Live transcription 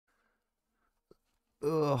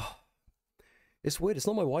Ugh. It's weird. It's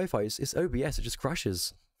not my Wi-Fi. It's OBS. It just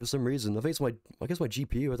crashes for some reason. I think it's my. I guess my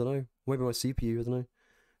GPU. I don't know. Maybe my CPU. I don't know.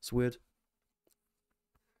 It's weird.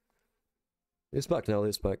 It's back now.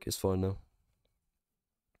 It's back. It's fine now.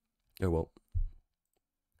 Oh well.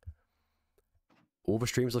 All the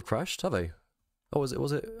streams have crashed, have they? Oh,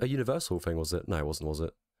 was it a universal thing, was it? No, it wasn't, was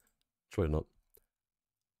it? Surely not.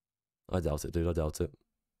 I doubt it, dude, I doubt it.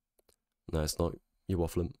 No, it's not. You're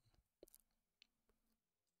waffling.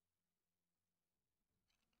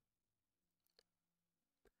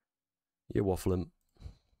 You're waffling.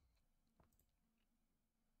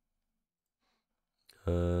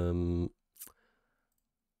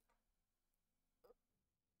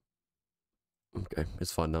 Okay,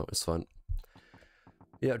 it's fine now, it's fine.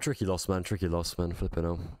 Yeah, tricky loss, man, flipping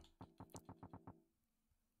out.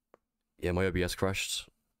 Yeah, my OBS crashed.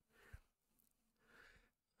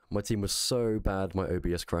 My team was so bad, my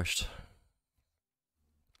OBS crashed.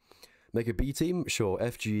 Make a B team? Sure,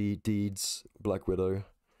 FG, Deeds, Black Widow.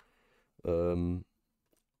 Can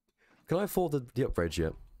I afford the upgrades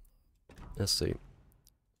yet? Let's see.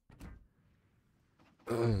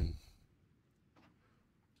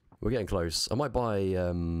 We're getting close. I might buy,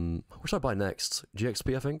 what should I buy next?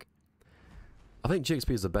 GXP, I think? I think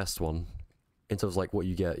GXP is the best one. In terms of, like, what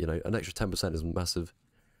you get, you know. An extra 10% is massive.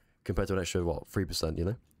 Compared to an extra, what, 3%, you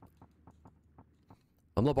know?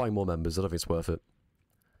 I'm not buying more members. I don't think it's worth it.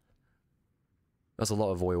 That's a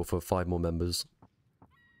lot of oil for 5 more members.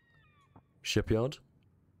 Shipyard?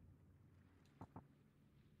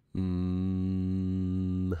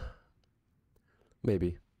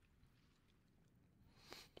 Maybe.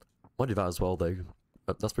 Might do that as well, though.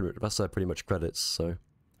 That's pretty much credits, so...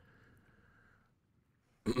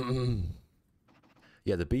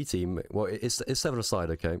 Yeah, the B team... Well, it's 7 aside,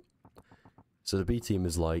 okay? So the B team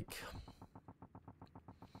is like...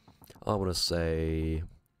 I want to say...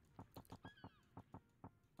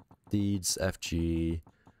 Deeds, FG...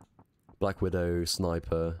 Black Widow,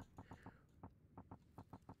 Sniper...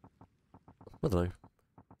 I don't know.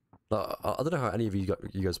 I don't know how any of you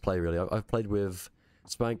guys play, really. I've played with...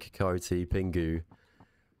 Spank, Coyote, Pingu.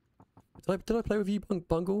 Did I play with you,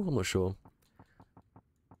 Bungle? I'm not sure.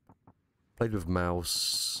 Played with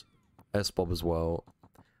Mouse, S-Bob as well,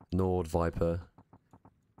 Nord, Viper.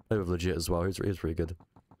 Played with Legit as well, he was pretty good.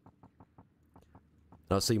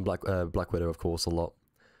 And I've seen Black Widow, of course, a lot.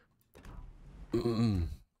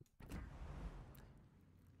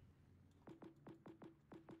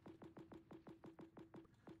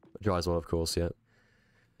 Dry as well, of course, yeah.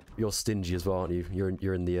 You're stingy as well, aren't you?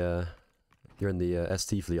 You're in the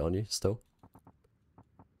ST fleet, aren't you? Still.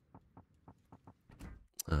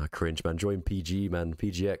 Ah, cringe, man. Join PG, man.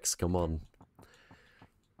 PGX, come on.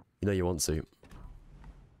 You know you want to.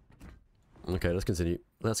 Okay, let's continue.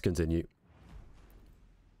 Let's continue.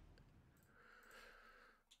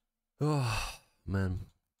 Oh, man.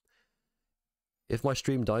 If my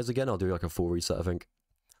stream dies again, I'll do like a full reset, I think.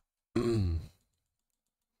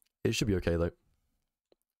 It should be okay, though.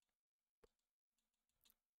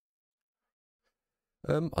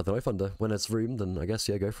 I don't know, Thunder. When it's room, then I guess,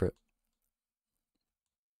 yeah, go for it.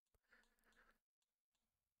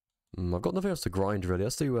 I've got nothing else to grind, really.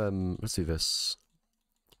 Let's do this.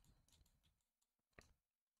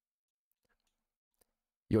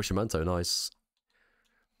 Yoshimanto, nice.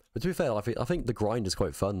 But to be fair, I think the grind is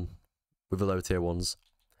quite fun with the lower tier ones.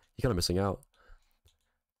 You're kind of missing out.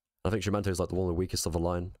 I think Shimanto is like one of the weakest of the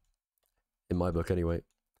line. In my book, anyway.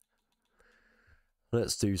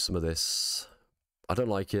 Let's do some of this. I don't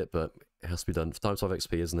like it, but it has to be done. Times 5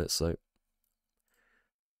 XP, isn't it? So...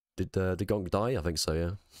 Did Gonk die? I think so,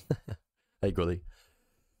 yeah. Hey, Gully.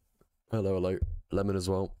 Hello, hello. Lemon as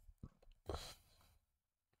well.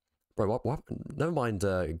 Bro, what never mind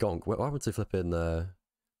Gonk. What happened to flipping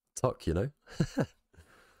Tuck, you know?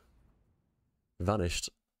 Vanished.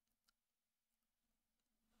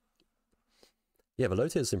 Yeah, the low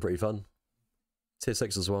tiers seem pretty fun. Tier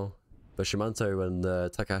 6 as well. But Shimanto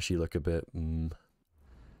and Takahashi look a bit...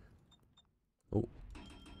 Oh.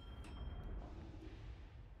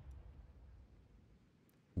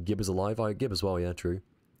 Gib is alive? Gib as well, yeah, true.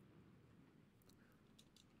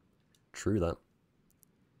 True that.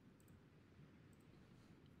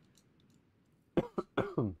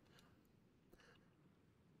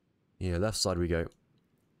 Yeah, left side we go.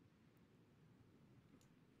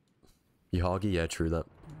 Yahagi, yeah, true that.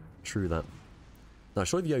 True that. Now,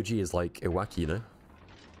 surely the OG is like Iwaki, you know?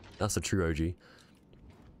 That's a true OG.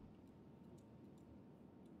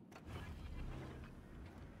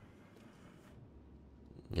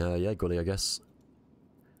 Yeah, Gully, I guess.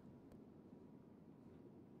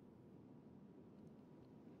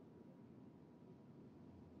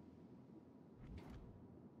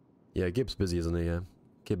 Yeah, Gib's busy, isn't he? Yeah.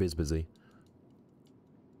 Gib is busy.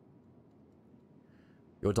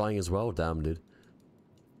 You're dying as well? Damn, dude.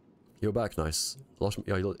 You're back, nice. Lost,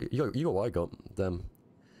 yeah, you got what I got. Damn.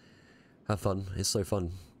 Have fun. It's so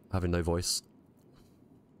fun having no voice.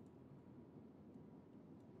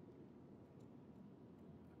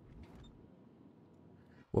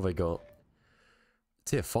 What have I got?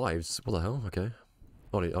 Tier 5s? What the hell? Okay.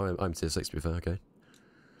 Oh, I'm tier 6 to be fair, okay.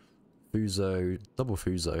 Fuso. Double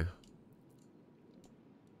Fuso.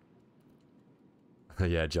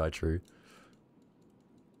 Yeah, Jai, true.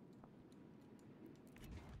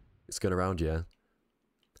 It's going around, yeah.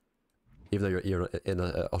 Even though you're in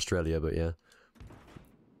Australia, but yeah.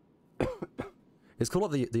 It's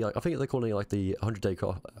called like I think they're calling it like the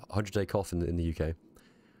 100-day cough in the UK.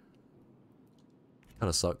 Kind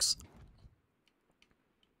of sucks.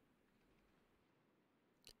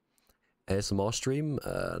 ASMR stream?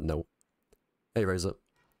 No. Hey, Razor.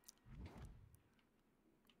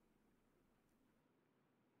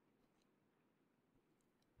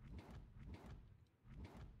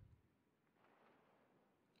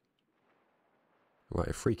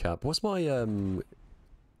 Right, free cap. What's my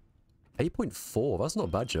 8.4? That's not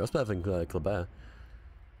bad, Joe. That's better than Kleber.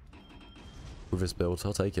 With this build,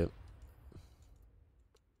 I'll take it.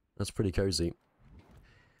 That's pretty cozy.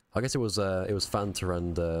 I guess it was Fanta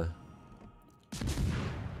and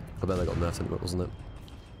Kleber that got nerfed in it, wasn't it?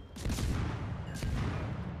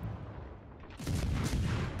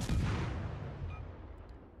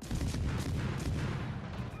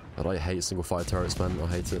 God, I hate single fire turrets, man. I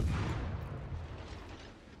hate it.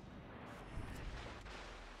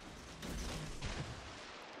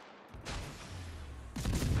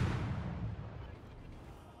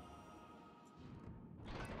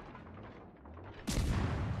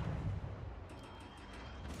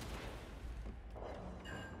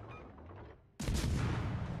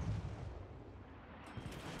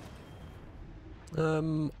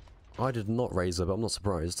 I did not raise her, but I'm not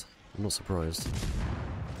surprised. I'm not surprised.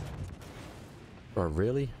 Oh,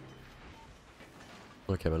 really?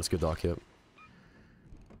 Okay, man, let's go dark here.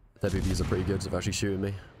 Their BBs are pretty good at actually shooting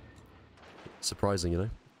me. Surprising, you know?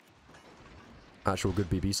 Actual good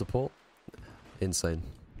BB support? Insane.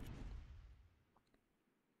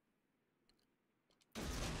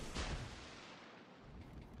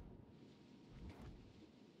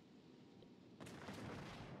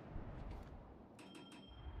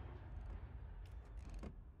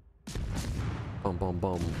 Bomb, bomb,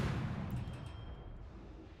 bomb.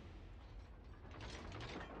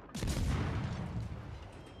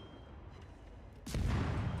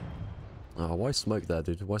 Oh, why smoke there,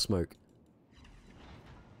 dude? Why smoke?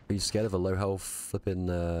 Are you scared of a low health flipping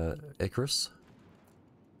Icarus?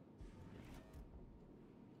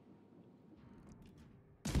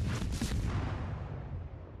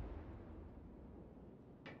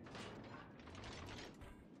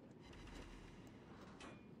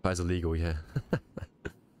 That is illegal, yeah.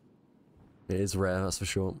 It is rare, that's for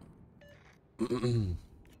sure. I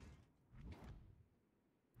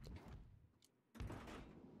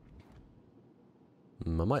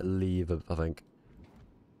might leave, I think.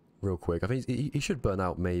 Real quick. I think he should burn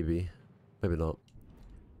out, maybe. Maybe not.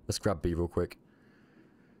 Let's grab B real quick.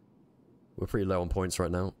 We're pretty low on points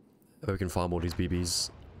right now. We can farm all these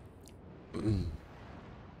BBs.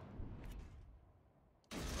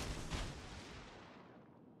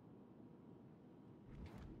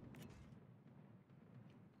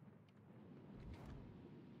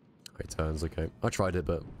 He turns, okay. I tried it,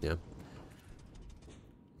 but yeah.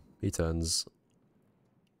 He turns.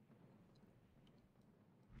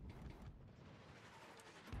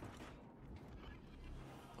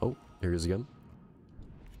 Oh, here he is again.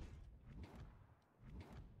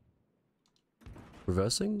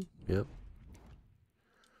 Reversing? Yep.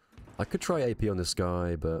 I could try AP on this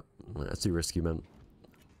guy, but that's too risky, man.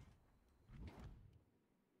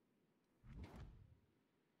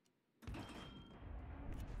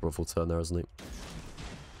 Full turn there, isn't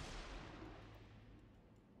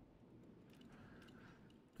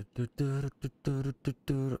he?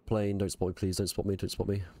 Plane, don't spot me, please. Don't spot me, don't spot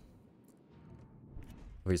me.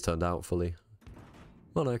 Oh, he's turned out fully.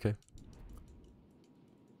 Oh, no, okay.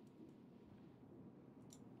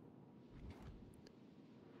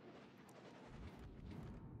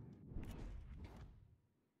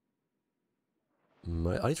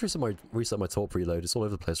 I need to reset my torp reload. It's all over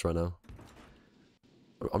the place right now.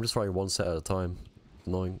 I'm just firing one set at a time.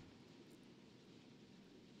 Annoying.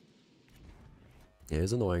 Yeah,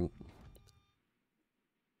 it's annoying.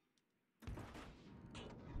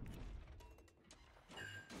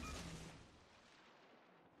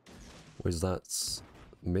 What is that?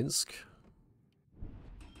 Minsk?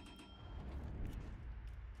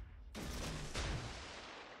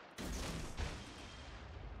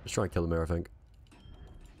 Let's try and kill him here, I think.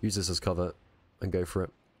 Use this as cover and go for it.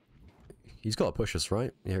 He's got to push us,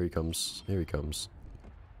 right? Here he comes. Here he comes.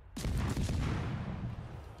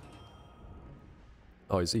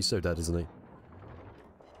 Oh, he's so dead, isn't he?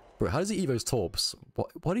 Bro, how does he evo's torps?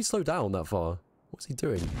 Why did he slow down that far? What's he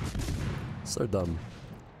doing? So dumb.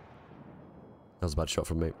 That was a bad shot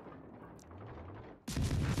from me.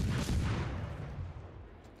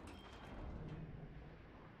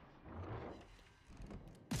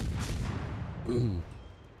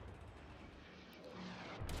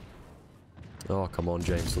 Oh, come on,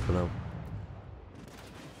 James, flipping out.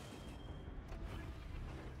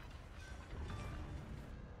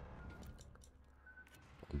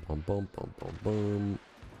 Boom, boom, boom, boom, boom.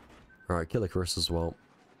 Alright, kill Icarus as well.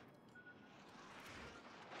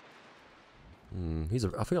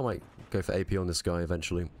 I think I might go for AP on this guy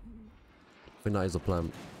eventually. I think that is the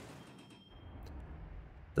plan.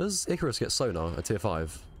 Does Icarus get sonar at tier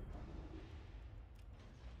 5?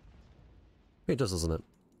 It does, doesn't it?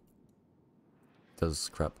 It does,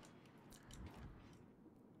 crap.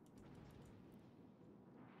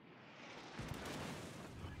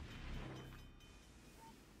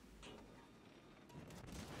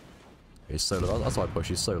 He's so low. That's why I push.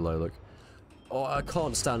 He's so low, look. Oh, I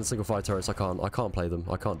can't stand single fire turrets. I can't play them.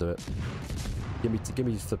 I can't do it. Give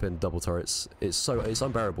me flipping double turrets. It's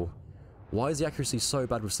unbearable. Why is the accuracy so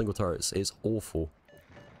bad with single turrets? It's awful.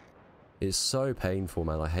 It's so painful,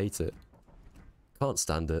 man. I hate it. Can't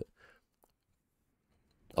stand it.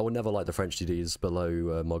 I will never like the French GDs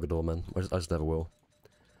below Mogador, man. I just never will.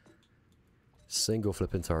 Single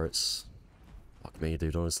flipping turrets. Fuck me,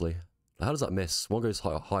 dude, honestly. How does that miss? One goes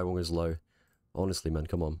high, one goes low. Honestly, man,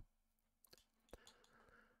 come on.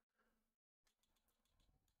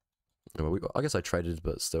 I guess I traded,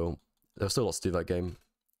 but still. There was still lots to do that game.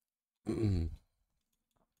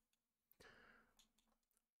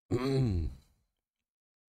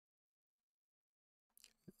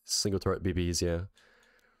 Single turret BBs, yeah.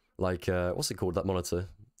 Like, what's it called, that monitor?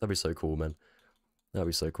 That'd be so cool, man. That'd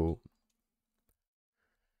be so cool.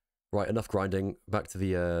 Right, enough grinding. Back to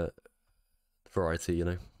the variety, you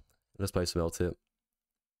know. Let's play some LT.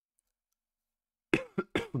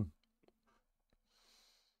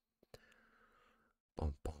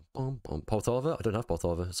 Poltava? I don't have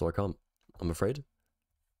Poltava, so I can't. I'm afraid.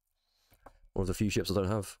 One of the few ships I don't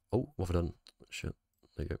have. Oh, what have I done? Shit.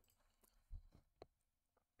 There you go.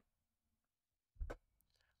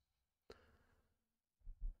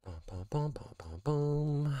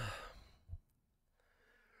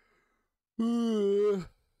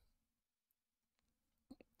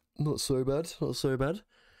 Not so bad, not so bad.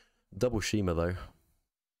 Double Shima though.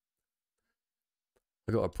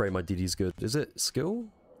 I gotta pray my DD's good. Is it skill?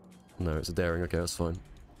 No, it's a daring. Okay, that's fine.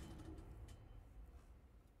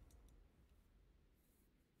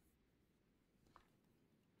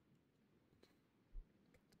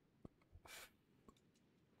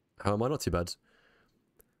 How am I? Not too bad.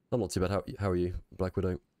 I'm not too bad. How are you, Black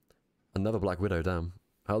Widow? Another Black Widow, damn.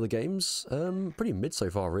 How are the games? Pretty mid so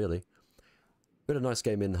far, really. We had a nice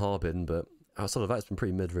game in Harbin, but outside of that, it's been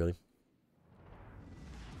pretty mid, really.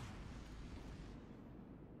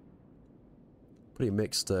 Pretty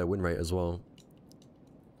mixed win rate as well.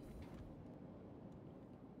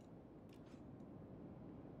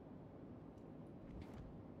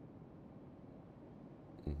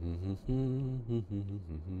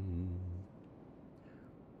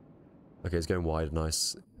 Okay, it's going wide,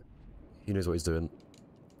 nice. He knows what he's doing.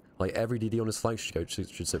 Like, every DD on his flank should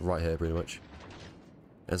sit right here, pretty much.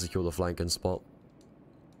 And secure the flank and spot.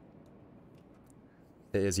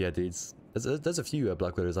 It is, yeah, dudes. There's a few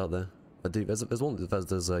Black Widows out there. There's one,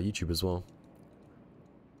 there's YouTube as well.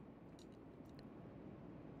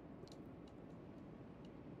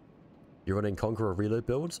 You're running Conqueror reload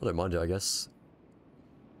build? I don't mind it, I guess.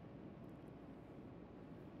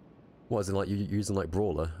 What, is it like you're using like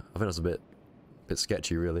Brawler? I think that's a bit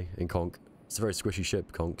sketchy, really, in Conk. It's a very squishy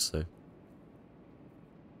ship, Conk, so.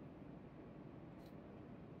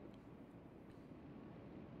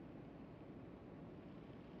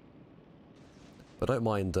 I don't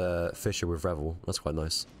mind Fisher with Revel. That's quite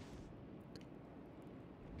nice.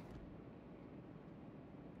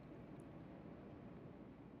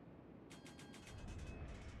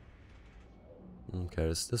 Okay,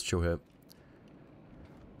 let's chill here.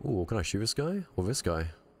 Ooh, can I shoot this guy? Or this guy?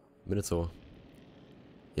 Minotaur.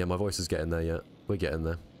 Yeah, my voice is getting there yet. We're getting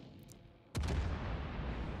there.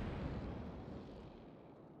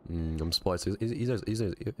 I'm surprised. He knows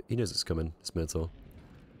it's coming. It's Minotaur.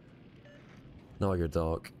 Now I go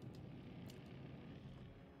dark.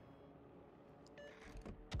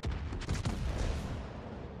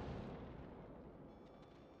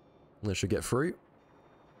 That should get through.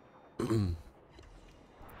 I'll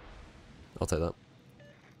take that.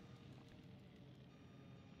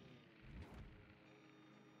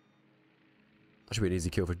 That should be an easy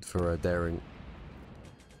kill for daring.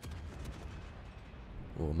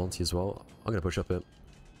 Oh, Monty as well. I'm gonna push up it.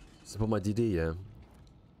 Support my DD, yeah.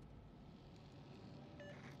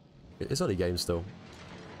 It's only a game still.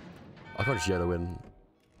 I can't just yellow in.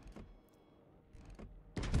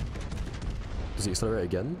 Does he accelerate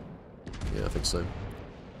again? Yeah, I think so.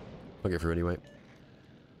 I'll get through anyway.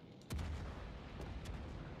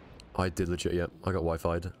 I did legit, yeah. I got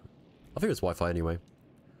Wi-Fi'd. I think it's Wi-Fi anyway.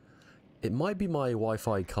 It might be my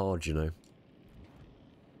Wi-Fi card, you know.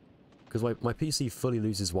 Because my PC fully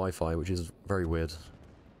loses Wi-Fi, which is very weird.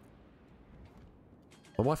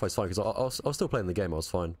 My Wi-Fi's fine, because I was still playing the game, I was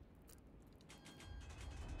fine.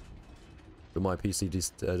 But my PC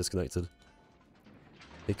disconnected.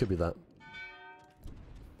 It could be that.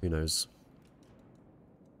 Who knows?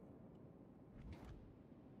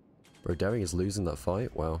 Bro, Daring is losing that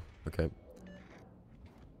fight? Wow, okay.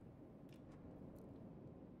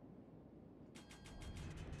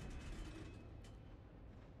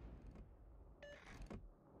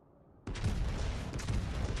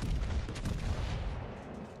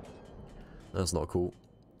 That's not cool.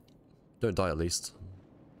 Don't die at least.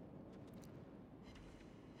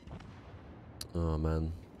 Oh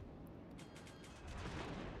man.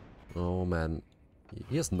 Oh man.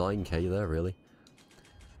 He has 9k there, really?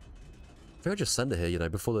 I think I just send it here, you know,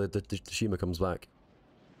 before the Shima comes back.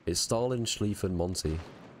 It's Stalin, Schlieffen, Monty,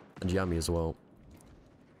 and Yami as well.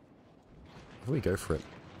 How do we go for it?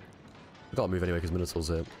 I gotta move anyway because Minotaur's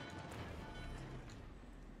here.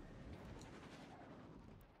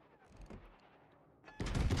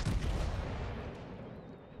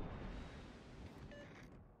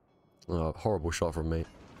 Oh, horrible shot from me.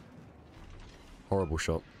 Horrible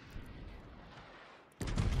shot.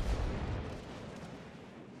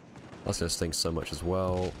 That's gonna stink so much as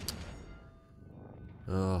well.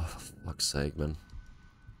 Oh, for fuck's sake, man.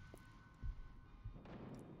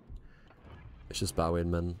 It's just bow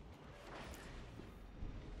in, man.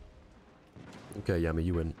 Okay, Yami,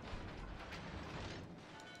 you win.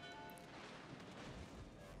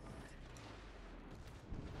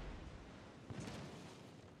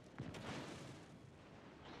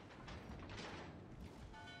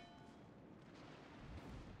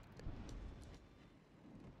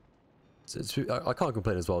 I can't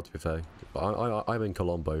complain as well, to be fair. I'm in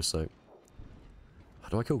Colombo, so...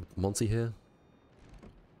 Do I kill Monty here?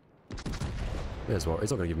 May as well.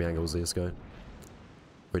 He's not going to give me angles, this guy. Oh,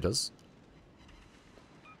 he does.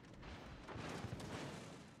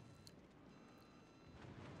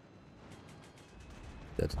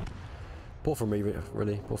 Dead. Poor from me,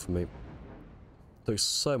 really. Poor from me. Took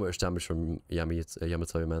so much damage from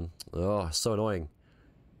Yamato, man. Oh, so annoying.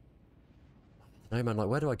 No, man, like,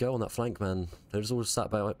 where do I go on that flank, man? They're just all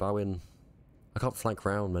sat bow in. I can't flank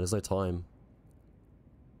round, man. There's no time.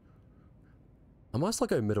 I might still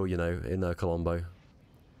go middle, you know, in Colombo.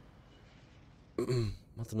 I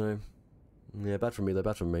don't know. Yeah, bad for me, though.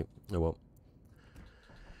 Bad for me. Oh, well.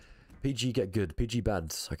 PG get good. PG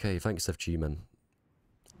bad. Okay, thanks, FG, man.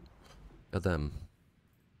 At them.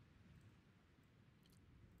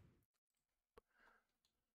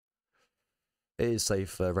 It is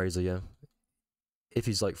safe, Razor, yeah. If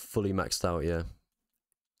he's like fully maxed out, yeah.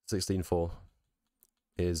 16-4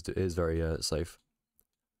 is very safe.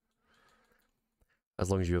 As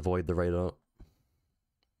long as you avoid the radar.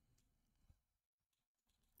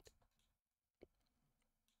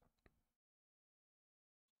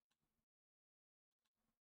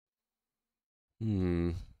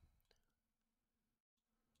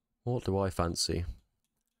 What do I fancy?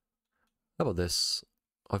 How about this?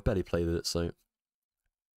 I've barely played it, so...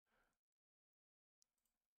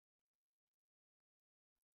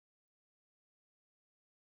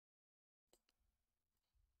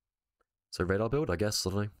 So radar build, I guess. I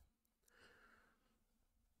don't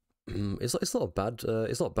know. It's not bad.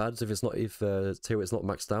 It's not bad if it's not tier it's not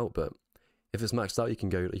maxed out. But if it's maxed out, you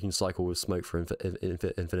can cycle with smoke for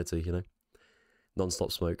infinity. You know,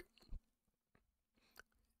 non-stop smoke.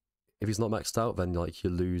 If he's not maxed out, then like you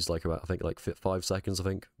lose like about I think like 5 seconds. I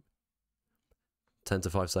think 10 to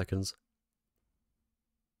 5 seconds.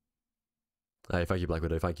 Hey, thank you, Black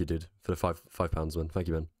Widow. Thank you, dude, for the £5, man. Thank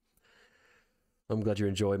you, man. I'm glad you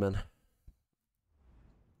enjoy, man.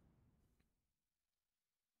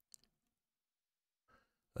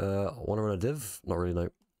 Want to run a div? Not really, no.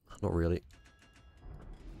 Not really.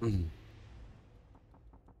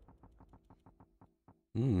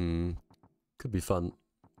 Could be fun.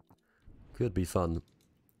 Could be fun.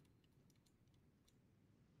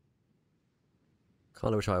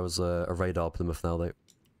 Kinda wish I was a radar Plymouth now, though.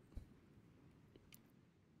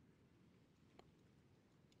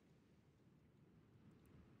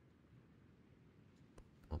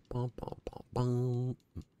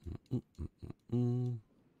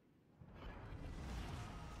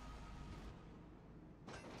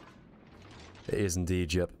 It is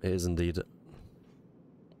indeed, yep. It is indeed.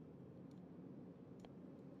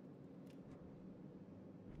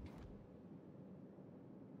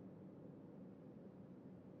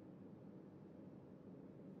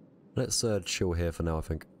 Let's chill here for now, I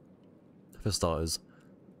think. For starters.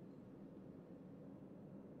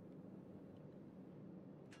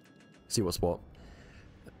 See what's what.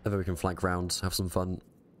 And then we can flank round, have some fun.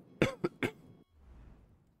 You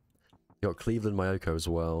got Cleveland, Mayoko as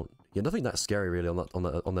well. Yeah, nothing that scary really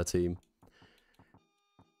on their team.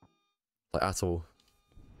 Like at all.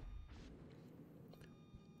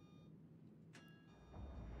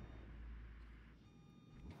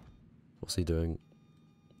 What's he doing?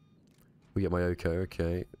 We get Mayoko,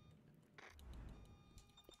 okay.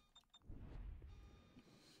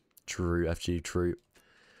 True, FG, true.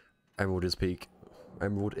 Emerald is peak.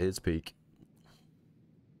 Emerald is peak.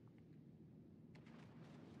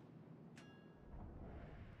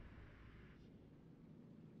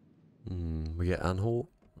 We get Anhalt.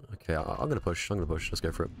 Okay, I'm gonna push. I'm gonna push. Let's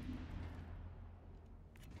go for it.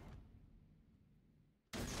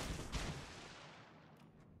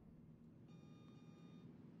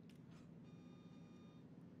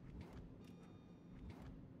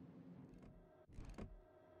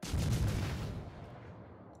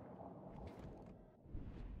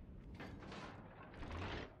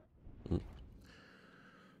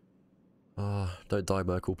 Don't die,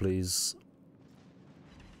 Merkel, please.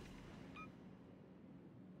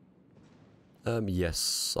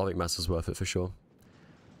 Yes, I think Master's worth it for sure.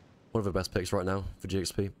 One of the best picks right now for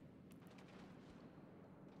GXP.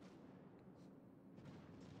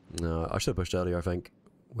 No, I should have pushed earlier, I think,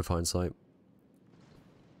 with hindsight.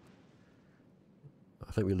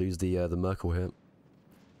 I think we lose the Merkel here.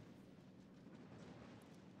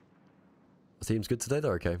 The team's good today,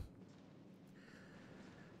 they're okay.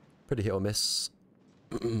 Pretty hit or miss.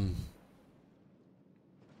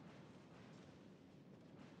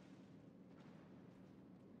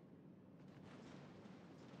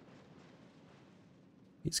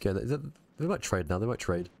 He's scared. They might trade now, they might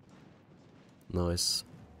trade. Nice.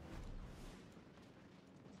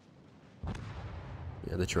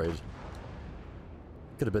 Yeah, they trade.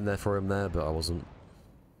 Could have been there for him there, but I wasn't.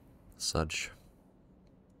 Sadge.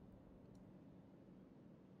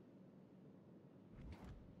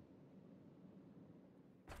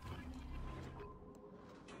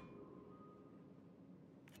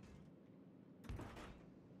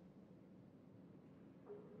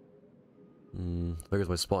 There goes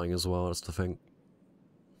my spotting as well, that's the thing.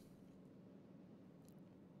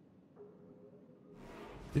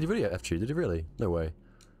 Did he really get FG? Did he really? No way.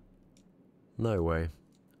 No way.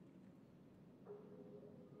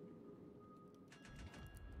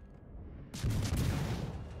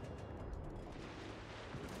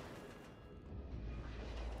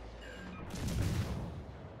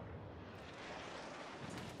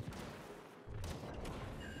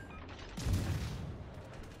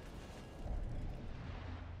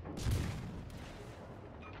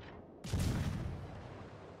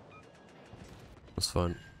 That's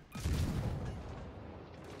fine.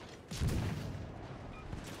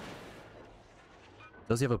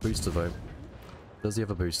 Does he have a booster though? Does he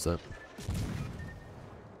have a booster?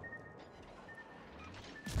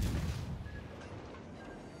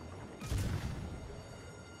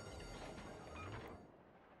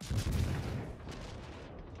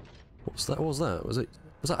 What's that? What was that? Was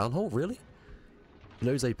that Anhalt? Really? He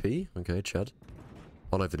knows AP? Okay, Chad.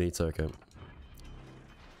 Oh no, Venito, okay.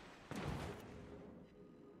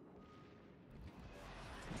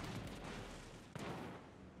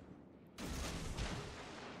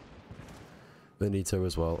 Benito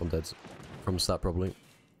as well, I'm dead. From stat probably.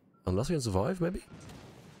 Unless we can survive, maybe?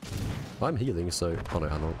 I'm healing, so... Oh no,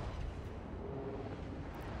 hang on.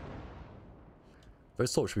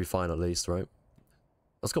 Those talks should be fine at least, right?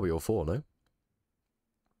 That's gotta be all four, no?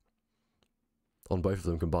 On both of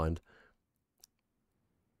them combined.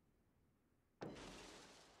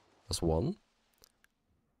 That's one.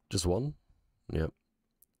 Just one? Yep.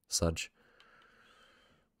 Sag.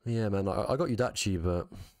 Yeah, man, I got Udachi, but...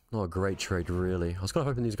 Not a great trade, really. I was kind of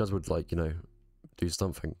hoping these guys would, like, you know, do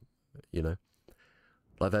something, you know?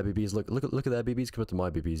 Like their BBs, look at their BBs compared to my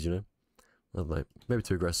BBs, you know? I don't know, maybe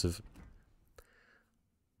too aggressive.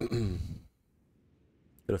 Could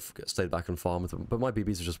have stayed back and farmed with them, but my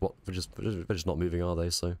BBs are just what, they're just not moving, are they?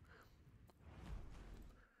 So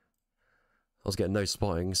I was getting no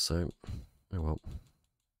spotting, so... Oh well.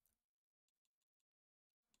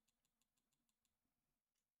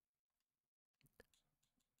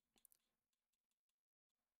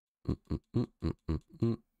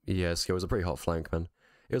 Yes, it was a pretty hot flank, man.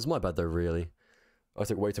 It was my bad though, really. I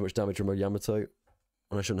took way too much damage from a Yamato,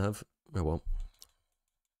 and I shouldn't have. Oh well.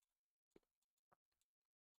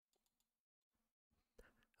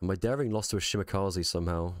 And my daring lost to a Shimakaze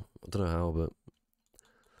somehow. I don't know how, but...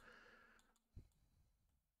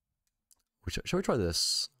 Shall we try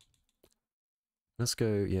this? Let's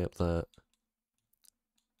go, yep, that.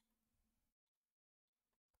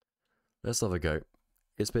 Let's have a go.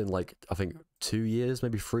 It's been like, I think, 2 years,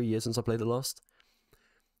 maybe 3 years since I played it last.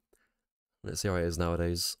 Let's see how it is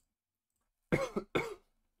nowadays.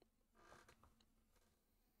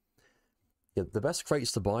 Yeah, the best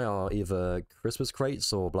crates to buy are either Christmas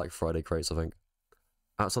crates or Black Friday crates, I think.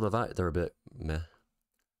 Outside of that, they're a bit meh.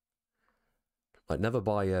 Like, never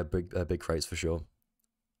buy big crates for sure.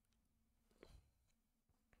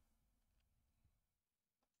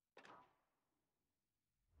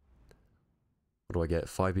 What do I get?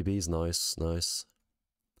 5 BBs? Nice, nice.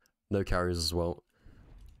 No carriers as well.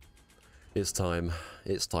 It's time.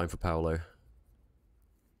 It's time for Paolo.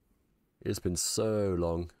 It's been so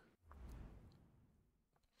long.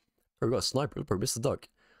 Bro, we got a sniper. Bro, Mr. Duck.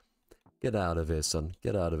 Get out of here, son.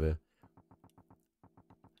 Get out of here.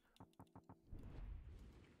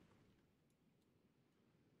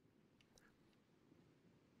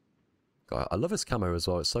 God, I love his camo as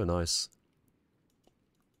well. It's so nice.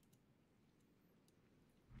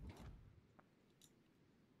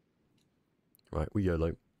 Right, we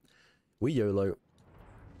YOLO. We YOLO.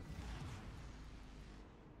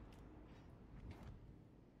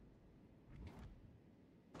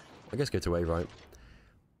 I guess go to A, right?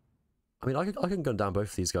 I mean, I can gun down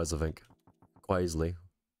both of these guys, I think. Quite easily.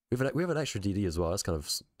 We have an extra DD as well. That's kind of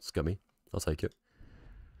scummy. I'll take it.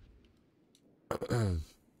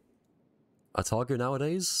 Atago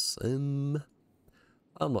nowadays? I'm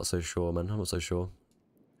not so sure, man. I'm not so sure.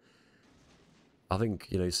 I think,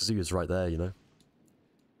 you know, Suzuki's right there, you know?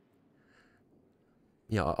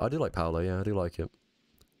 Yeah, I do like Paolo, yeah, I do like it.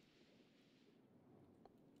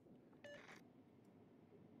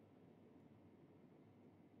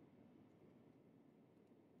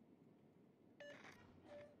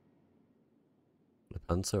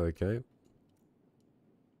 Lepanto, okay.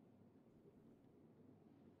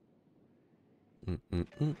 We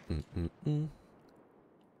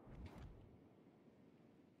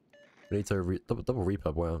need to double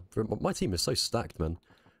repub, wow. My team is so stacked, man.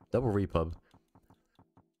 Double repub.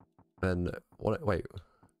 And, wait.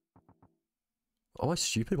 Am I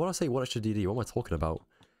stupid? Why did I say one extra DD? What am I talking about?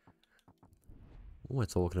 What am I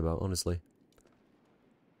talking about, honestly?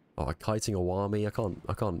 Oh, kiting Awami?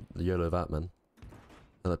 I can't YOLO that, man.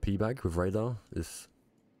 And a P-bag with radar? If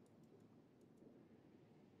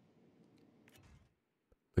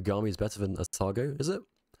Agami is better than Atago, is it?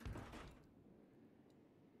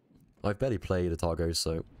 I've barely played Atago,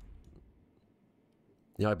 so...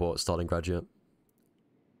 Yeah, I bought Starting Graduate.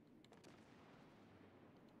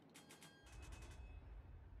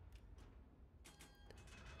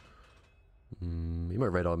 He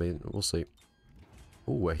might radar me, we'll see.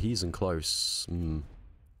 Ooh, he's in close.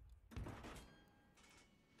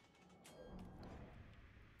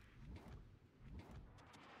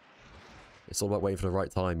 It's all about waiting for the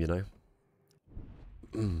right time, you know?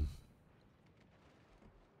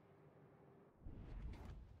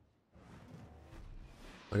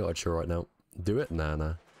 I got a chill right now. Do it? Nah,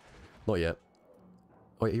 nah. Not yet.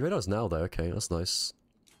 Oh, he radars now, though. Okay, that's nice.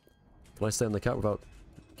 Can I stay on the cat without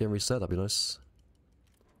getting reset? That'd be nice.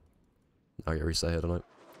 I'll get reset here, don't I?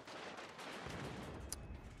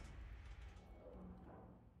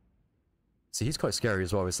 See, he's quite scary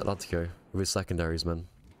as well, with Atlantico, with his secondaries, man.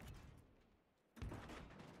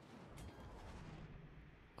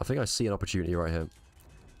 I think I see an opportunity right here.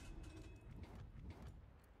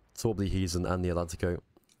 Torp the Heathen and the Atlantico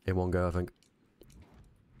in one go, I think.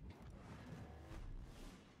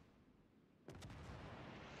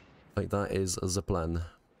 I think that is the plan.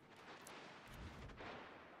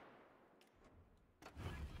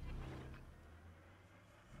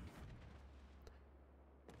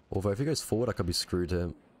 Although if he goes forward, I could be screwed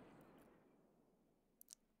here.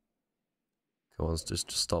 Come on,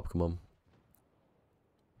 just stop, come on.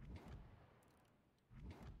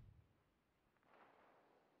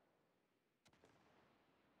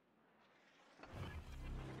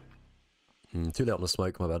 Too late on the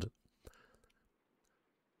smoke, my bad.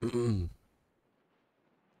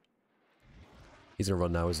 He's gonna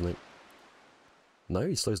run now, isn't he? No,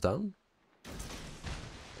 he slows down?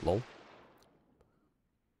 Lol.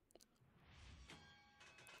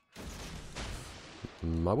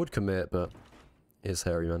 I would commit, but it's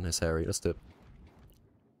hairy, man. It's hairy. Let's do it.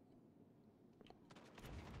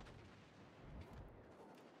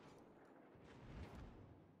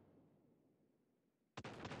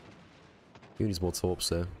 He needs more torps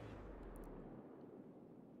there.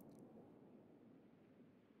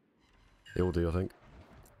 They all do, I think.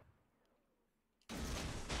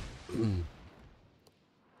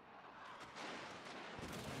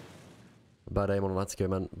 Bad aim on Atlantico,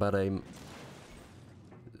 man. Bad aim.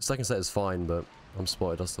 Second set is fine, but I'm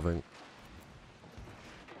spotted, that's the thing.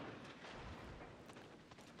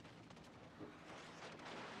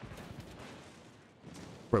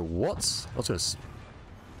 Bro, what? I was gonna...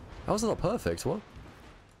 How is that not perfect? What?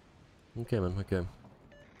 Okay, man, okay.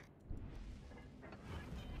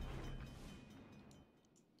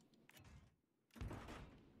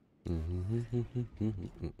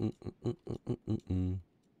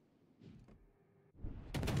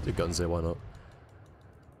 Do guns here, why not?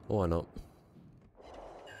 Why not?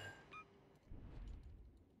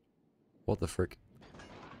 What the frick?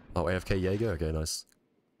 Oh, AFK Jaeger? Okay, nice.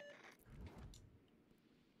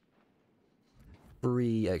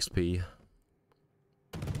 Free XP.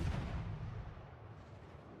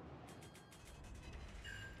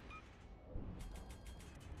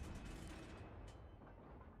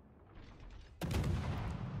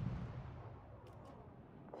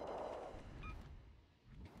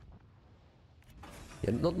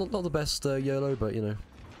 Yeah, not the best YOLO, but you know.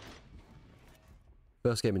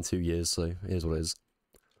 First game in 2 years, so here's what it is.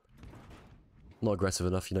 Not aggressive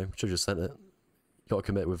enough, you know. Should've just sent it. You gotta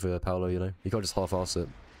commit with Paolo, you know. You can't just half-ass it.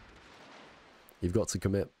 You've got to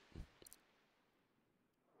commit.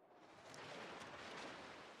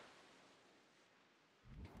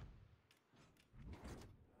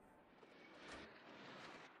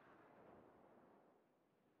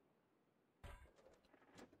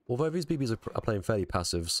 Although these BBs are playing fairly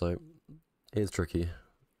passive, so it is tricky.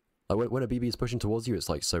 Like when a BB is pushing towards you, it's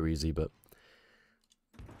like so easy, but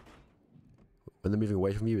when they're moving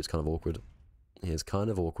away from you, it's kind of awkward. It's kind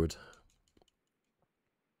of awkward.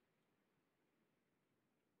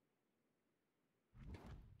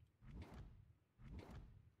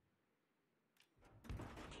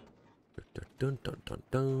 Dun dun dun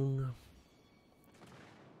dun.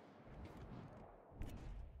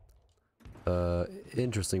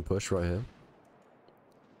 Interesting push right here.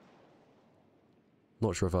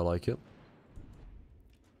 Not sure if I like it.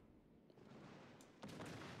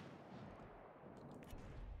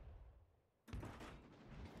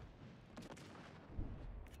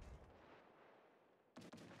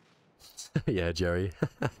 Yeah, Jerry.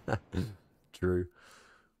 True.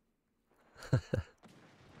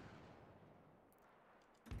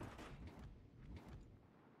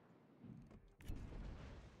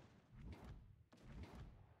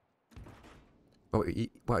 Oh,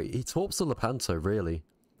 he torps the Lepanto, really?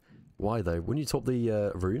 Why though? Wouldn't you torp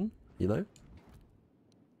the rune? You know?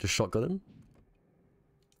 Just shotgun him?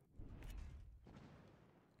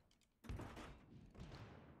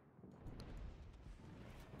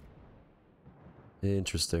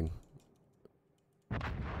 Interesting.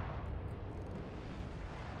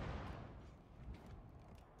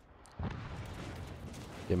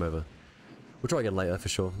 Game over. We'll try again later for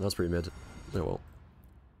sure. That was pretty mid. Oh well.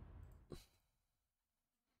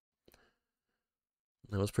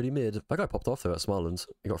 That was pretty mid. That guy popped off though at Smarland.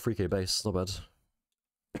 He got 3k base, not bad.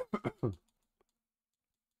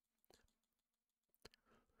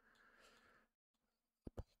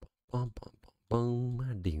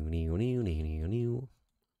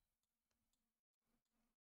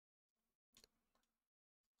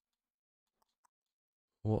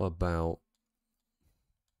 What about...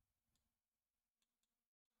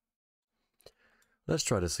 Let's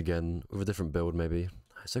try this again with a different build maybe.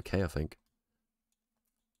 It's okay, I think.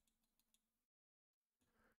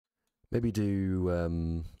 Maybe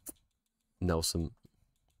do Nelson.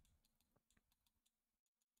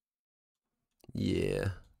 Yeah.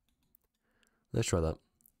 Let's try that.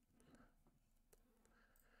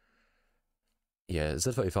 Yeah,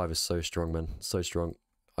 Z35 is so strong, man. So strong.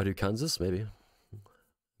 I do Kansas, maybe.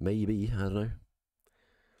 Maybe, I don't know.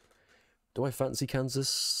 Do I fancy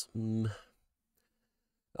Kansas?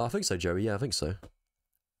 I think so, Joey. Yeah, I think so.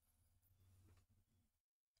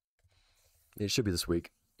 It should be this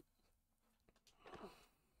week.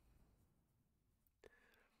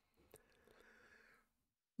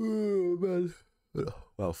 Oh, man.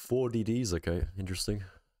 Wow, 4 DDs, okay. Interesting.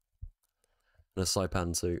 And a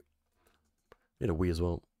Saipan too. And a Wii as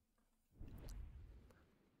well.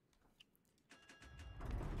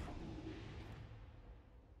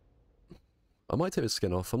 I might take the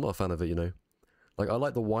skin off. I'm not a fan of it, you know. Like, I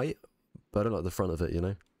like the white, But I don't like the front of it, you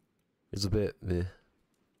know? It's a bit meh.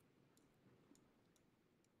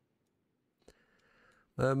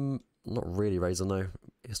 Not really Razor, no.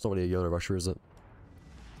 It's not really a YOLO rusher, is it?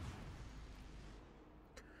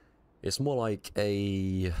 It's more like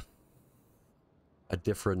a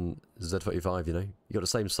different Z35, you know? You got the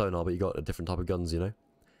same sonar, but you got a different type of guns, you know?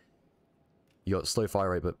 You got slow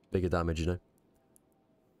fire rate, but bigger damage, you know?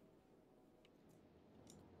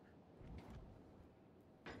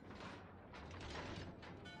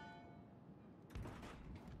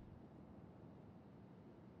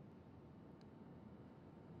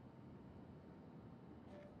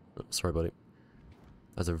 Oh, sorry, buddy.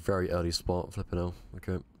 That's a very early spot, flipping hell.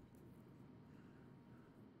 Okay.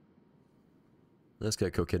 Let's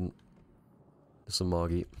get cooking. Some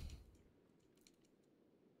Margie.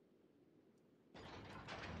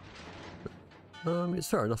 It's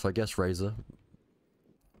fair enough, I guess, Razor.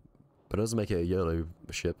 But it doesn't make it a YOLO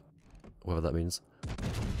ship. Whatever that means.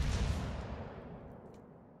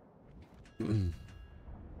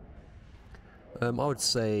 I would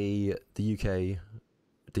say the UK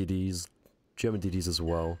DDs, German DDs as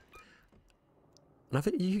well. And I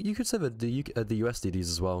think you could say that the US DDs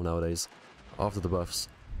as well nowadays, after the buffs.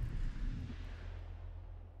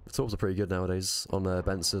 The torps are pretty good nowadays on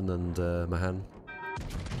Benson and Mahan.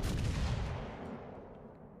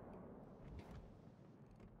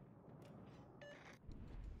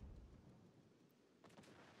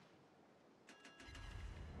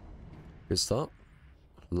 Good start.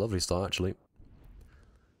 Lovely start, actually.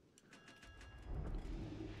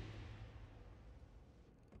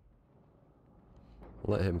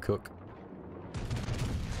 Let him cook.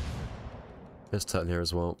 There's turn here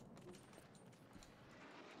as well.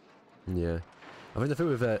 Yeah. I think the thing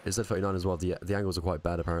with Z39 as well, the angles are quite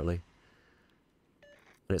bad apparently.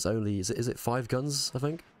 And it's only, is it 5 guns, I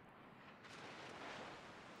think?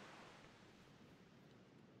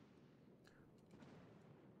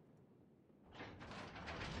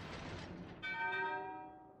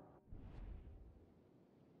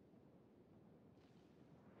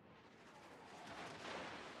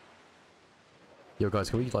 Yo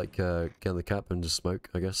guys, can we like get on the cap and just smoke,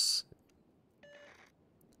 I guess?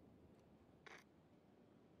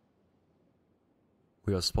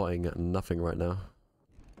 We are spotting nothing right now.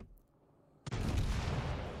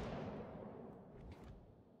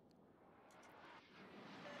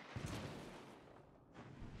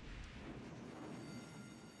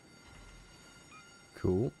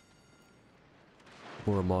 Cool.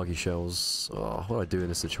 More Amagi shells. Oh, what do I do in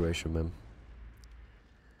this situation, man?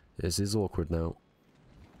 This is awkward now.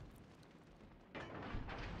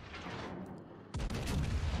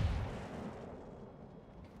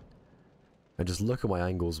 And just look at my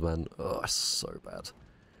angles, man. Oh, so bad.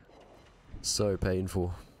 So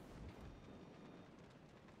painful.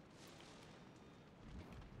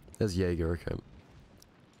 There's Jaeger, okay.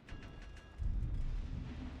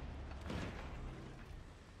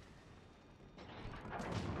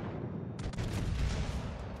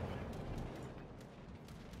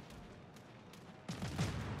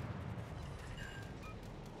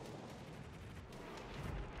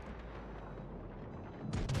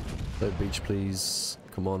 Don't beach, please.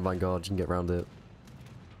 Come on, Vanguard, you can get around it.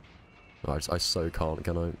 Oh, I so can't,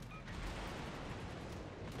 can I?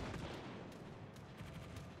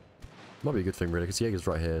 Might be a good thing, really, because Jaeger's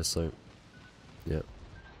right here, so... Yeah.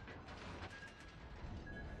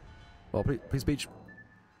 Oh, please beach.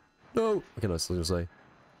 No! Okay, nice, I was gonna say.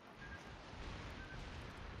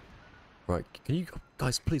 Right, can you...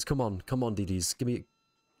 Guys, please, come on. Come on, DDs. Give me...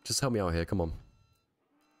 Just help me out here, come on.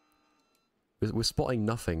 We're spotting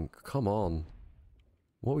nothing. Come on.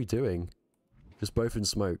 What are we doing? Just both in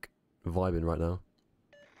smoke. Vibing right now.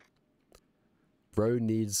 Bro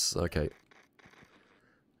needs... Okay.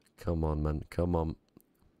 Come on, man. Come on.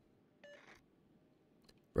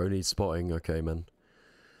 Bro needs spotting. Okay, man.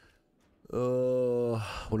 One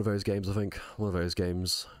of those games, I think. One of those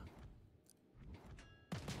games.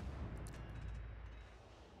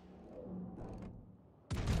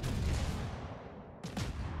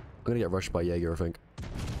 I'm gonna get rushed by Jaeger, I think.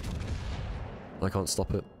 I can't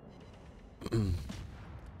stop it.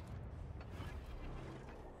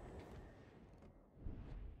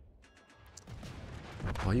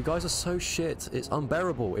 Oh, you guys are so shit. It's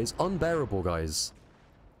unbearable. It's unbearable, guys.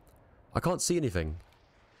 I can't see anything.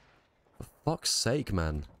 For fuck's sake,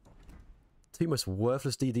 man. 2 most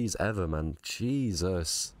worthless DDs ever, man.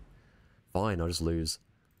 Jesus. Fine, I'll just lose.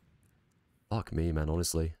 Fuck me, man,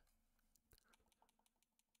 honestly.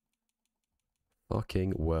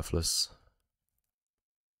 Fucking worthless.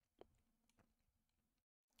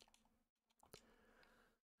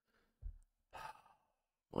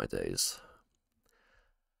 My days.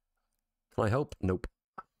 Can I help? Nope.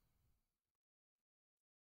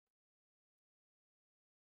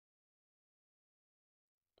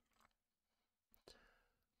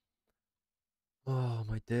 Oh,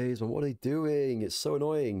 my days, man. What are they doing? It's so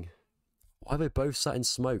annoying. Why are they both sat in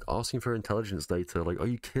smoke asking for intelligence data? Like, are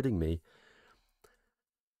you kidding me?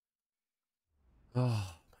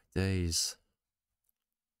 Oh, my days.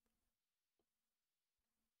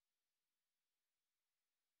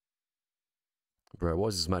 Bro, what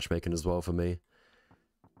is this matchmaking as well for me?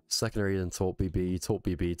 Secondary and Taught BB, Taught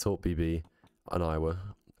BB, Taught BB, and Iowa.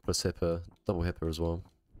 Plus Hipper, double Hipper as well.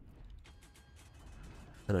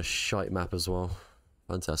 And a shite map as well.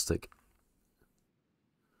 Fantastic.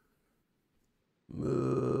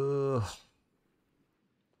 Ugh.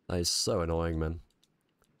 That is so annoying, man.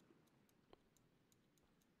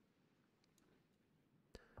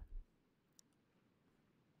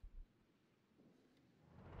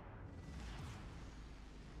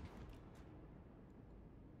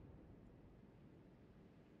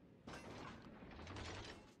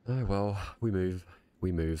 Oh well, we move.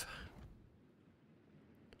 We move.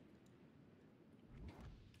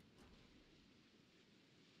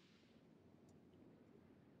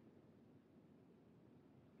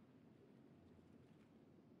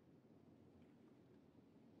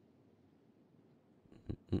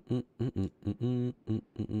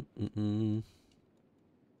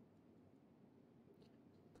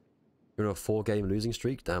 You're on a 4-game losing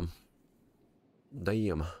streak? Damn.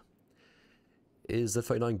 Damn. Is the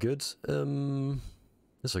 39 good?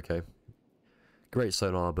 It's okay. Great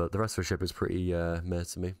sonar, but the rest of the ship is pretty meh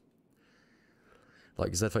to me.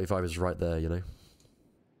 Like, Z35 is right there, you know?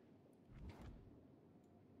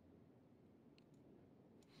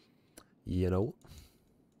 You know?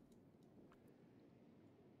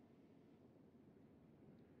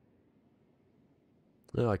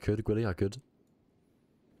 No, I could, Gwilly, I could.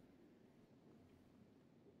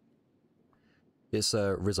 It's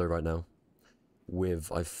Rizzo right now.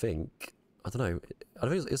 With, I think... I don't know. I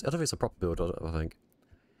don't think it's a proper build, I think.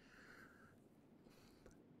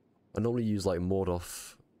 I normally use, like,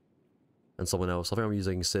 Mordoff and someone else. I think I'm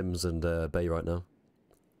using Sims and Bay right now.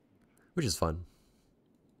 Which is fine.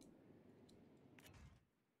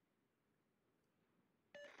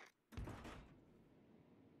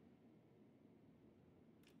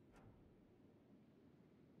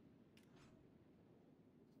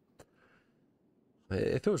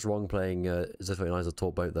 It feels wrong playing Z39 as a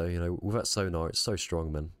top boat though, you know, with that sonar, it's so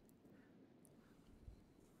strong, man.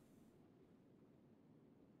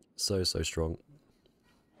 So strong.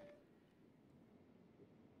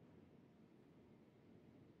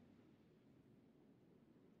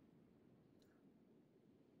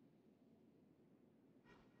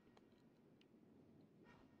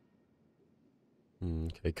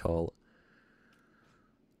 Okay, Carl.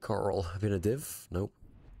 Carl, having a div? Nope.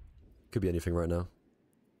 Could be anything right now.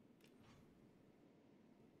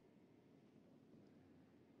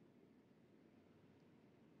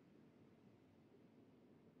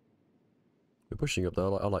 We're pushing up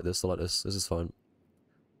though, I like this, I like this. This is fine.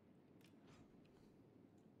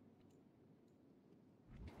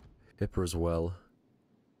 Hipper as well.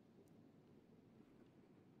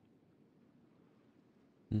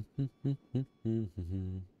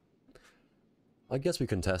 I guess we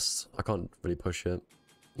can test. I can't really push it.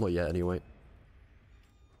 Not yet, anyway.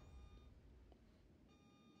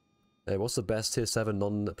 Hey, what's the best tier 7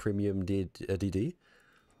 non-premium DD?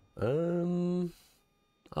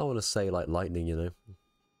 I want to say like lightning, you know.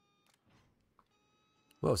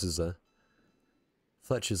 What else is there?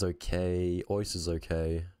 Fletcher's okay. Oyster's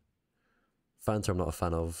okay. Fanta I'm not a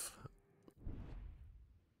fan of.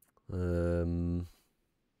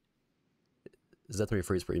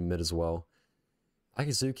 Z33 is pretty mid as well.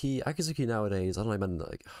 Akizuki nowadays, I don't know, man,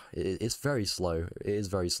 like, it's very slow. It is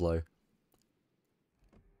very slow.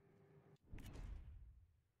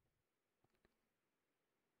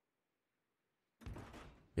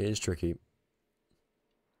 It is tricky.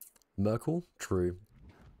 Merkel? True.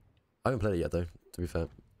 I haven't played it yet though, to be fair.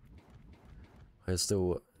 I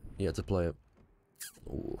still yet to play it.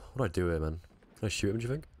 Ooh, what do I do here, man? Can I shoot him, do you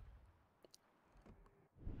think?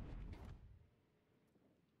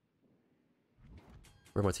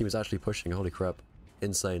 Where my team is actually pushing, holy crap.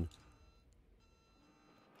 Insane.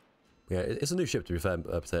 Yeah, it's a new ship to be fair,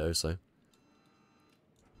 Potato, so.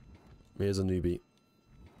 Here's a newbie.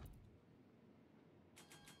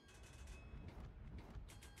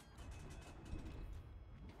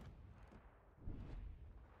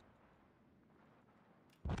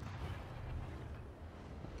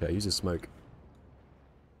 Okay, use his smoke.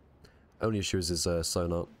 Only issue is his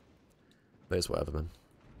sonar. But it's whatever, man.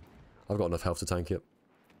 I've got enough health to tank it.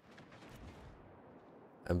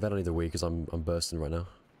 And then I need a wee because I'm bursting right now.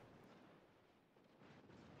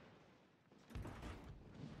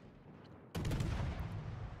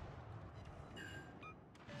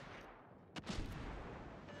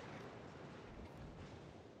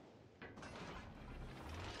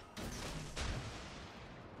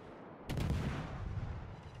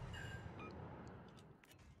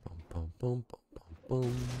 Boom, boom, boom,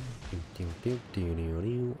 boom. Doo, doo, doo, doo,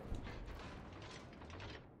 doo.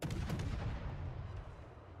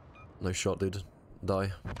 No shot, dude.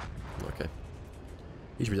 Die. Okay.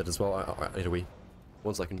 He should be dead as well. I need a wee.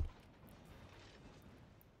 1 second.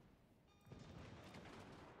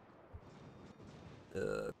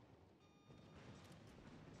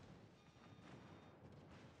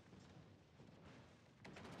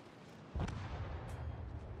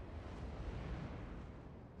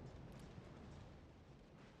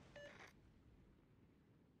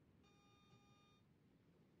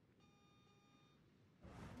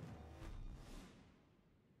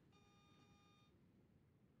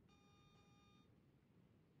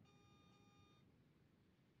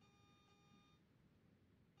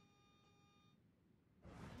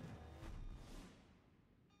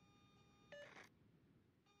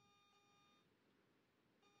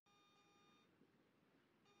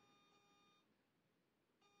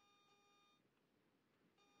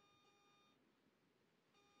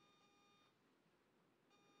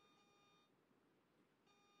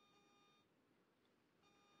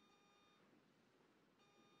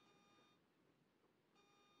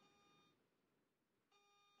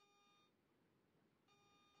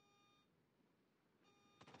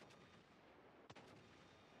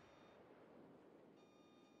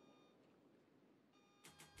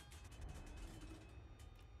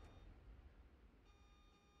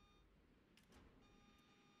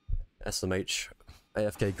 SMH.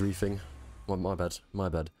 AFK griefing. Well, my bad. My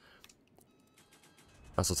bad.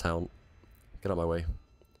 That's a town. Get out my way.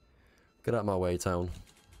 Get out my way, town.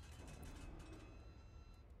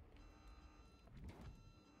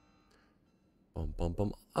 Bum bum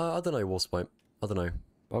bum. I don't know, Warspipe. I don't know.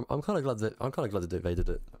 I'm kind of glad that they did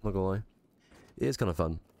it. I'm not gonna lie. It is kind of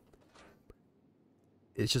fun.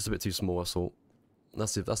 It's just a bit too small, I thought.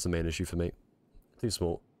 That's the main issue for me. Too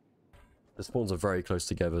small. The spawns are very close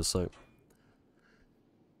together, so...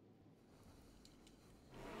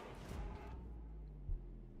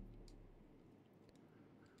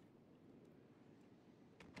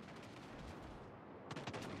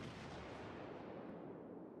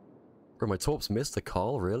 Bro, my torps missed a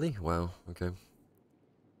call? Really? Wow, okay.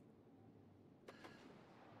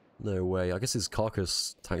 No way. I guess his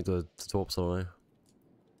carcass tanked the torps, I don't know.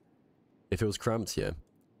 If it was cramped, yeah.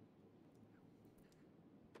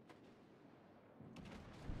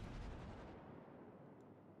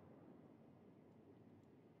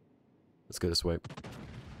 Let's go this way.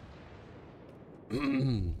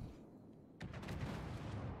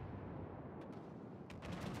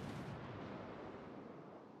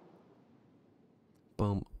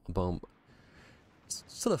 Bum, bum.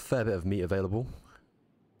 Still a fair bit of meat available.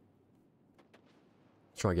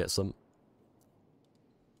 Try and get some.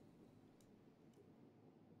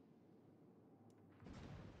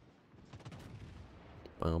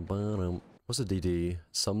 Bum, bum. What's a DD?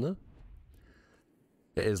 Sumner?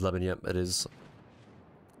 It is Lebanon, yep, it is.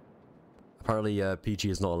 Apparently, PG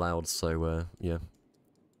is not allowed, so, yeah.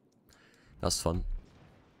 That's fun.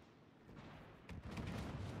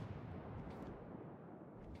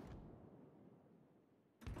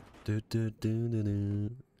 Do.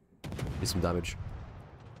 Need some damage.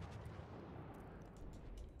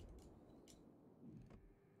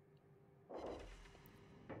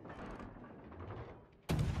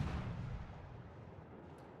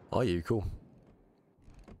 Are you? Cool.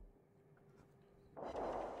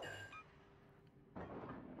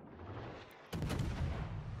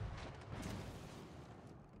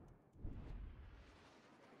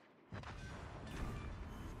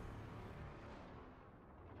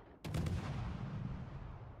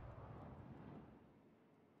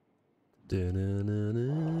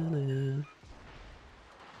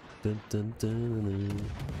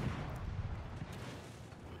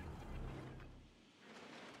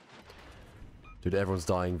 Dude, everyone's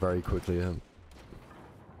dying very quickly.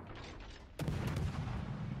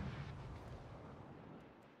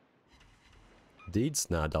 Deeds?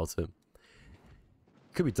 Nah, I doubt it.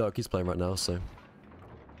 Could be Duck, he's playing right now, so...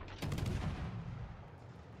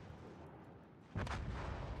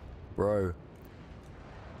 Bro.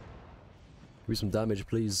 Give me some damage,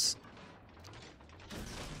 please.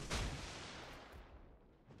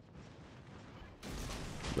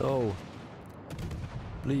 No.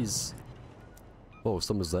 Please. Oh,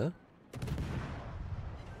 someone's there?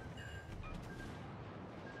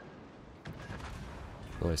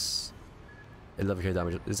 Nice. 11k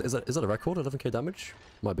damage. Is that a record? 11k damage?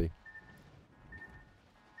 Might be.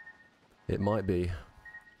 It might be.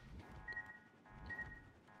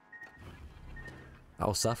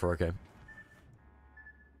 Oh, Safa, okay.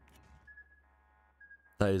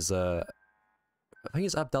 That is, I think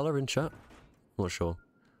it's Abdallah in chat. I'm not sure.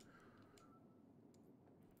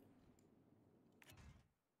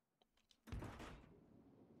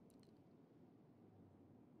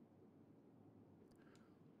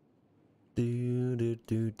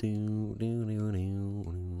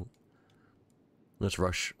 Let's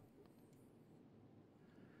rush.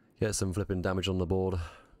 Get some flipping damage on the board.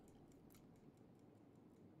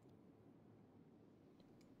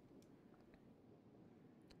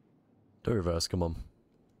 Don't reverse, come on.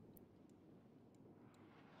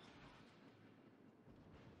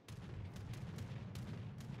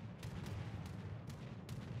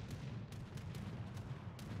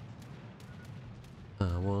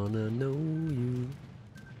 I wanna know you.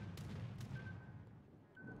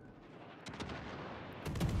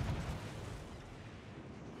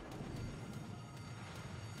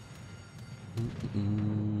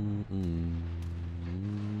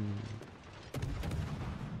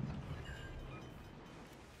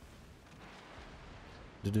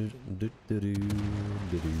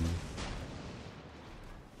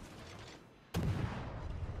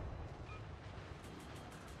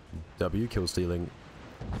 W, kill stealing.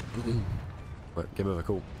 Right, game over,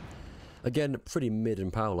 cool. Again, pretty mid in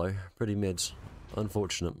Paolo. Pretty mid.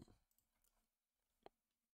 Unfortunate.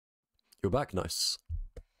 You're back? Nice.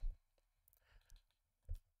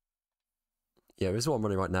 Yeah, this is what I'm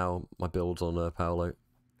running right now. My build on Paolo.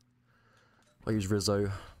 I use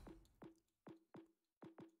Rizzo.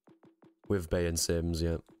 With Bay and Sims,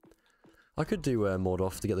 yeah. I could do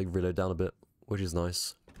Mordoff to get the reload down a bit, which is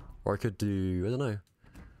nice. Or I could do, I don't know.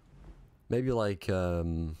 Maybe like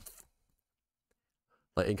incoming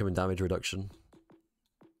damage reduction.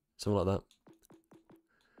 Something like that.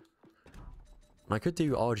 And I could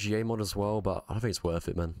do RGA mod as well, but I don't think it's worth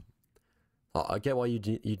it, man. I get why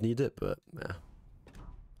you'd need it, but yeah.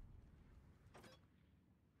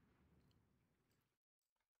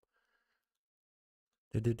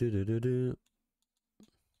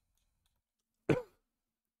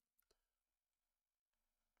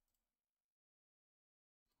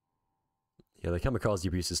 Yeah, the kamikaze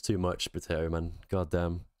abuse is too much, Potato, man. God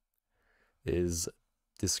damn. It is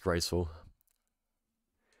disgraceful.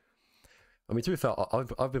 I mean, to be fair,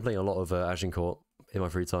 I've been playing a lot of Agincourt in my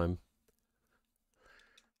free time.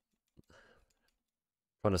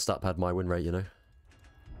 Trying to stat pad my win rate, you know?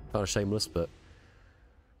 Kind of shameless, but...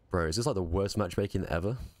 Bro, is this like the worst matchmaking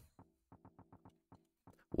ever?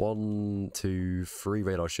 1, 2, 3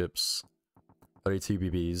 radar ships. Only 2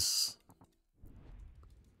 BBs.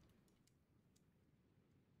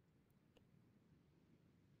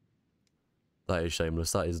 That is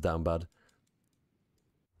shameless. That is damn bad.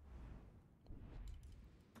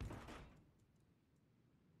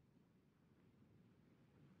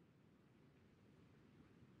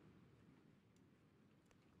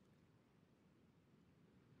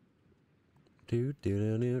 Do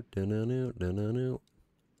do do do do do do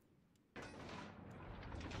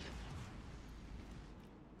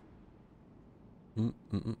do.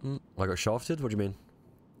 I got shafted? What do you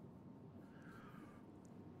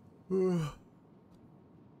mean?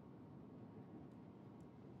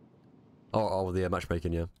 Oh, the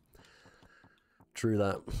matchmaking, yeah. True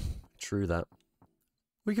that. True that.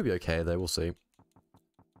 We could be okay though, we'll see.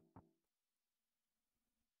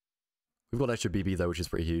 We've got an extra BB though, which is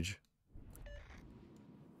pretty huge.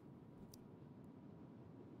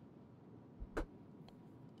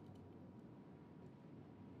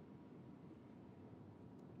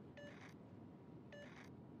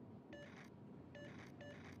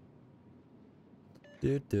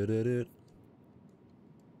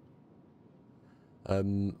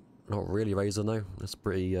 Not really Razor, no. That's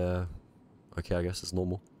pretty, okay, I guess it's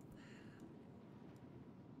normal.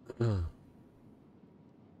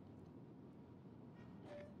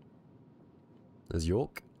 There's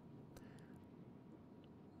York.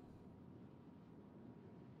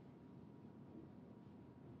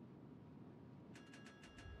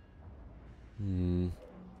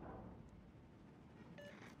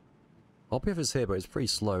 RPF is here, but it's pretty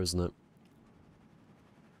slow, isn't it?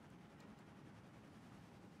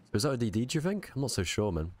 Is that a DD, do you think? I'm not so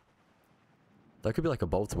sure, man. That could be like a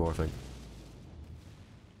Baltimore, I think.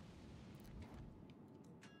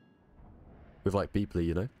 With like Beepley,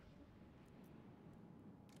 you know?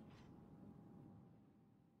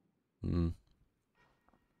 Hmm.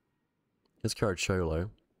 Let's carry Cholo.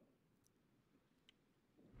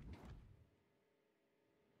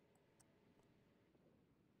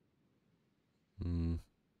 Hmm.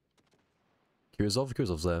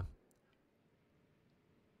 Kuzov's there.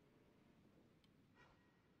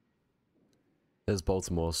 There's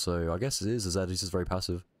Baltimore, so I guess it is a Zed, he's just very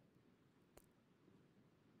passive.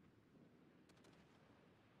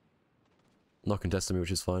 Not contesting me,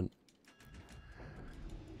 which is fine.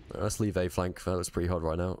 Let's leave A flank, that looks pretty hard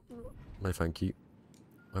right now. No thank you.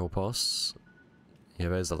 I will pass. Yeah,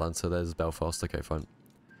 there's Atlanta, there's Belfast, okay fine.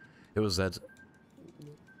 It was Zed.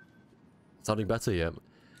 Sounding better, yeah.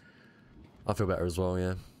 I feel better as well,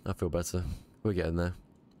 yeah. I feel better. We're getting there.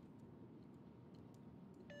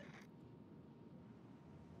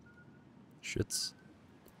 Shits.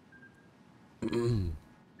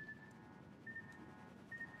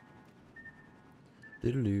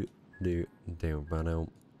 Doodaloo, do, do, now.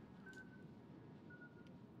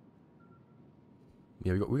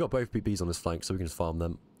 Yeah, we got both BBs on this flank, so we can just farm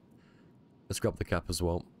them. Let's grab the cap as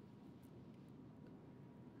well.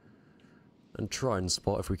 And try and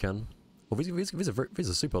spot if we can. Oh, these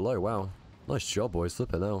are super low, wow. Nice job, boys,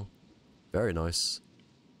 flip it now. Very nice.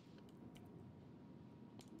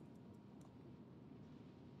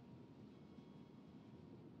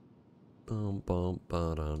 Bum bum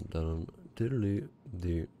ba dum dum doodaloo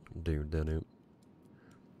do do do.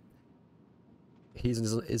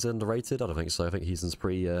 Heathen is underrated? I don't think so. I think Heathen's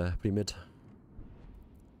pretty mid.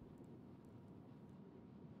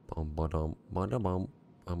 Bum ba dum ba dum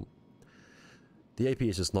bum. The AP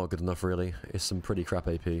is just not good enough, really. It's some pretty crap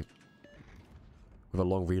AP. With a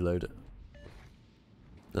long reload.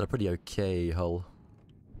 And a pretty okay hull.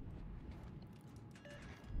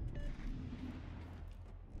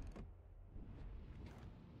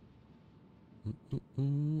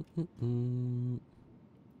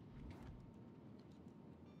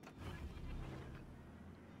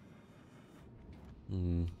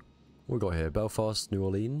 What we got here? Belfast, New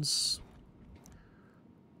Orleans.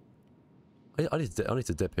 I need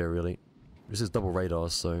to dip here, really. This is double radar,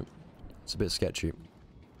 so it's a bit sketchy.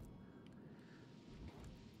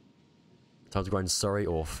 Time to grind Surrey.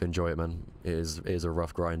 Oof, enjoy it, man. It is a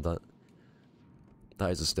rough grind, that.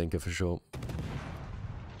 That is a stinker for sure.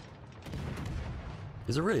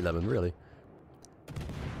 Is it really, Lemon? Really?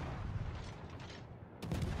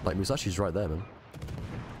 Like, Musashi's right there, man.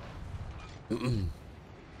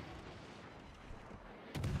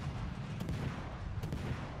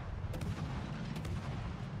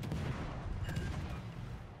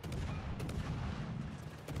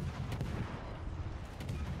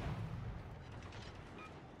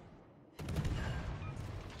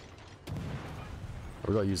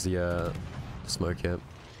 We gotta use the smoke here.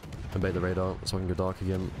 Obey the radar so I can go dark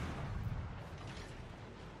again.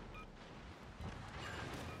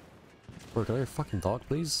 Bro, can I go fucking dark,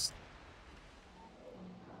 please?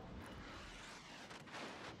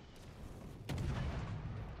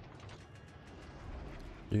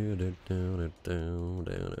 Do do do do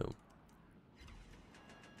do do.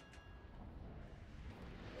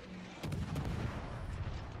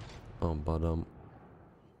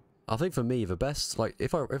 I think for me the best, like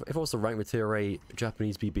if I was to rank the tier 8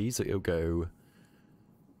 Japanese BBs, it'll go.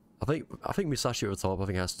 I think Musashi at the top. I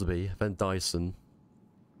think it has to be. Then Dyson.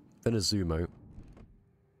 Then Azumo.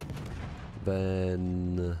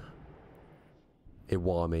 Then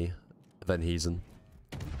Iwami. Then Heathen.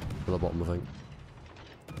 At the bottom, I think.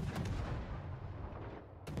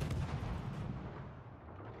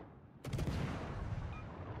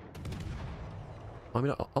 I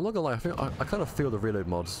mean, I'm not gonna lie, I kind of feel the reload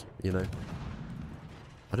mods, you know?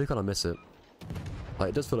 I do kind of miss it. Like,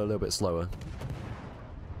 it does feel a little bit slower.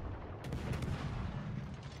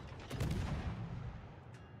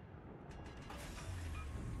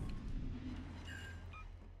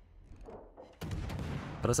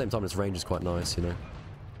 But at the same time, its range is quite nice, you know?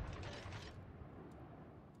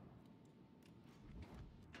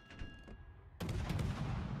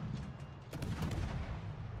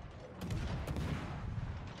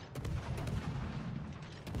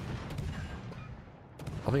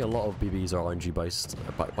 I think a lot of BBs are RNG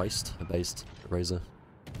based Razor.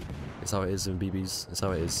 It's how it is in BBs. It's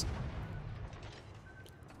how it is.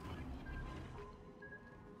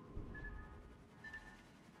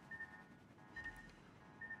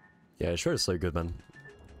 Yeah, sure is so good, man.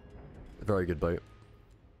 Very good boat.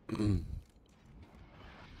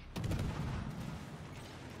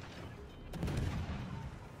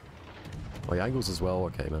 Oh, yeah, angles as well.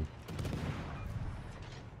 Okay, man.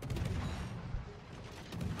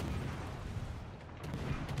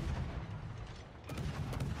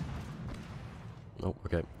 Oh,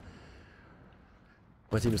 okay.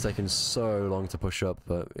 My team has taken so long to push up,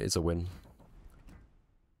 but it's a win.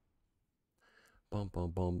 Bum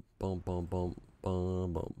bum bum bum bum bum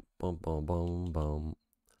bum bum bum bum bum bum.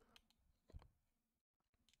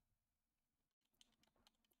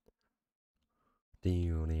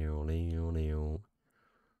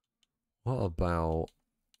 What about...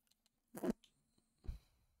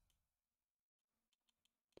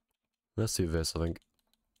 Let's do this, I think.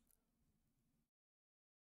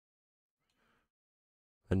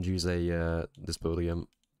 And use a, this build again.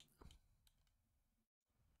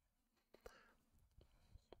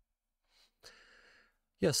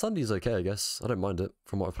 Yeah, Sunday's okay, I guess. I don't mind it,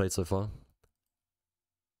 from what I've played so far.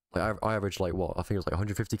 Like, I averaged, like, what? I think it was like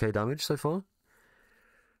 150k damage so far.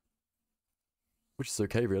 Which is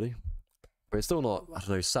okay, really. But it's still not, I don't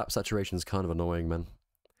know, sap saturation is kind of annoying, man.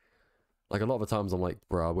 Like, a lot of the times I'm like,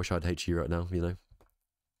 bro, I wish I'd hate you right now, you know?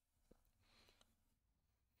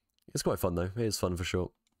 It's quite fun, though. It is fun, for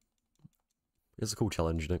sure. It's a cool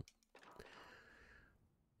challenge, you know?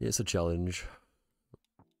 It's a challenge.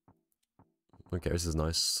 Okay, this is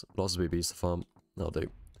nice. Lots of BBs to farm. That'll do.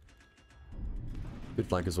 Good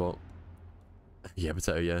flank as well. Yeah,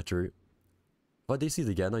 potato, yeah, true. Have I DC'd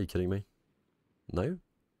again? Are you kidding me? No?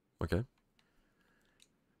 Okay.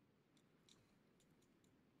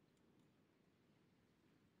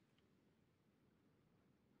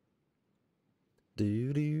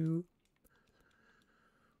 Do.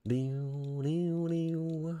 I'm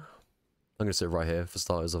gonna sit right here for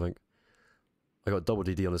starters, I think. I got double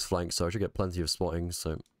DD on his flank, so I should get plenty of spotting,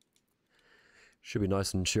 so... Should be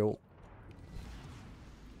nice and chill.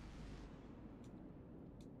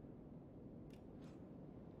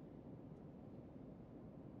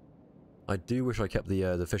 I do wish I kept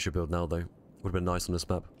the Fisher build now, though. Would have been nice on this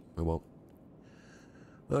map. Oh well.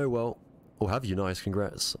 Oh well. Oh, have you? Nice,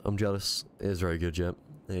 congrats. I'm jealous. It is very good, yeah.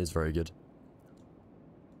 It is very good.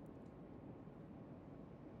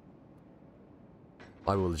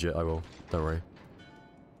 I will legit, I will. Don't worry.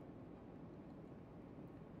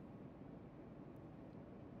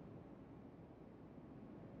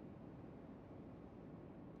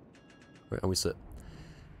 Right, and we sit.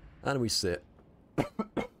 And we sit.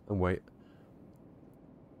 And wait.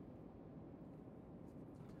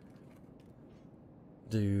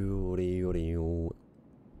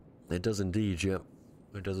 It does indeed, yeah.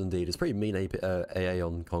 It does indeed. It's pretty mean AA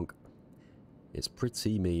on Conk. It's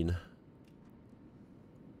pretty mean.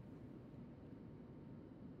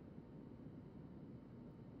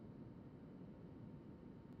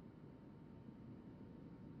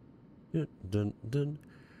 Dun, dun.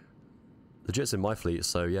 Legit's in my fleet,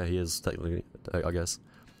 so yeah, he is technically, I guess.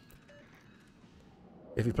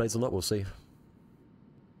 If he plays or not, we'll see.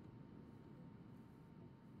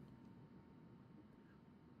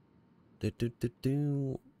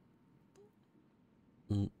 Do.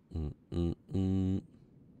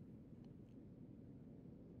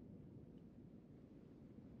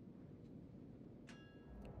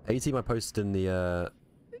 18 I posted in the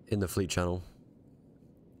fleet channel.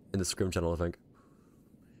 In the scrim channel, I think.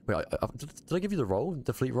 Wait, did I give you the role?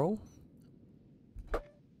 The fleet role? I'm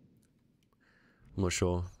not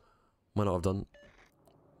sure. Might not have done.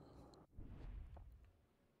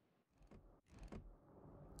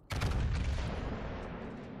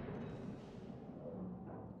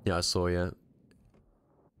 Yeah, I saw, yeah.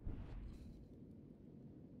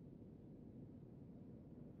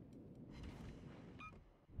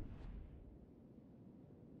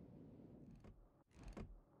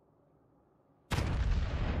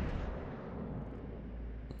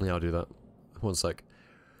 Yeah, I'll do that. One sec.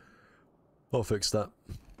 I'll fix that.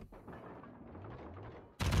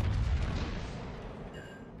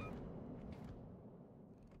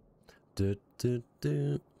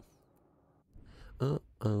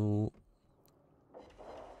 Uh-oh.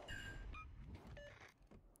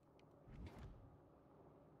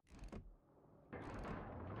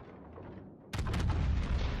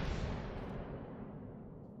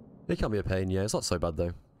 It can be a pain, yeah. It's not so bad,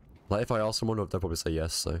 though. Like, if I ask someone, they'll probably say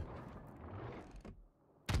yes, so...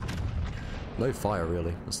 No fire,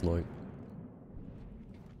 really. That's annoying.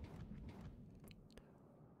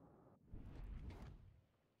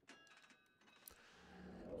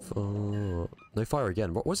 No fire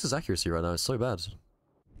again. What's his accuracy right now? It's so bad.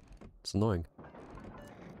 It's annoying.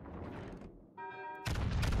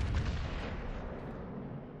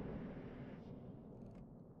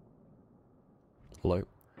 Hello?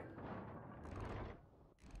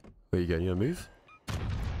 Where you going? You gonna move?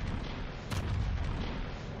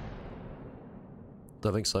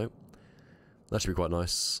 Don't think so. That should be quite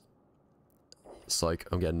nice. Psych,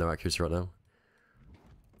 I'm getting no accuracy right now.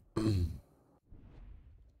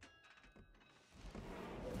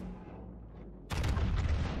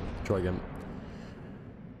 Try again.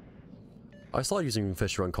 I started using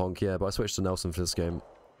Fisher on Conk, yeah, but I switched to Nelson for this game.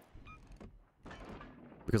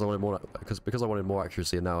 Because I wanted more, because I wanted more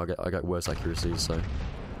accuracy, and now I get worse accuracy, so...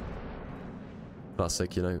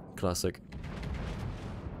 Classic, you know, classic.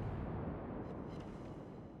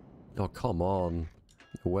 Oh, come on.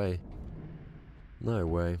 No way. No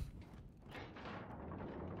way.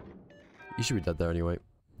 You should be dead there anyway.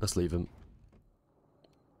 Let's leave him.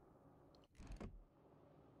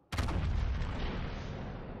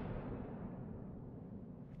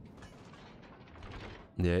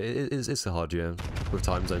 Yeah, it's a hard year with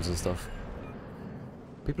time zones and stuff.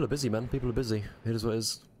 People are busy, man. People are busy. It is what it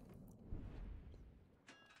is.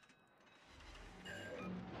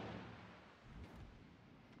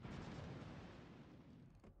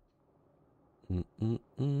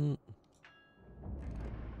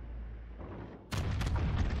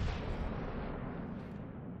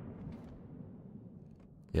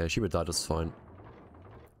 Yeah, she would die just fine.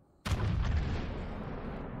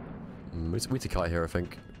 We need to kite here, I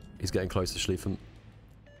think. He's getting close to Schlieffen.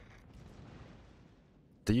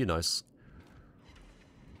 Do you nice?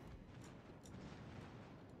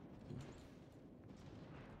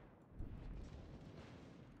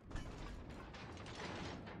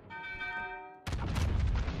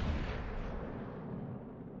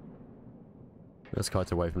 Let's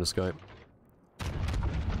kite away from this guy.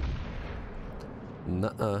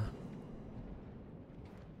 Nuh-uh.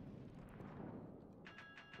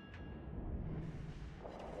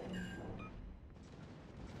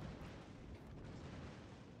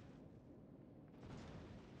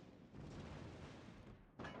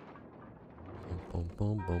 Boom,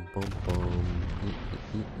 boom, boom, boom,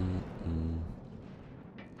 boom.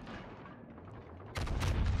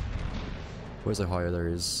 Where's Ohio? There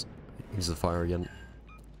he is. He's the fire again.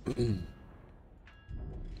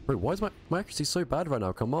 Wait, why is my accuracy so bad right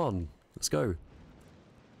now? Come on. Let's go.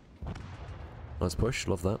 Nice push.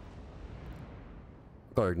 Love that.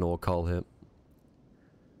 Gotta ignore Carl here.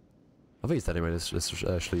 I think he's dead anyway, this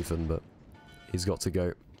Schlieffen, but he's got to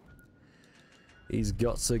go. He's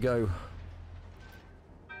got to go.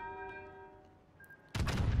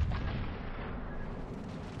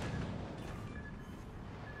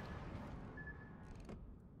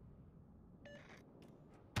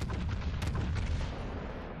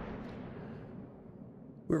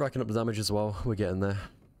 We're racking up the damage as well. We're getting there.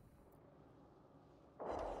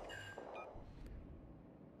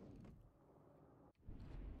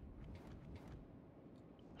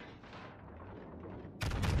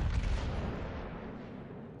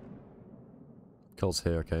 Cole's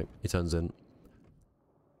here, okay. He turns in.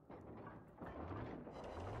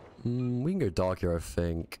 We can go dark here, I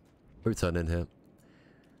think. We turn in here.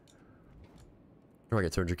 I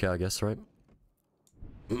get 200k, I guess, right?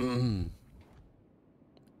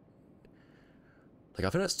 Like, I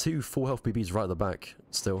think that's 2 full health BBs right at the back,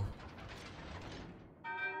 still.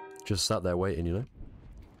 Just sat there waiting, you know?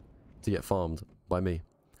 To get farmed by me.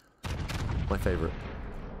 My favourite.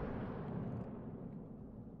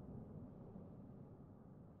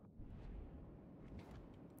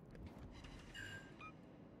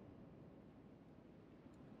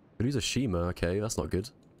 Could use a Shima, okay, that's not good.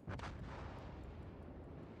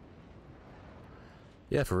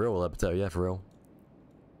 Yeah, for real, Potato, yeah, for real.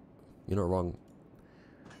 You're not wrong.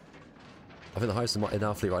 I think the highest in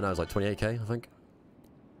our fleet right now is like 28k, I think.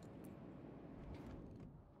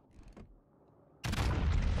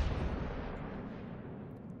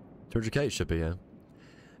 $200k it should be, yeah.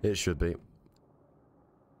 It should be.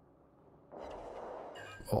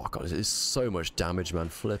 Oh god, it's so much damage, man.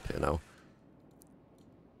 Flip it now.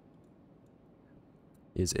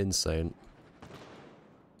 It's insane.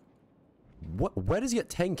 What? Where does he get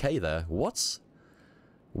 10k there? What?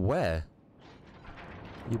 Where?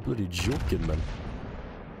 You're bloody joking, man.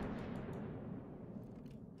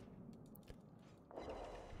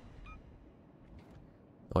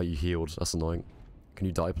 Oh, you healed. That's annoying. Can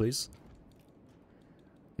you die, please?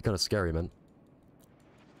 You're kind of scary, man.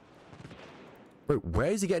 Bro,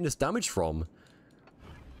 where is he getting this damage from?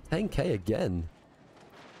 10k again.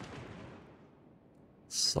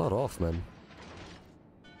 Sod off, man.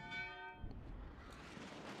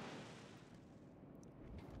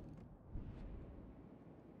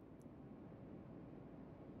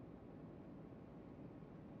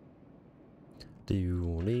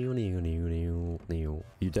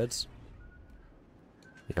 You dead?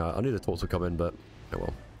 Yeah, I knew the talks would come in, but oh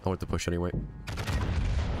well. I wanted to push anyway.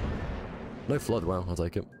 No flood, wow, I'll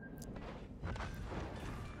take it.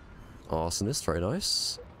 Arsonist, very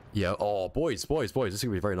nice. Yeah, oh, boys, this is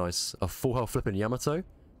gonna be very nice. A full health flipping Yamato.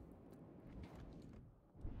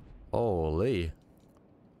 Holy.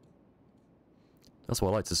 That's what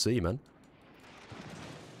I like to see, man.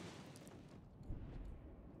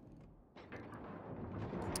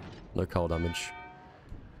 No coal damage.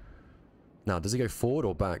 Now, does he go forward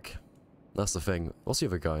or back? That's the thing. What's the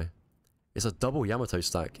other guy? It's a double Yamato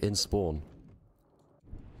stack in spawn.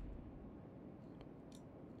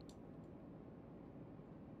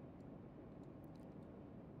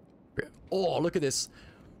 Oh, look at this.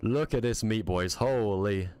 Look at this meat, boys.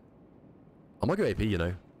 Holy. I might go AP, you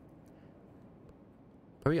know.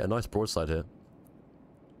 Maybe get a nice broadside here.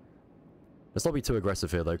 Let's not be too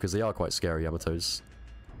aggressive here, though, because they are quite scary, Yamatos.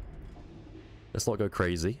 Let's not go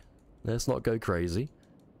crazy. Let's not go crazy.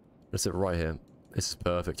 Let's sit right here. This is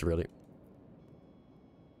perfect, really.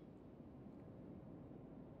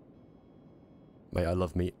 Mate, I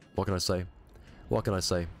love meat. What can I say? What can I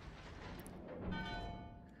say?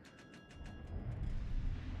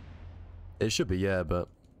 It should be, yeah, but...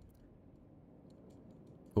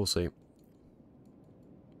 we'll see.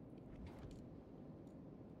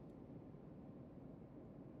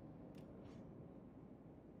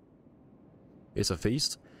 It's a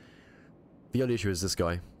feast. The only issue is this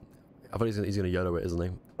guy. I thought he's gonna YOLO it, isn't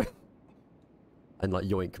he? And like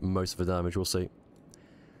yoink most of the damage, we'll see.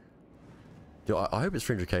 Yo, I hope it's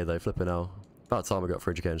 300k though, flipping out. About time I got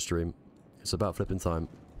 300k in stream. It's about flipping time.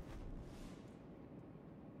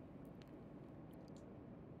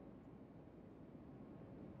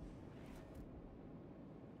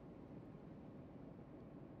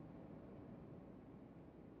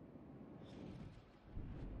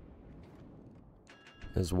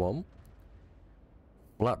 There's one.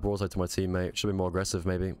 Black broadside to my teammate. Should be more aggressive,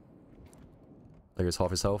 maybe. There goes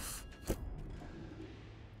half his health.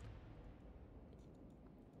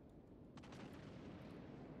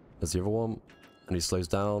 There's the other one. And he slows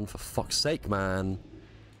down. For fuck's sake, man.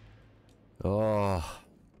 Oh.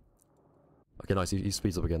 Okay, nice. He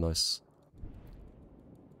speeds up again. Nice.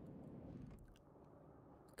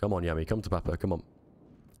 Come on, Yami. Come to Papa. Come on.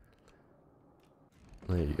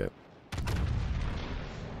 There you go.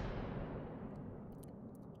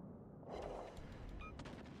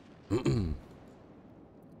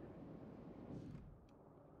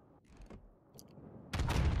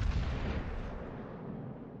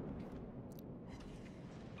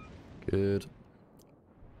 Good.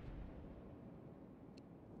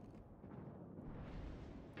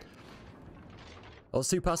 I was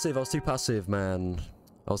too passive, man.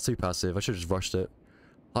 I was too passive. I should have just rushed it.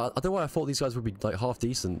 I don't know why I thought these guys would be like half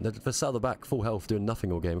decent. They're sat at the back, full health, doing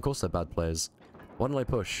nothing all game. Of course they're bad players. Why didn't I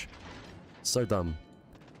push? So dumb.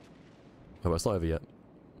 Oh, well, it's not over yet.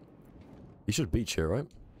 You should beach here, right?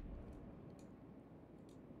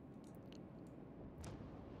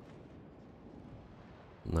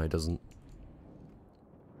 No, he doesn't.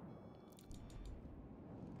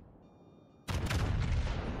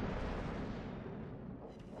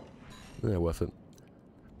 Yeah, worth it.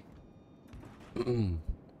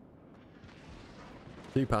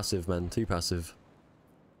 Too passive, man. Too passive.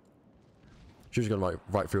 She was gonna like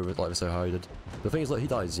right through it like so how he did. The thing is, like, he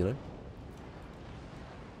dies, you know.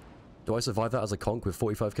 Do I survive that as a conk with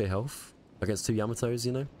 45k health against 2 Yamatos?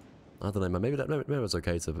 You know, I don't know, man. Maybe it's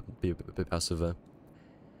okay to be a bit passive there.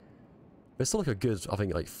 But it's still like a good, I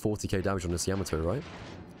think, like 40k damage on this Yamato, right?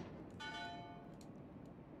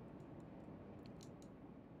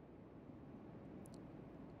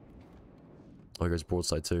 Oh, he goes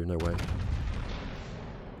broadside too. No way.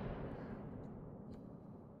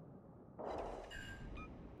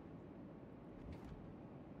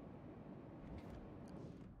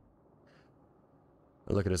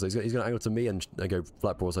 Look at this. He's going to angle to me and go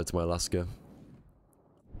flat broadside to my Alaska.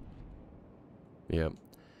 Yeah.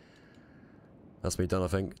 That's me done, I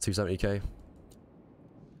think. 270k.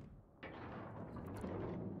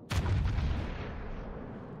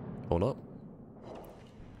 Or not.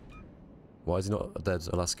 Why is he not dead,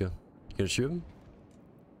 Alaska? You gonna shoot him?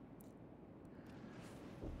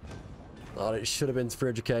 Oh, it should have been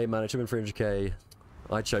 300k, man. It should have been 300k.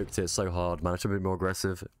 I choked it so hard, man. I should have been more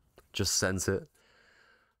aggressive. Just sent it.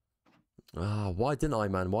 Ah, why didn't I,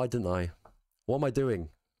 man? Why didn't I? What am I doing?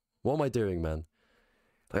 What am I doing, man?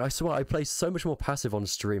 Like, I swear, I play so much more passive on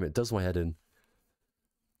stream. It does my head in.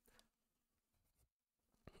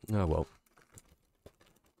 Oh, well.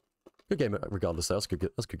 Good game, regardless. That's good.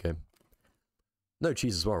 That's a good game. No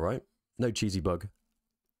cheese as well, right? No cheesy bug.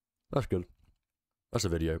 That's good. That's a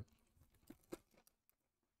video.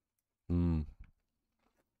 Bro,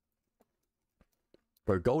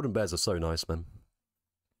 golden bears are so nice, man.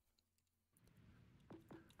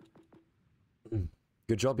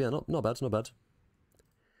 Good job, yeah, not bad, not bad.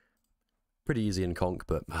 Pretty easy in conk,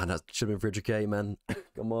 but man, that should have been 300k, man.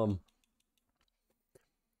 Come on.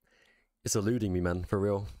 It's eluding me, man, for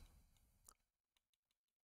real.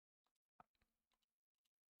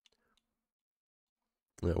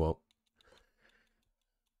 Yeah, well.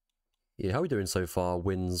 Yeah, how are we doing so far,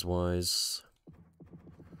 wins-wise?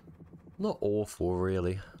 Not awful,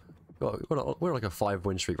 really. We're on like a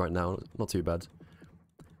 5-win streak right now, not too bad.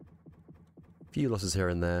 Few losses here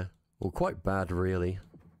and there. Well, quite bad, really.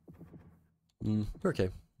 We're okay.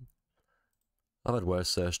 I've had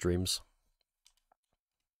worse streams.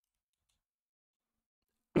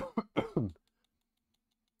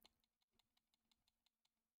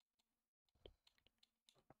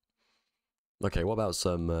 Okay, what about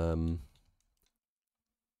some,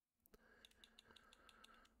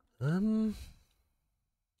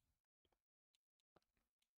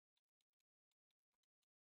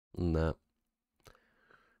 nah.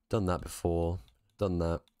 Done that before. Done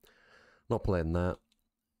that. Not playing that.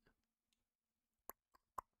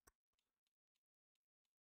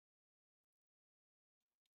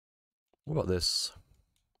 What about this?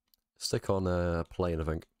 Stick on a plane, I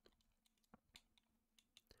think.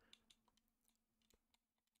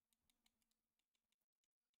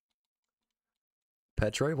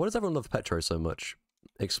 Petro? Why does everyone love Petro so much?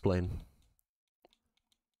 Explain.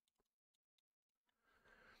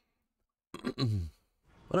 I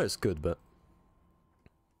know it's good, but...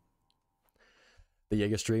 The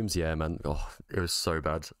Jaeger streams, yeah, man. Oh, it was so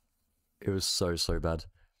bad. It was so, so bad.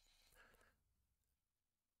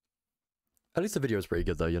 At least the video was pretty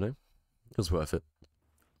good, though, you know? It was worth it.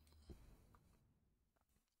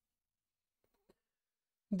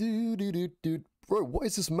 Dude. Bro, what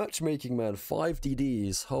is this matchmaking, man? 5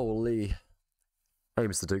 DDs. Holy. Hey,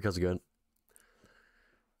 Mr. Duke, how's it going?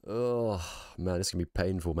 Oh, man, this is gonna be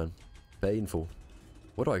painful, man. Painful.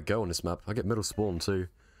 Where do I go on this map? I get middle spawn, too.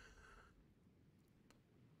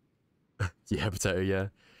 Yeah, potato, yeah.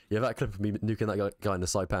 Yeah, that clip of me nuking that guy in the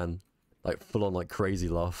Saipan. Like, full on, like, crazy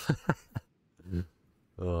laugh.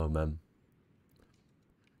 Oh, man.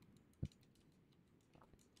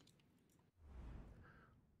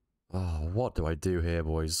 Oh, what do I do here,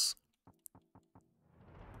 boys?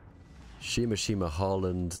 Shima,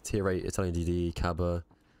 Haaland, Tier 8, Italian DD, Kaba.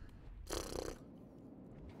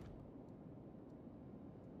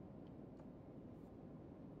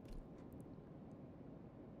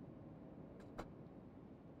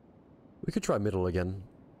 We could try middle again.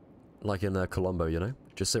 Like in Colombo, you know?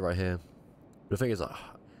 Just sit right here. But the thing is, I'm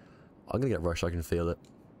gonna get rushed, I can feel it.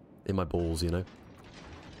 In my balls, you know?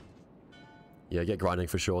 Yeah, get grinding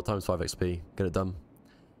for sure. Times 5 XP. Get it done.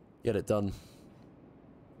 Get it done.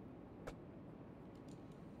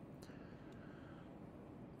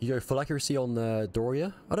 You go full accuracy on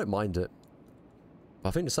Doria? I don't mind it.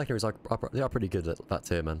 I think the secondaries they are pretty good at that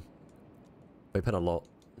tier, man. They pen a lot.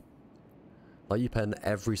 Like, you pen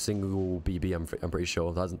every single BB, I'm pretty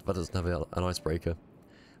sure. That doesn't have an icebreaker.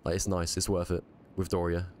 Like, it's nice. It's worth it. With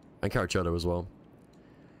Doria. And Caracciolo as well.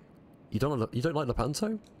 You don't like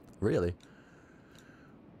Lepanto? Really?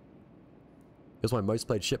 It was my most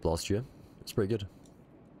played ship last year. It's pretty good.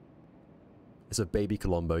 It's a baby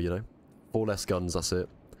Colombo, you know? 4 less guns, that's it.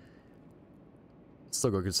 Still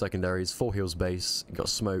got good secondaries. 4 heals base. Got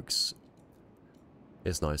smokes.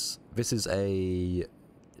 It's nice. This is a...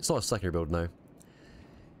 It's not a secondary build, no.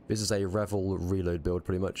 This is a Revel reload build,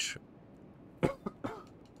 pretty much. And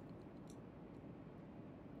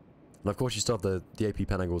of course you still have the AP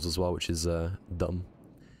pen angles as well, which is dumb.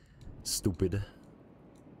 Stupid.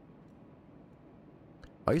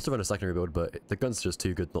 I used to run a secondary build, but the gun's just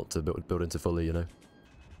too good not to build into fully, you know.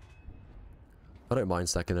 I don't mind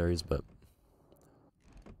secondaries, but...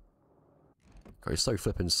 God, he's so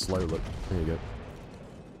flippin' slow, look. There you go.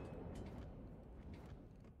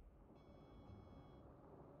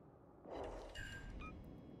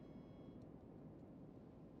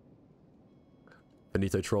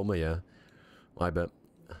 Benito Trauma, yeah. I bet.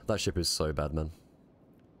 That ship is so bad, man.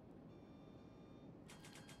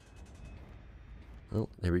 Oh,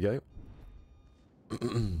 here we go.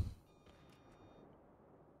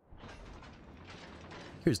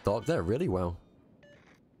 Who's dark there? Really? Wow.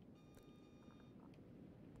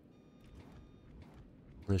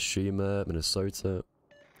 Hiroshima, Minnesota.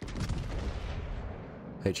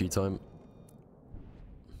 HE time.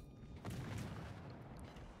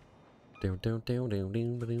 Let's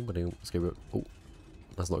go. Oh,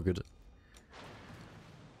 that's not good.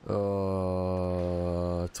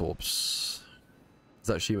 Torps. Is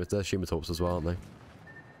that Shima? They're Shima Torps as well, aren't they?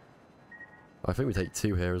 I think we take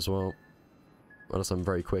 2 here as well. Unless I'm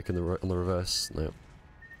very quick on the reverse. No.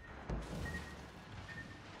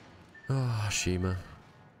 Ah, Shima.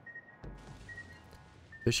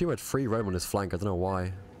 This Shima had 3 Rome on his flank. I don't know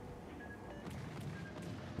why.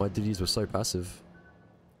 My DDs were so passive.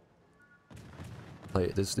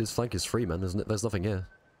 Like, this flank is free, man. There's nothing here.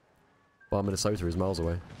 Bar Minnesota is miles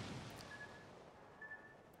away.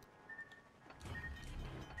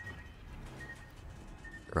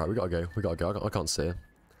 Right, we gotta go. We gotta go. I can't sit here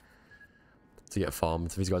to get farmed.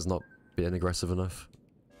 These guys are not being aggressive enough.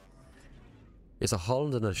 It's a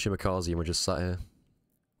Holland and a Shimakaze and we're just sat here.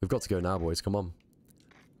 We've got to go now, boys. Come on.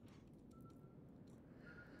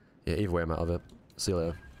 Yeah, either way I'm out of it. See you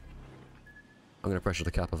later. I'm gonna pressure the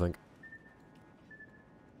cap, I think.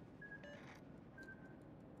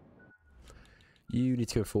 You need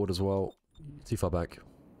to go forward as well. Too far back.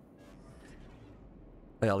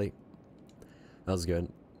 Hey, Ali. How's it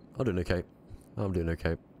going? I'm doing okay. I'm doing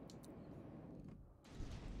okay.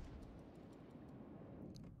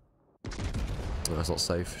 Oh, that's not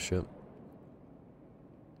safe. Shit.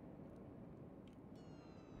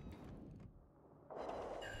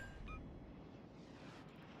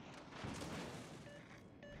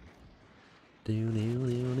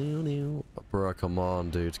 Bro, come on,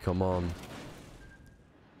 dude. Come on.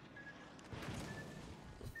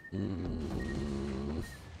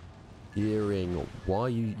 Earring. Why are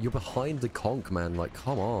you're behind the conch, man. Like,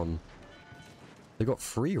 come on. They got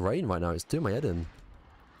free reign right now. It's doing my head in.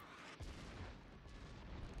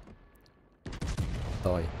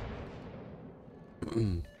 Die.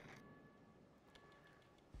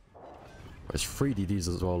 There's 3 DDs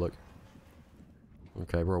as well, look.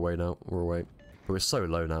 Okay, we're away now. We're away. But we're so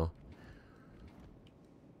low now.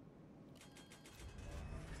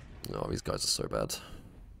 Oh, these guys are so bad.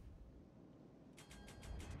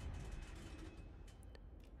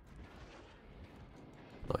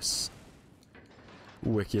 Nice.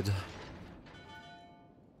 Wicked. Are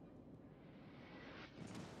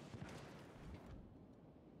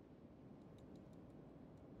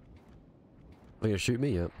you gonna shoot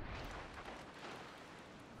me yet?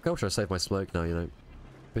 I can't try to save my smoke now, you know. A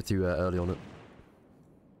bit too early on it.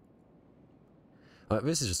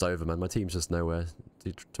 This is just over, man. My team's just nowhere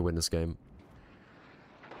to win this game.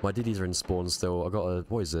 My DDs are in spawn still. I got a...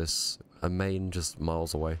 What is this? A main just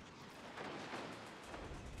miles away.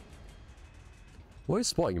 Why is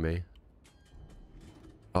spotting me?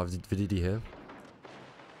 Oh, the DD here.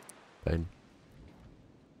 Pain.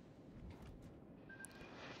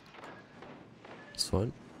 It's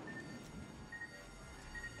fine.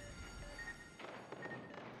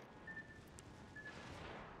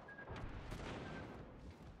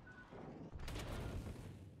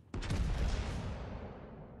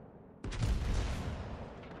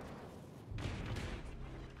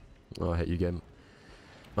 Oh, I hate you, game.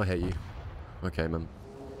 I hate you. Okay, man.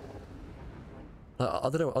 I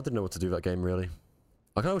don't know. I didn't know what to do that game really.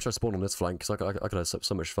 I kind of wish I spawned on this flank because I could have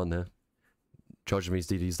so much fun here, charging these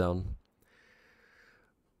DDs down.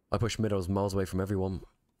 I pushed mid. I was miles away from everyone.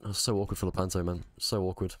 I was so awkward for Lepanto, man. So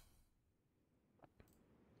awkward.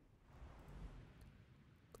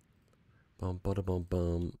 Bum bada bum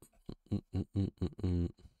bum.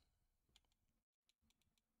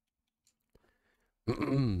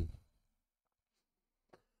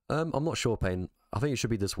 I'm not sure, Payne. I think it should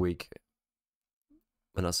be this week.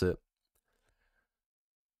 And that's it.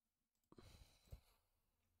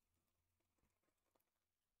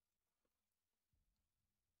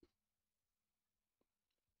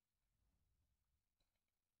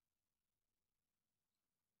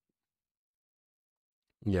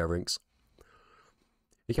 Yeah, Rinks.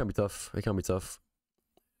 It can be tough. It can be tough.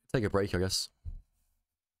 Take a break, I guess.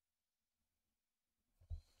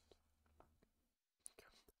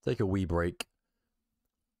 Take a wee break.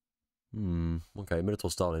 Okay, Minotaur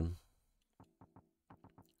starting.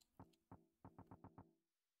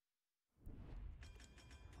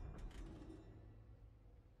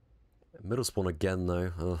 Middle spawn again,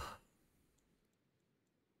 though. Ugh.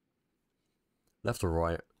 Left or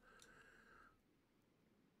right?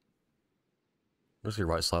 Let's go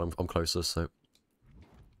right side, I'm closest, so...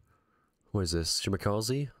 What is this?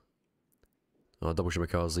 Shimakaze? Oh, double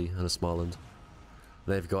Shimakaze and a Smarland.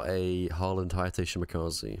 They've got a Harland Hayate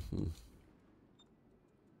Shimakaze.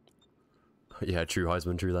 Yeah, true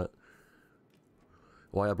Heisman, true that.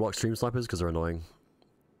 Why I block stream snipers? Because they're annoying.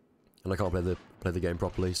 And I can't play the game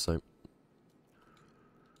properly, so...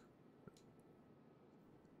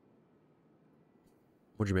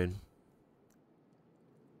 What do you mean?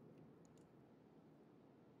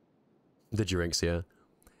 Did you Rinks? Yeah.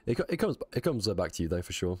 It comes back to you though,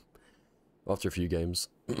 for sure. After a few games.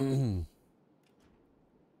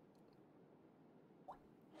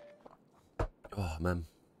 Oh, man.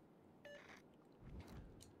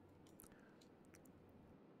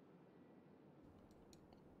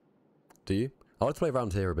 Do you? I like to play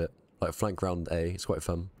around here a bit. Like flank round A, it's quite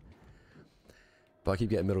fun. But I keep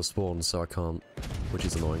getting middle spawns, so I can't, which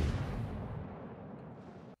is annoying.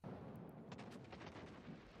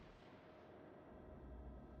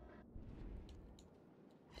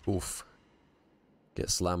 Oof. Get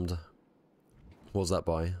slammed. What was that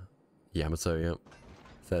by? Yamato, yeah.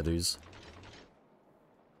 Fair dues.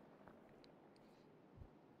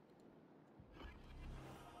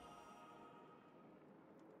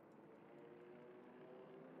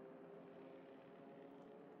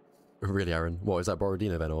 Really, Aaron? What, is that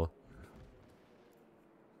Borodino then, or?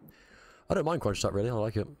 I don't mind crunch that, really. I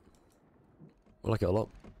like it. I like it a lot.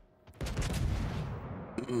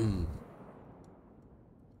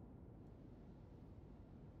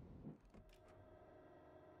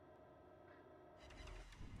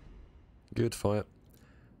 Good fight.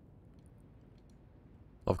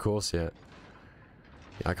 Of course, yeah.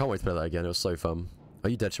 Yeah, I can't wait to play that again. It was so fun. Are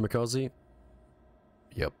you dead, Shimakaze?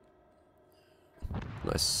 Yep.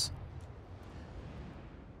 Nice.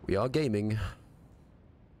 We are gaming.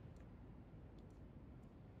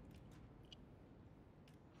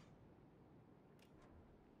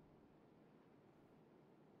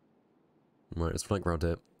 Right, let's flank around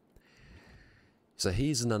it. So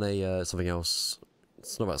he's in a something else.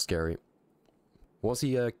 It's not that scary. Once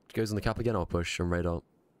he goes in the cap again, I'll push on radar.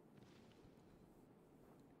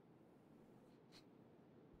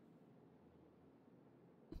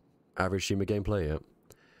 Average Shima gameplay, yeah.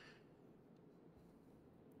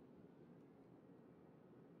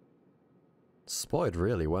 Spotted,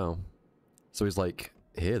 really? Wow. So he's like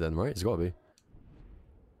here then, right? He's gotta be.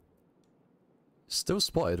 Still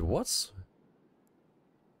spotted? What?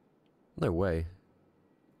 No way.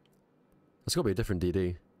 That's gotta be a different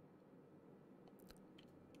DD.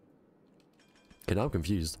 Okay, now I'm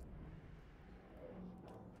confused.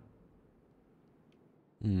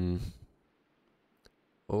 Hmm.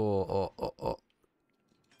 Oh.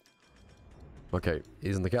 Okay,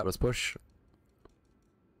 he's in the cap, let's push.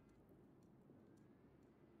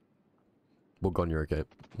 Well, gone, you're okay.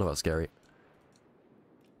 Not that scary.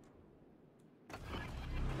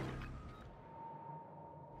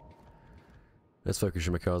 Let's focus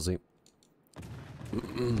Shimakaze.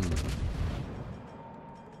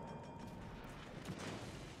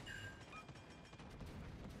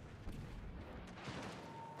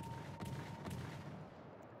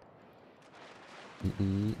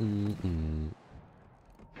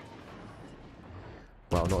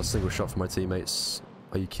 Wow, not a single shot from my teammates.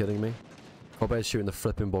 Are you kidding me? Kobe's shooting the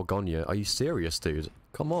flipping Borgonia. Are you serious, dude?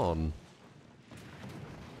 Come on.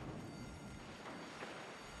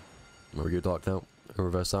 There we go, dark now.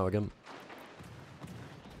 Reverse out again.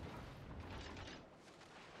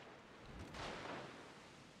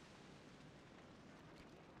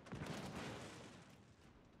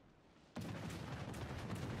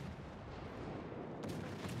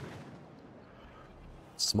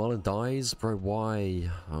 Smiling dies? Bro,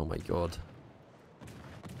 why? Oh my god.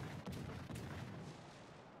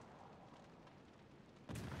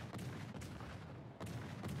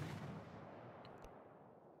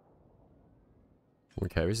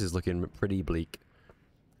 Okay, this is looking pretty bleak.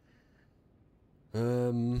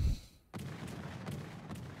 I'm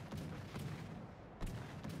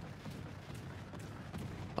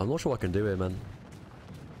not sure what I can do here, man.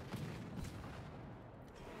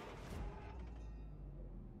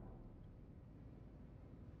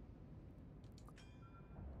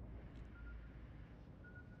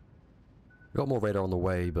 Got more radar on the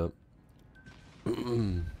way, but... I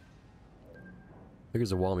think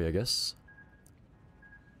it's a Wami, I guess.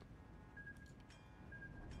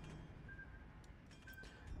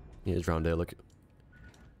 Yeah, it's round here, look.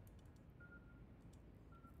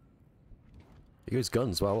 He goes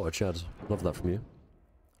guns, wow, what a Chad. Love that from you.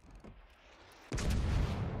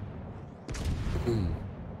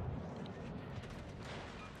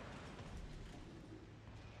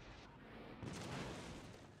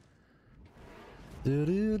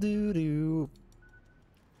 Do.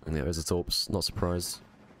 And yeah, there's the torps, not surprised.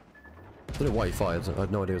 I don't know why he fired, I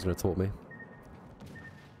had no idea he was going to taunt me.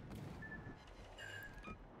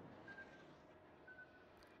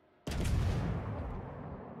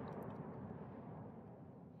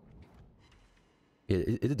 Yeah,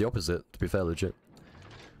 it did the opposite, to be fair, legit.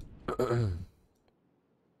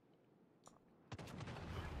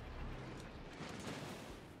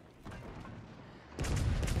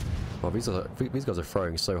 Oh, these guys are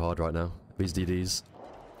throwing so hard right now. These DDs.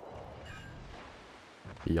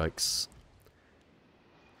 Yikes.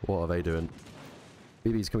 What are they doing?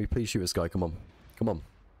 BBs, can we please shoot this guy? Come on. Come on.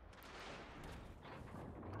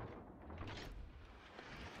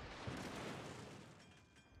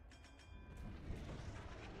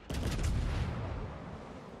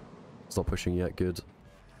 It's not pushing yet, good.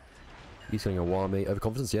 He's getting a warmy.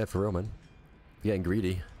 Overconfidence? Yeah, for real, man. They're getting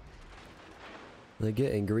greedy. They're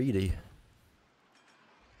getting greedy.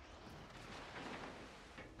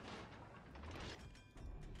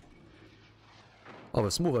 Oh,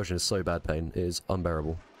 the small version is so bad pain. It is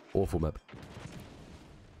unbearable. Awful map.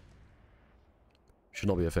 Should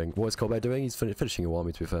not be a thing. What is Colbert doing? He's finishing a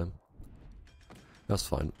warmy, to be fair. That's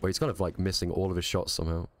fine. Well, he's kind of like missing all of his shots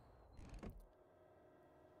somehow.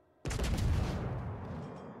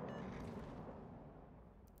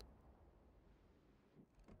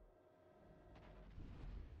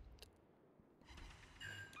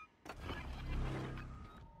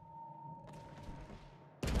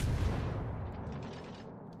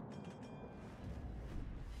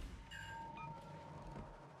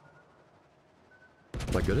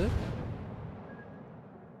 Am I good at it?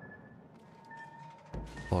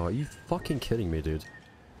 Oh, are you fucking kidding me, dude?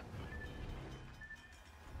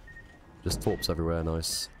 Just torps everywhere,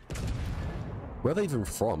 nice. Where are they even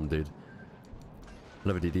from, dude?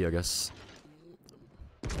 Another DD, I guess.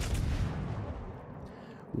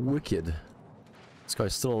 Wicked. This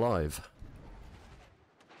guy's still alive.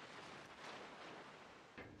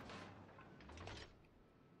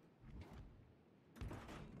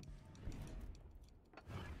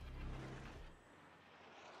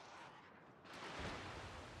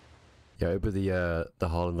 Yeah, over the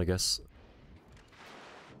Harlan, I guess.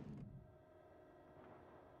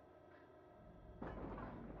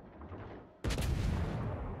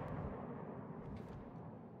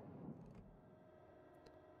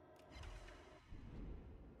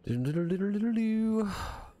 We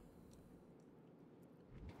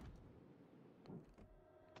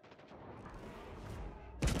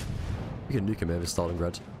can nuke him here with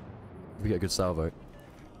Stalingrad. If we get a good salvo.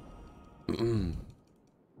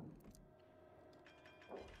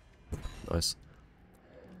 Nice.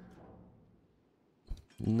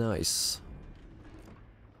 Nice.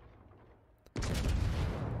 Come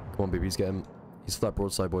on, BBs, get him. He's flat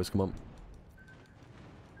broadside, boys, come on.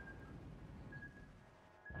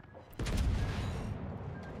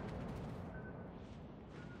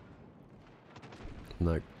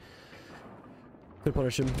 No. Could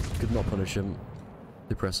punish him, could not punish him.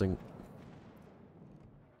 Depressing.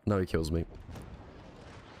 Now he kills me.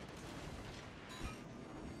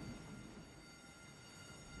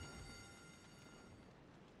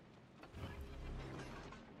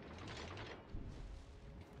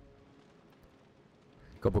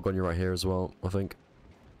 Got book on you right here as well, I think.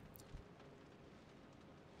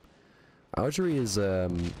 Archery is, I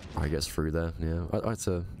guess through there, yeah. I had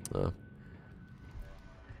to,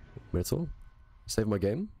 Middle? Save my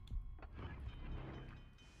game?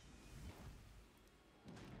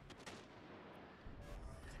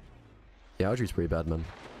 Yeah, archery's pretty bad, man.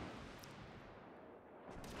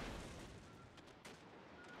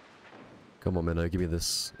 Come on, Minnow, give me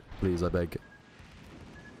this. Please, I beg.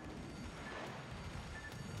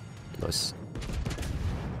 Nice.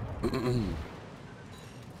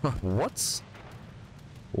 What?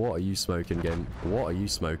 What are you smoking, game? What are you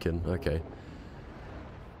smoking? Okay.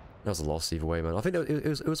 That was a loss either way, man. I think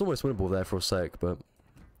it was almost winnable there for a sec, but...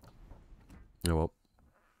 Oh well.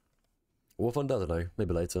 We'll find out, I don't know.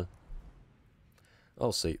 Maybe later.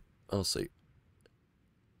 I'll see. I'll see.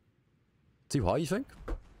 Too high, you think?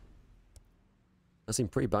 That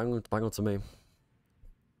seemed pretty bang on to me.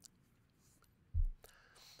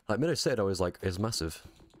 Like, Minnow said I was like, it's massive.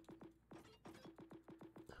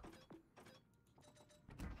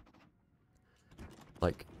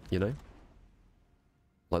 Like, you know?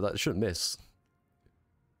 Like, that shouldn't miss.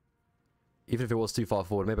 Even if it was too far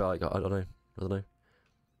forward, maybe I don't know. I don't know.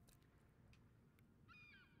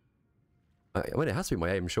 I mean, it has to be my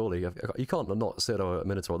aim, surely. You can't not sit on a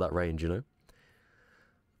Minotaur at that range, you know?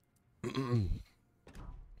 I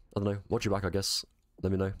don't know. Watch your back, I guess.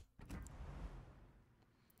 Let me know.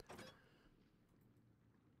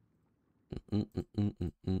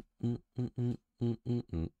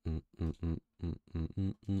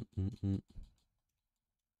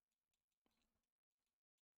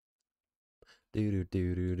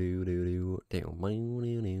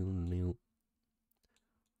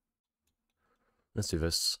 Let's do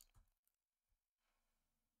this.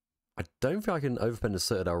 I don't think I can overpin the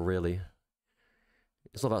Citadel, really.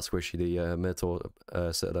 It's not that squishy, the Minotaur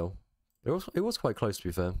Citadel. It was quite close, to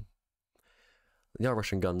be fair. The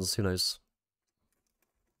Russian guns, who knows?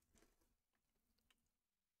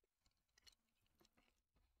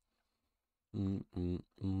 What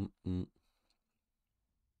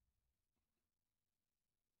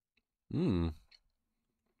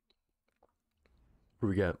do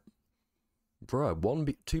we get?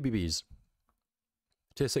 Bruh, 2 BBs.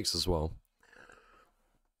 Tier 6 as well.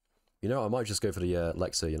 You know, I might just go for the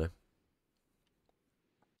Lexa, you know.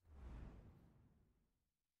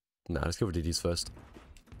 Nah, let's go for DDs first.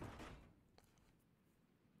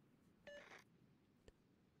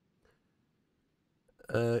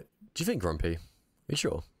 Do you think Grumpy? Are you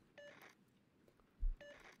sure? I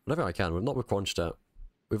don't think I can. Not with Kronstadt.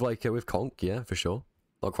 With like, with Conk, yeah, for sure.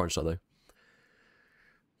 Not Kronstadt though.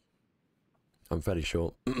 I'm fairly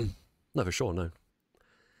sure. No, for sure, no.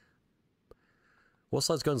 What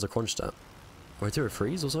size guns are Kronstadt? Are they tier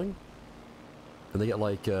 3s or something? And they get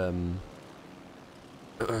like, probably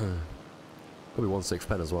 1/6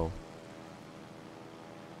 pen as well.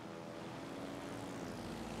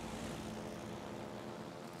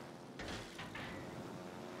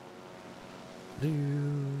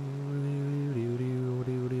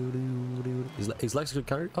 Is Lex a good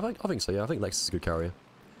carrier? I think so, yeah. I think Lex is a good carrier.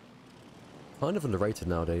 Kind of underrated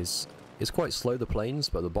nowadays. It's quite slow, the planes,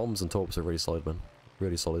 but the bombs and torps are really solid, man.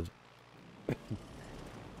 Really solid.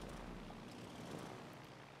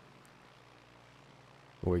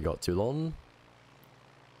 What we got? Toulon.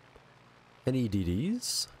 Any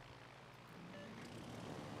DDs?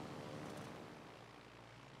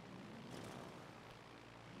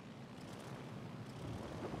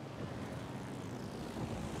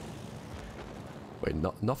 Wait,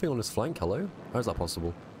 nothing on his flank? Hello? How is that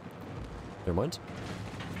possible? Never mind.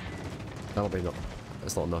 That'll be not...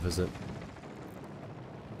 That's not enough, is it?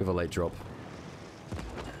 With a late drop.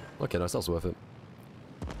 Okay, nice. That's worth it.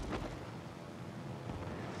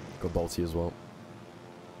 Got Balti as well.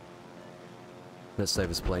 Let's save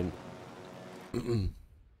his plane.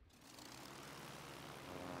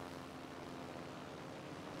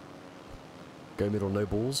 Go middle, no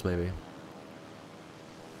balls, maybe.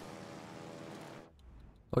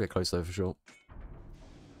 I'll get close though for sure.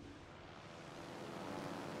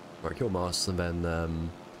 Right, kill Mars and then I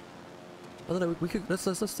don't know. We could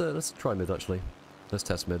let's try mid actually. Let's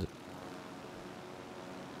test mid.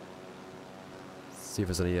 See if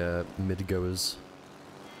there's any mid goers.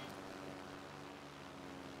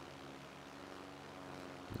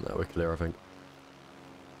 No, we're clear, I think.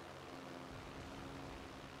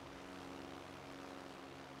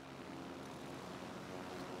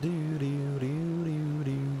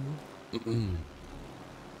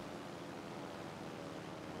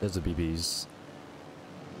 There's the BBs.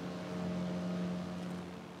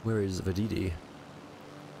 Where is Vadidi?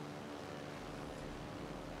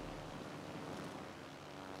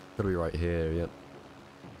 Gotta be right here, yep.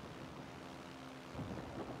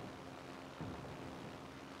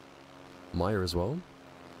 Meyer as well.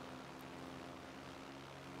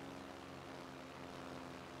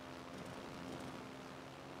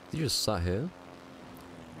 He just sat here.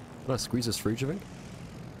 Can I squeeze this through, do you think?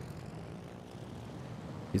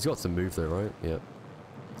 He's got to move though, right? Yeah.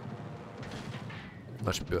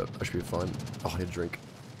 I should be fine. Oh, I need a drink.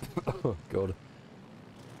 Oh, God.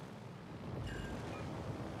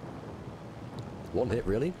 One hit,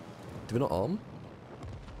 really? Do we not arm?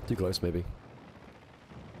 Too close, maybe.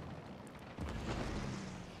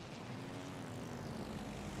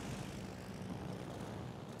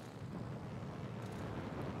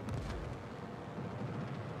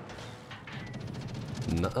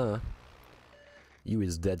 Nuh-uh. You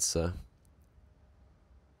is dead, sir.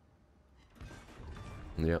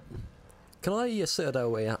 Yep. Can I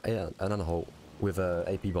citadel an Anhalt with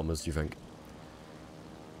AP bombers, do you think?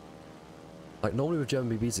 Like, normally with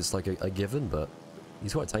German BBs it's like a given, but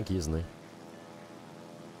he's quite tanky, isn't he?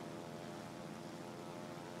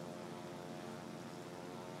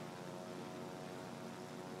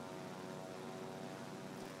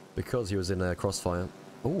 Because he was in crossfire.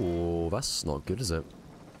 Oh, that's not good, is it?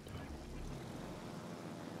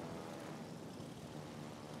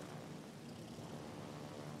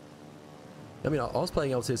 I mean, I was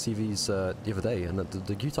playing LTSCVs the other day, and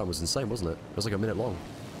the queue time was insane, wasn't it? It was like a minute long.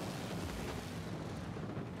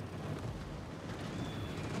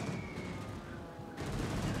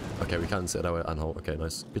 Okay, we can sit out and hold. Okay,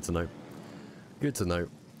 nice. Good to know. Good to know.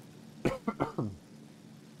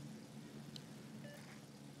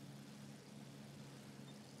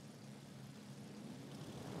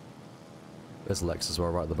 There's Lex as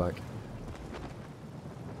well, right at the back.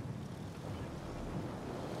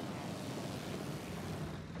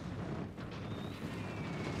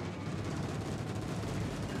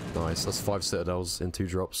 Nice, that's 5 citadels in 2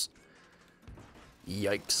 drops.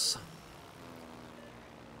 Yikes.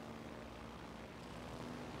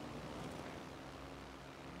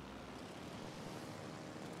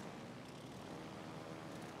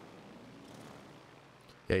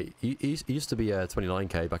 Yeah, he used to be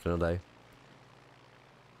 29k back in the day.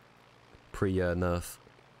 Pre-nerf.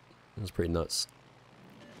 It was pretty nuts.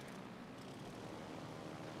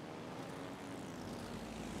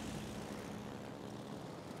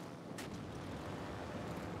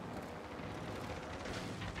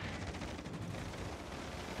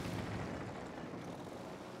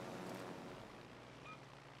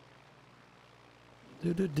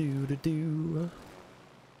 Do do do do do.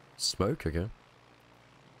 Smoke, okay.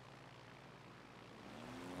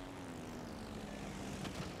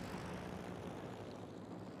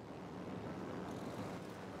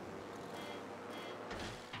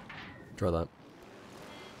 Try that.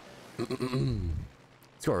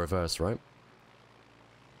 It's got reverse, right?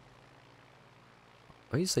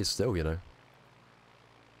 I need to stay still, you know.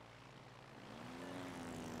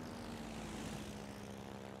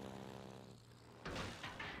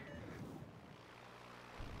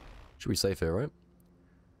 Should be safe here, right?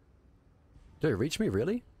 Did he reach me,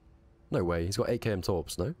 really? No way, he's got 8 km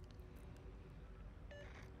torps, no?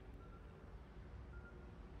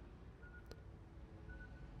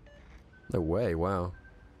 No way, wow.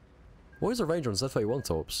 What is the range on Z31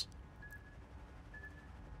 torps?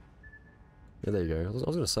 Yeah, there you go. I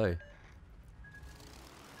was gonna say.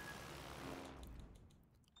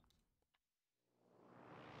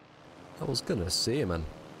 I was gonna say, man.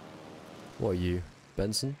 What are you,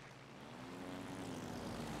 Benson?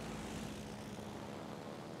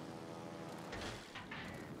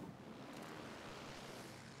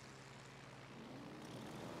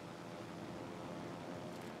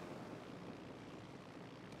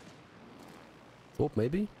 Torp,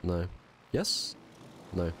 maybe? No. Yes?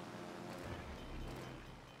 No.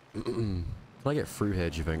 Can I get through here,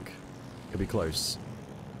 do you think? It'll be close.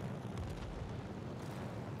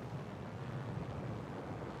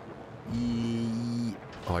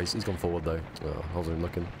 Oh, he's gone forward though. Oh, I wasn't even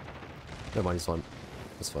looking. Never mind, he's fine.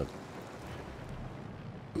 That's fine.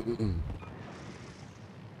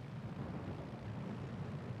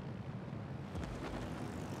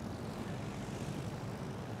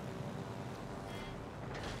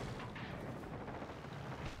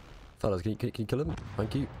 Fellas, can you kill him?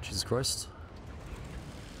 Thank you. Jesus Christ.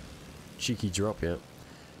 Cheeky drop, yeah.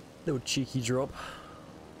 Little cheeky drop.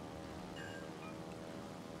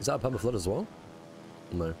 Is that a perma flood as well?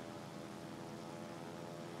 No.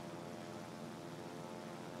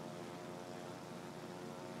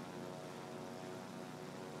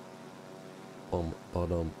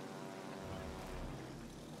 Bottom.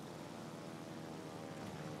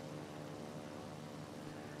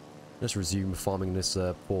 Let's resume farming this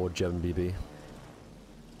poor German BB.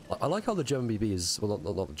 I like how the German BB is, well,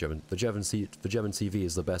 not the German. The German CV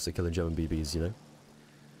is the best at killing German BBs, you know.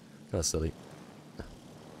 Kind of silly.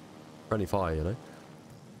 Friendly fire, you know.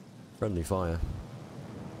 Friendly fire.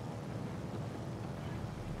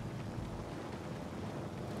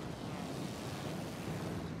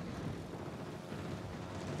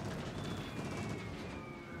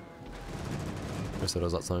 Guess that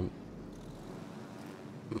was that time.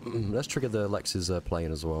 Let's trigger the Lex's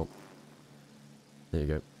plane as well. There you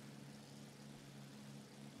go.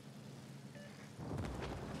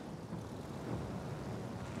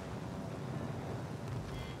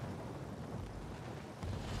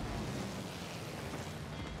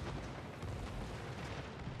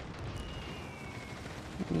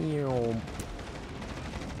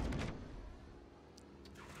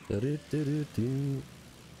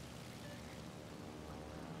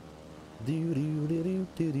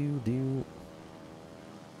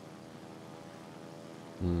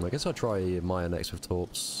 I guess I'll try Maya next with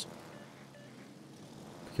torps.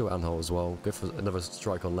 Kill Anhole as well. Go for another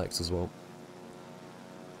strike on Lex as well.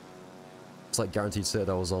 It's like guaranteed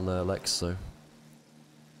citadels on Lex, so.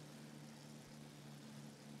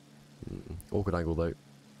 Awkward angle though.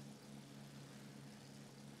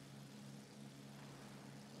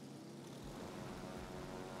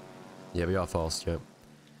 Yeah, we are fast, yeah.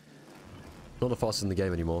 Not the fastest in the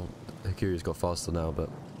game anymore. Hikuri's got faster now, but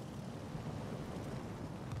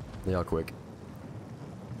they are quick.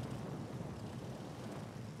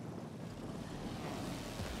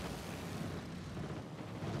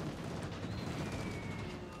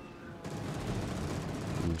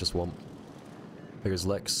 Just one. Here goes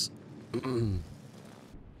Lex.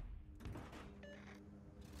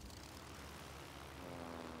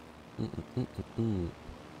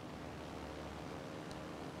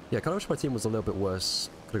 Yeah, I kind of wish my team was a little bit worse.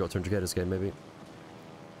 Could have got 200k this game, maybe.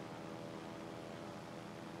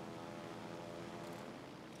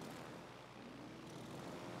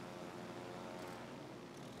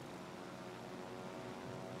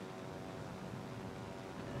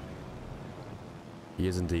 He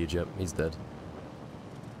is indeed, yep, he's dead.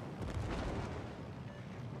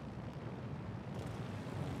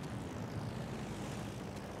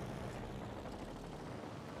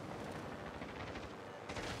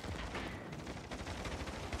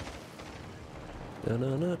 Na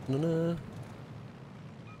na na na na.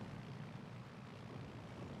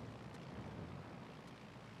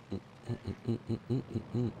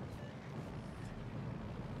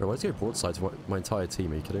 Bro, why is he go broadside to my entire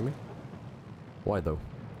team? Are you kidding me? Why though?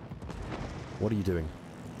 What are you doing?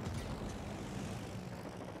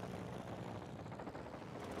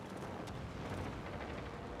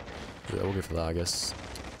 Yeah, we'll go for that, I guess.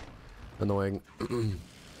 Annoying.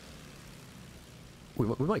 we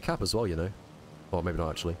might cap as well, you know. Or maybe not,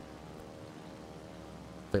 actually.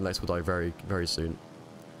 I think Lex will die very, very soon.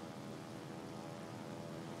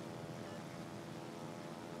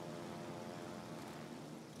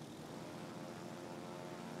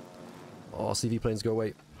 Oh, CV planes go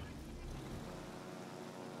away.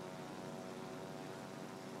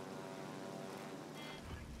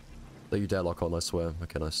 Don't you dare lock on, I swear.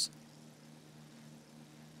 Okay, nice.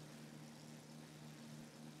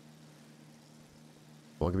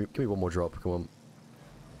 Come on, give me one more drop, come on.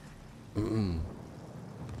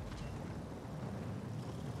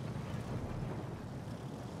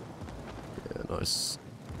 Yeah, nice.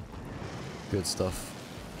 Good stuff.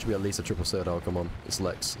 Should be at least a triple citadel, come on. It's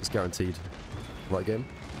Lex, it's guaranteed. Right game?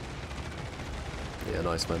 Yeah,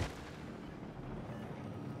 nice, man.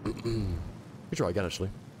 We try again, actually.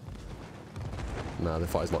 Nah, the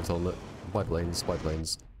fight is locked on, look. Biplanes,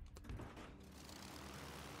 biplanes.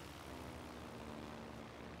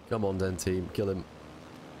 Come on then, team. Kill him.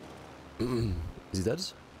 Is he dead?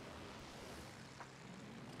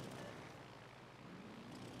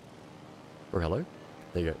 Or hello?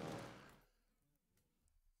 There you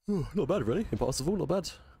go. Not bad, really. Impossible, not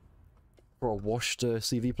bad. For a washed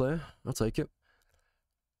CV player, I'll take it.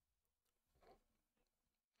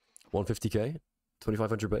 150k,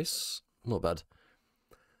 2500 base, not bad.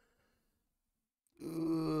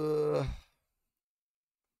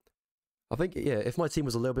 I think, yeah, if my team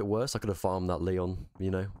was a little bit worse, I could have farmed that Leon, you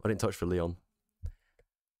know? I didn't touch for Leon.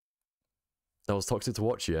 That was toxic to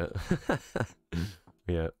watch, yeah.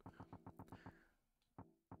 Yeah.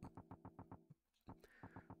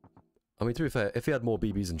 I mean, to be fair, if he had more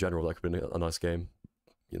BBs in general, that could have been a nice game.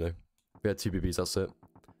 You know? If he had 2 BBs, that's it.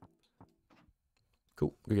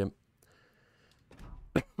 Cool, good game.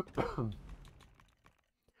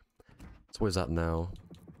 So where's that now?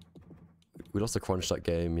 We lost the crunch that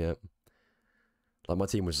game, yeah. Like, my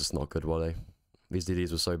team was just not good, were they? These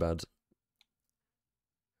DDs were so bad.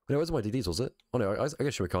 You know, it wasn't my DDs, was it? Oh no, I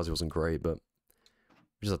guess Shimikaze wasn't great, but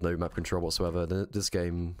we just had no map control whatsoever. This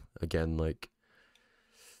game, again, like...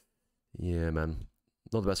 Yeah, man.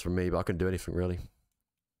 Not the best for me, but I couldn't do anything, really.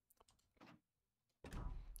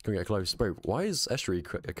 Couldn't get close. Bro, why is Estuary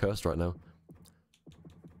cursed right now?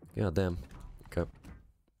 Yeah, damn. Okay.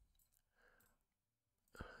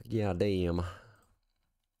 Yeah, damn.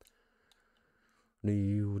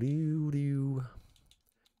 Should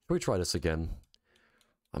we try this again?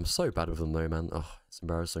 I'm so bad with them though, man. Oh, it's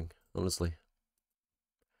embarrassing, honestly.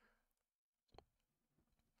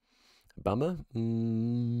 Bama?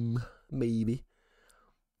 Maybe.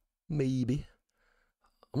 Maybe.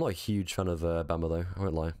 I'm not a huge fan of Bama though, I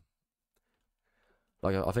won't lie.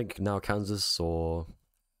 Like, I think now Kansas or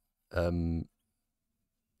New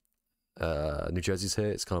Jersey's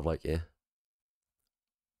here, it's kind of like, yeah.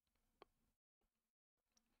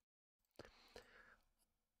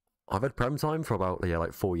 I've had Prem time for about, yeah,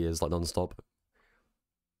 like 4 years, like non-stop.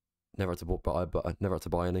 Never had to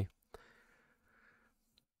buy any.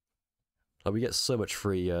 Like, we get so much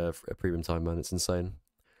free premium time, man. It's insane.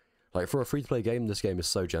 Like, for a free-to-play game, this game is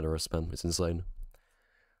so generous, man. It's insane.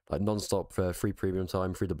 Like, non-stop free premium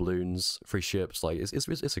time, free doubloons, free ships. Like,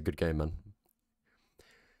 it's a good game, man.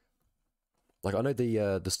 Like, I know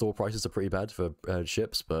the store prices are pretty bad for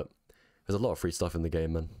ships, but there's a lot of free stuff in the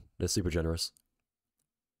game, man. They're super generous.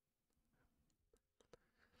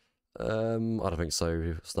 I don't think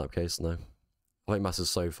so, Snapcase, no. I think Mass is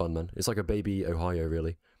so fun, man. It's like a baby Ohio,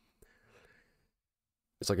 really.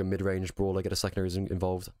 It's like a mid-range brawler, get a secondaries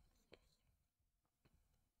involved.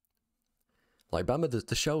 Like, Bama,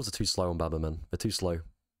 the shells are too slow on Bama, man. They're too slow.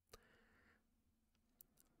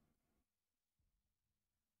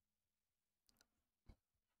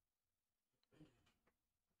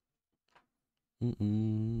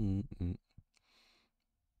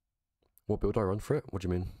 What build do I run for it? What do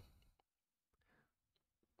you mean?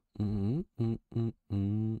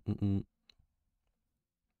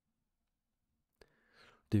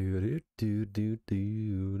 Do.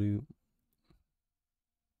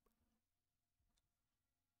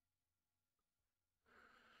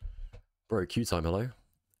 Bro, Q time, hello?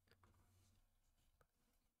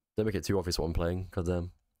 Don't make it too obvious what I'm playing,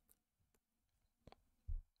 goddamn.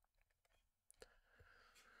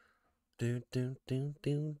 I'm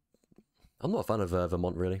not a fan of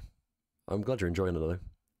Vermont, really. I'm glad you're enjoying it, though.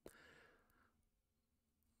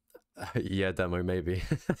 Yeah, demo, maybe.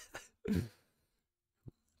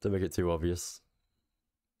 Don't make it too obvious.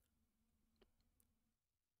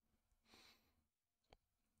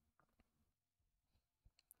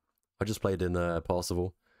 I just played in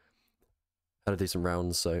Parsifal. Had a decent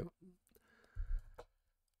round, so...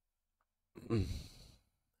 What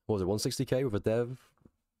was it, 160k with a dev?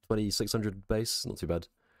 2600 base? Not too bad.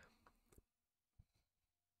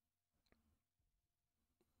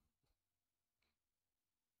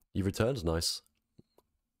 You've returned? Nice.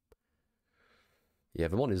 Yeah,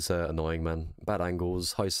 Vermont is annoying, man. Bad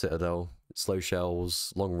angles, high citadel, slow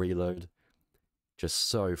shells, long reload. Just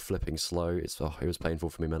so flipping slow. It was painful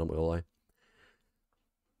for me, man, I'm not gonna lie.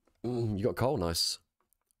 You got coal, nice.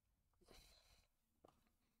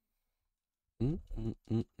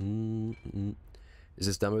 Is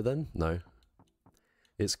this demo then? No.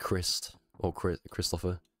 It's Christ. Or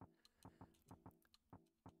Christopher.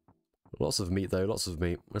 Lots of meat though, lots of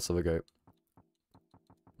meat. Let's have a go.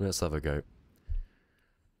 Let's have a go.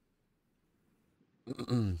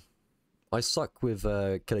 I suck with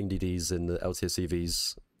killing DDs in the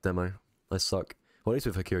LTSCV's demo. I suck. Well, at least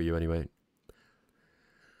with Hakuryu anyway.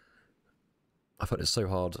 I found it so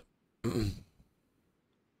hard.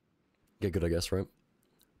 Get good, I guess, right?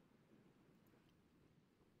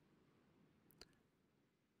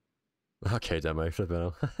 Okay, demo, flip it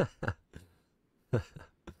out.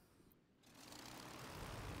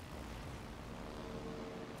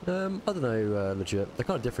 I don't know, legit. They're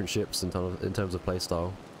kind of different ships in terms of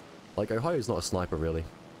playstyle. Like, Ohio's not a sniper, really.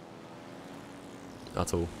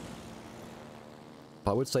 At all.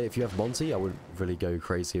 But I would say if you have Monty, I would really go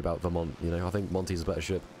crazy about Vermont, you know? I think Monty's a better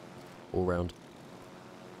ship. All round.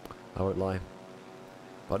 I won't lie.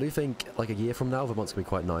 But I do think, like, a year from now, Vermont's gonna be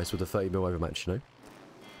quite nice with a 30mm overmatch, you know?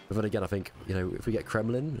 But then again, I think, you know, if we get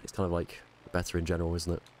Kremlin, it's kind of, like, better in general,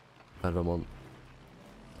 isn't it? Than Vermont.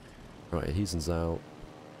 Right, Heason's out.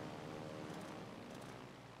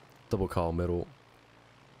 Double Carl middle.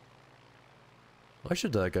 I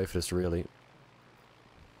should go for this, really.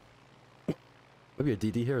 Maybe a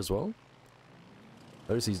DD here as well?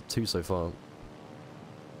 I only see 2 so far.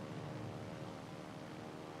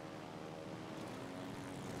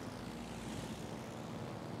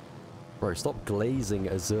 Bro, stop glazing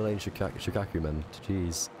Azurlane Shikaku, man.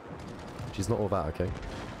 Jeez. She's not all that, okay?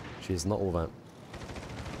 She's not all that.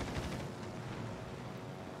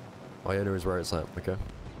 Iona is where it's at, okay?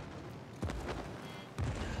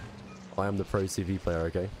 I am the pro TV player,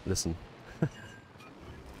 okay? Listen.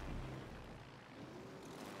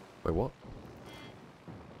 Wait, what?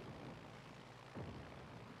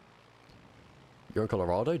 You're in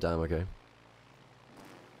Colorado? Damn, okay.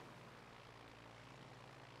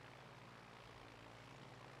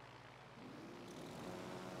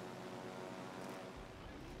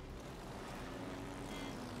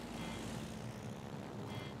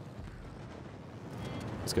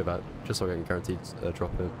 Let's go back, just so I can guaranteed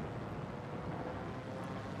drop it.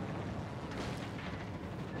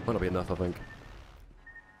 Might not be enough, I think.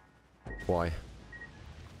 Why?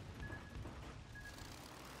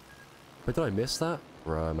 Wait, did I miss that?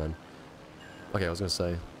 Right, man. Okay, I was gonna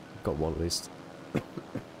say, got one at least.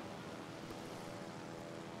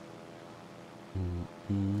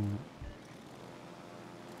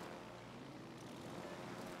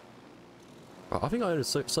 I think Iona's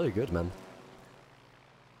so good, man.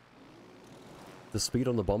 The speed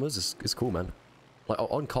on the bombers is cool, man. Like,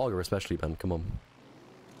 on cargo especially, man. Come on.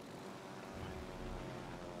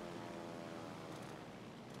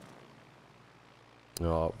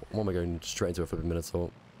 Oh, why am I going straight into a flipping Minotaur?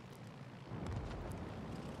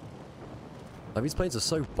 Like, these planes are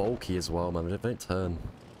so bulky as well, man. They don't turn.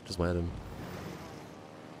 Just my head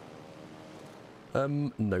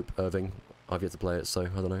in. Nope, Irving. I've yet to play it, so I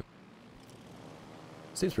don't know.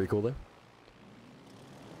 Seems pretty cool, though.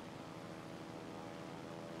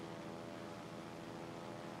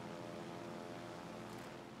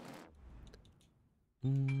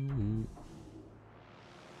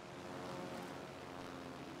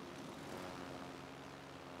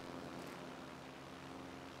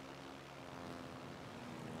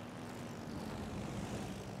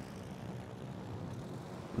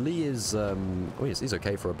 Lee is, well, he's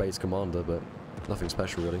okay for a base commander, but nothing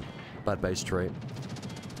special, really. Bad base trait.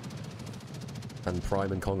 And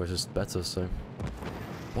Prime and Congo is just better, so...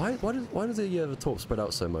 Why does the torp spread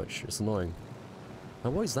out so much? It's annoying. Now,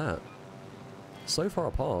 why is that? So far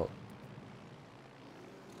apart.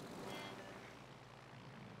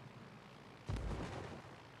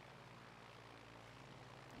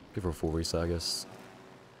 Give her a full reset, I guess.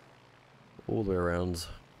 all the way around.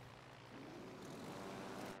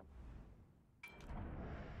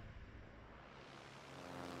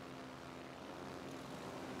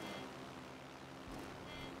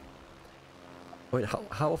 I mean,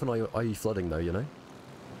 how often are you flooding though, you know?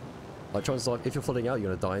 Like, chances are, if you're flooding out,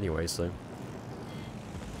 you're gonna die anyway, so...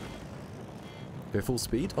 Go full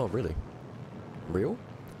speed? Oh, really? Real?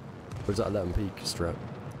 Or is that 11 peak strat?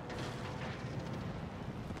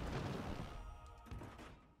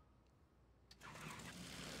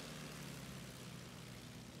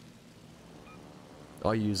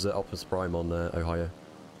 I use Optimus Prime on Ohio.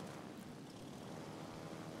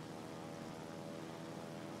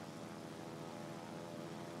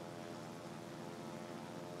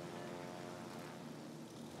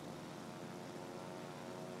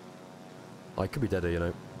 I could be dead here, you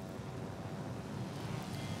know.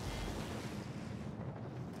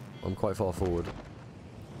 I'm quite far forward.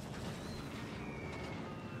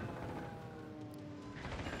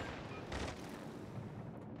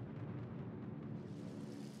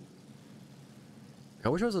 I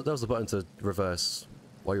wish there was a button to reverse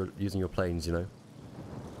while you're using your planes, you know?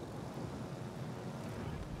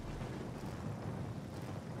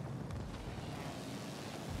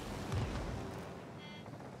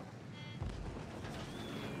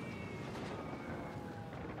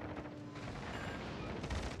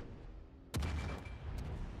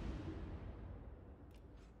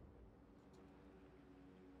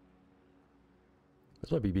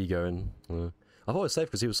 Where's my BB going? I thought it was safe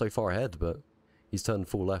because he was so far ahead, but he's turned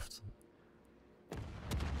full left.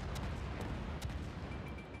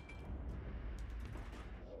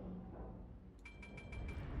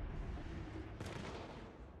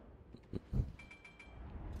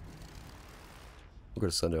 I'm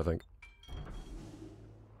gonna send it, I think.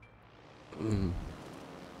 I think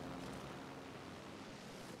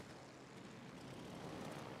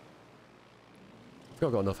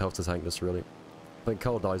I've got enough health to tank this, really. I think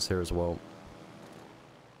Carl dies here as well.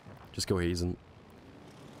 Just go easy.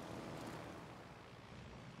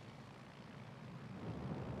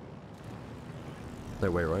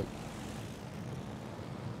 No way, right?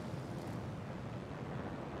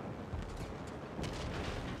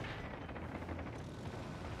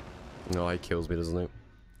 No, he kills me, doesn't he?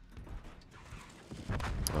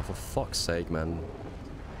 Oh, for fuck's sake, man.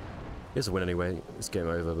 He has to win anyway. It's game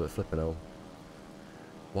over, but flipping hell.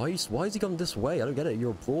 Why has he gone this way? I don't get it.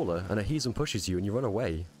 You're a brawler, and a heathen pushes you, and you run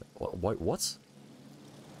away. What?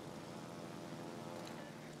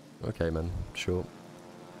 Okay, man. Sure.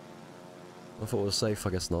 I thought it was safe.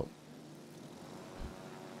 I guess not.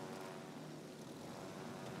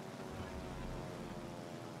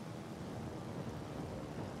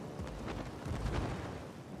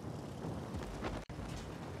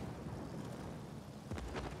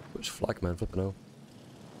 Which flag, man? Flipping hell.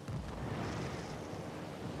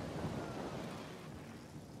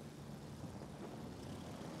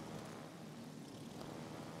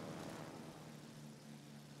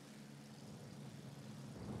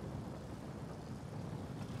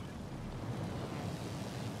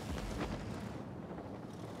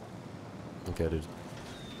 Okay, dude.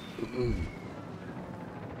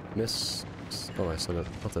 Miss. Oh, nice. I'll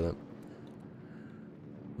take that.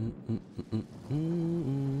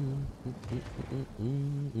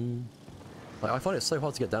 Like, I find it so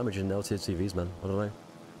hard to get damage in LTCVs, man. I don't know.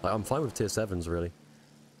 Like, I'm fine with tier 7s, really.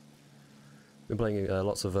 Been playing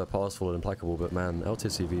lots of Powerful and Implacable, but man,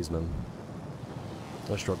 LTCVs, man.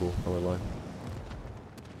 I struggle, I won't lie.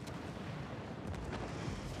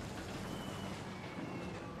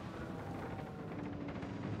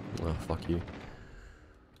 Oh, fuck you.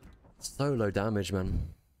 So low damage, man.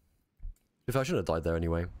 If I shouldn't have died there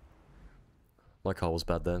anyway. My car was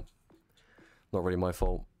bad there. Not really my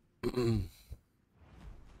fault. What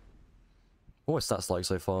are my stats like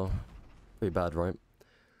so far? Pretty bad, right?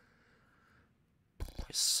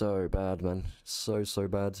 It's so bad, man. So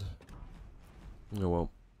bad. Oh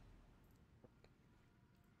well.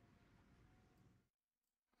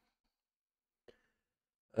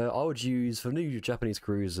 I would use, for new Japanese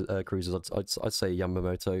cruisers, I'd say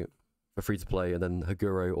Yamamoto for free to play, and then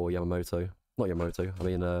Haguro or Yamamoto. Not Yamamoto, I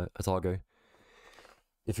mean Atago.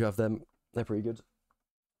 If you have them, they're pretty good.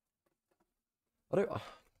 I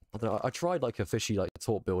don't know, I tried like a fishy like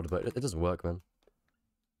torp build, but it doesn't work, man.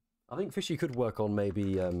 I think fishy could work on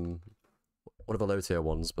maybe one of the low tier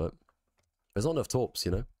ones, but there's not enough torps,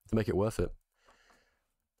 you know, to make it worth it.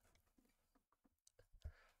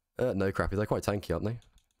 No, crappy, they're quite tanky, aren't they?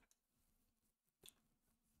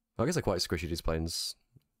 I guess they're quite squishy, these planes.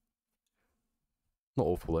 Not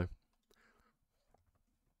awful, though.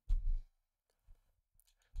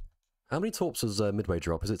 How many torps does Midway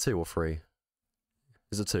drop? Is it 2 or 3?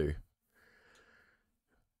 Is it 2?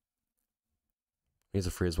 These are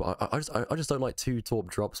 3 as well. I just don't like 2 torp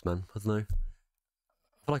drops, man. I don't know.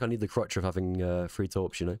 I feel like I need the crutch of having 3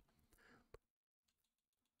 torps, you know?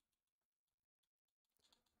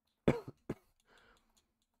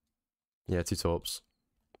 Yeah, 2 torps.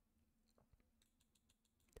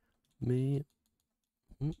 Me.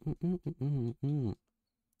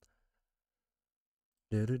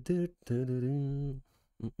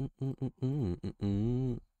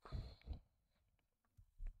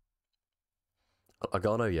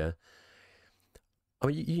 Agano, yeah. I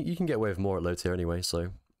mean, you can get away with more at low tier anyway,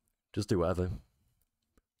 so just do whatever.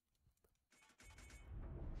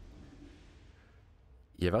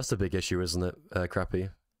 Yeah, that's the big issue, isn't it, Crappy?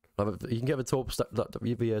 Like, you can get the torp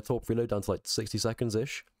reload down to like 60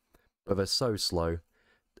 seconds-ish, but they're so slow.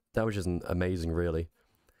 Damage isn't amazing, really.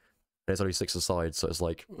 And it's only 6 aside, so it's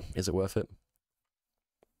like, is it worth it?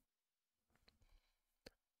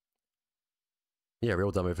 Yeah,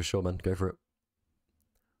 real demo for sure, man. Go for it.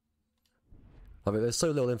 I mean, there's so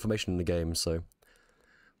little information in the game, so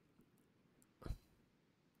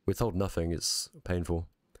we're told nothing. It's painful,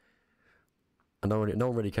 and no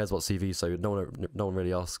one really cares about CV, so no one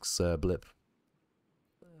really asks Blip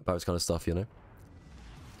about this kind of stuff, you know.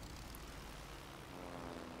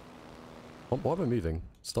 Why am I moving?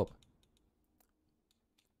 Stop.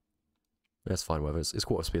 That's fine, whatever. It's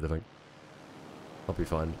quarter speed, I think. I'll be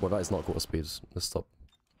fine. Well, that is not quarter speed. Let's stop.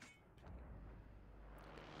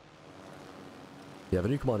 Yeah, the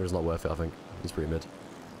new commander is not worth it, I think. He's pretty mid.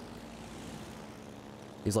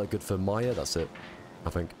 He's like good for Maya, that's it, I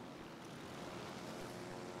think.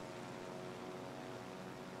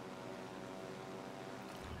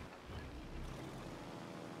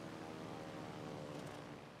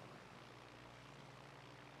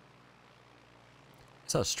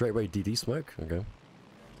 Is that a straightaway DD smoke? Okay.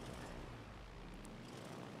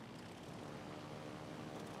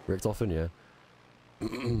 Richtofen, yeah.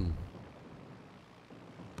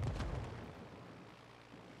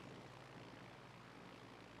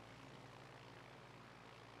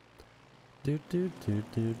 Do do do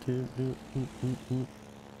do do do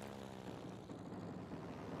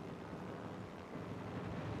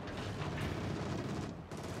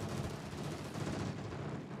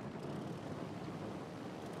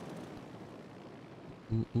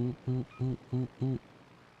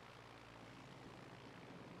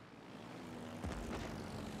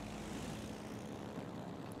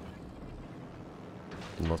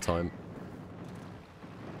More time.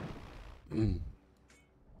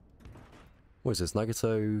 What is this?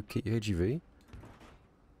 Nagato KGV?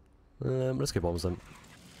 Let's get bombs then.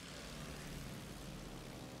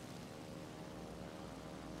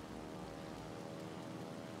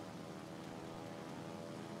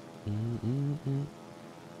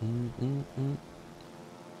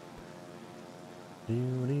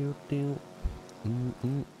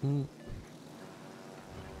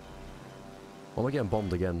 Why am I getting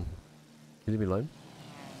bombed again? You leave me alone?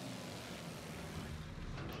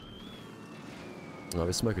 Oh,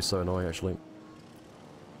 this smoke is so annoying, actually.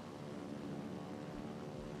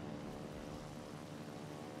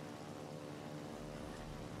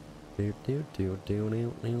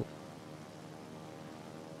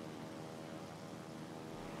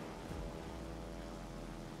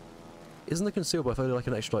 Isn't the conceal buff only like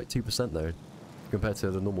an extra like 2% though, compared to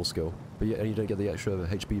the normal skill? But yeah, and you don't get the extra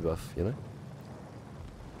HP buff, you know?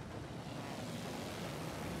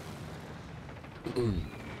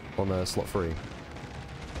 On slot 3.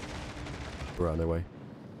 Bro, no way.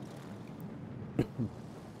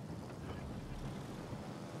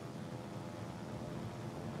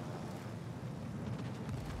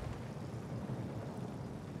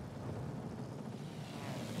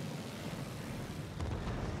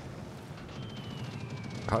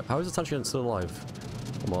 How is the Tanchian still alive?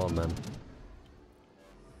 Come on, man.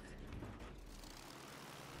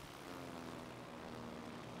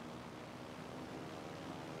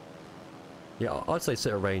 Yeah, I'd say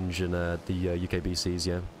sit at range in the UKBCs,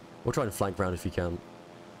 yeah. Or try and flank round if you can.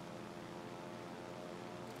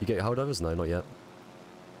 You get your holdovers? No, not yet.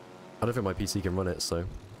 I don't think my PC can run it, so...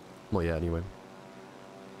 Not yet, anyway.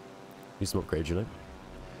 Need some upgrades, you know?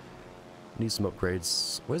 Need some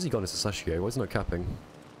upgrades. Where's he gone into Sashio? Why is he not capping?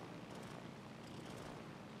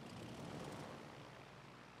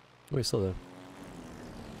 Oh, he's still there.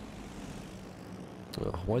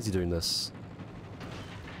 Oh, why is he doing this?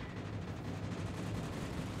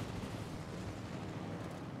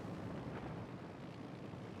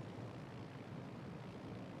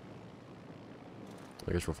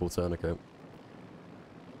 I guess for a full turn, okay.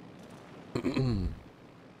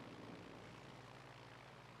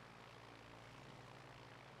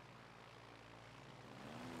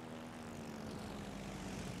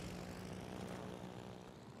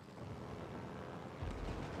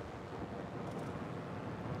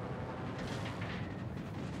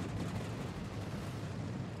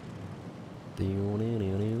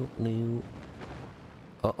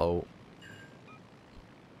 Uh-oh.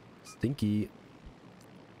 Stinky.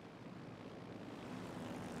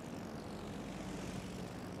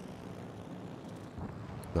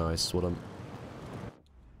 Nice, what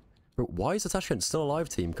Bro, why is the Tashkent still alive,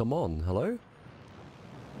 team? Come on, hello?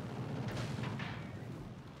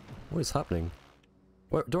 What is happening?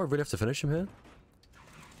 Wait, do I really have to finish him here?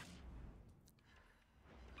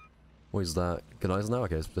 What is that? Good eyes now?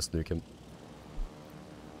 Okay, let's just nuke him.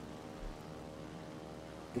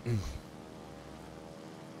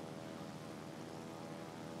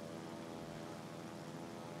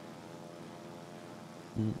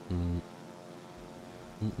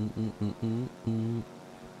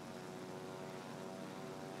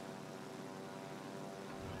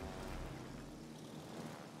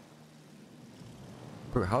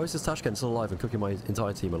 Bro, how is this Tashkent still alive and cooking my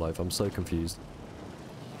entire team alive? I'm so confused.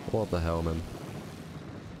 What the hell, man?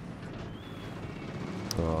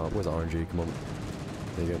 Where's RNG? Come on.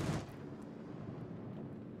 There you go.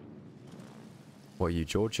 What are you,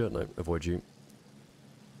 Georgia? No, avoid you.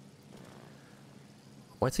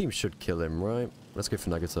 My team should kill him, right? Let's go for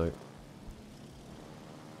Nagato.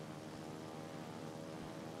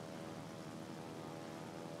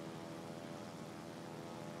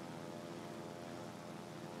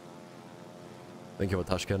 Thank you for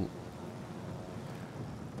Tashkent.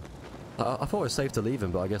 I thought it was safe to leave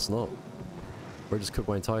him, but I guess not. Or just cook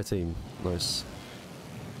my entire team. Nice.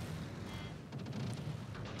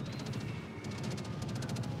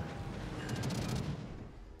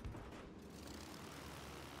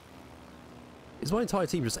 Is my entire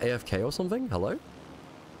team just AFK or something? Hello?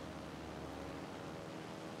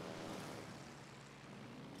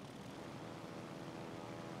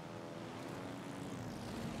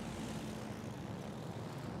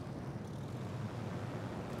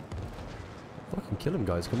 Fucking kill him,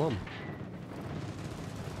 guys, come on.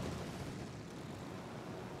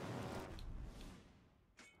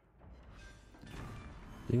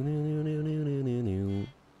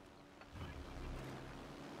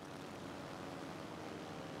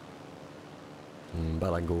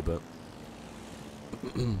 Bad angle, but...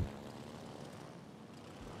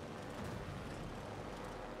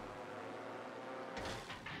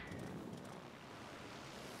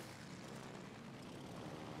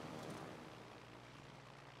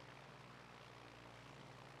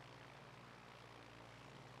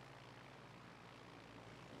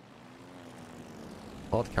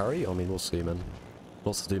 Hard carry? I mean, we'll see, man.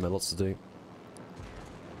 Lots to do, man, lots to do.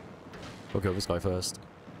 We'll go this guy first.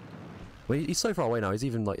 Well, he's so far away now, he's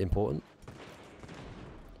even, like, important.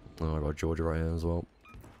 Oh, I got Georgia right here as well.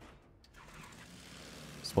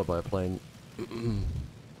 Spotted by a plane. Tell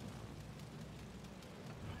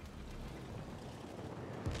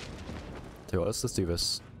you what, let's do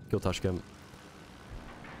this. Kill Tashkent.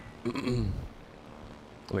 I think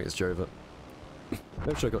it's Jova.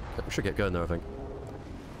 We should get going there, I think.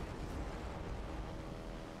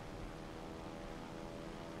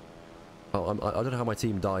 Oh, I don't know how my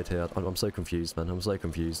team died here. I'm so confused, man. I'm so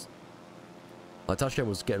confused. Like, Tashkent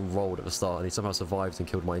was getting rolled at the start, and he somehow survived and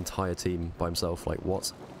killed my entire team by himself. Like,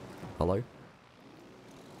 what? Hello?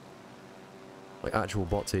 Like, actual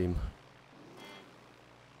bot team.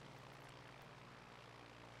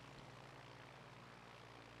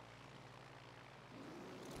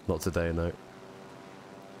 Not today, no.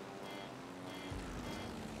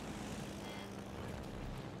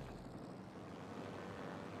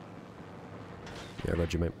 Yeah,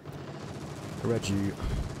 Reggie, mate. Reggie.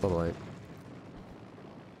 Bye-bye.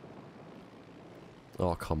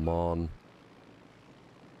 Oh, come on.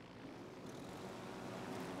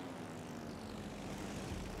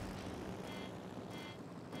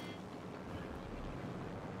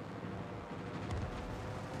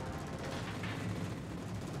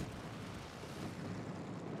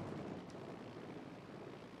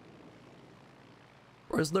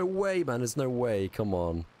 There's no way, man. There's no way. Come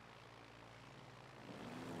on.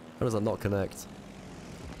 How does that not connect?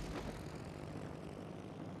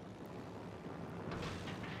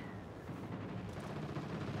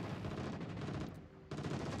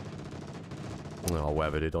 Oh,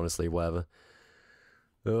 whatever, dude. Honestly, whatever.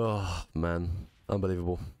 Oh, man.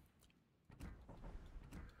 Unbelievable.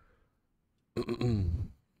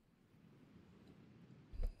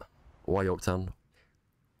 Why Yorktown?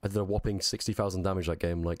 I did a whopping 60,000 damage that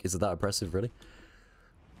game. Like, is it that impressive, really?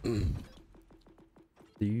 Oh,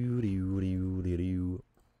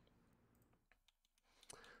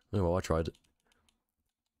 well, I tried.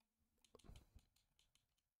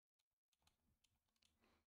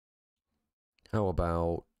 How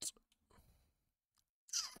about...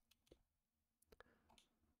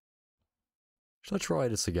 Should I try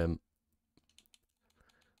this again?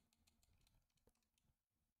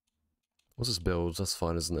 What's this build? That's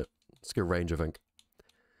fine, isn't it? It's a good range, I think.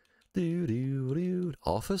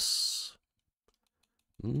 Office?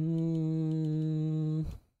 No,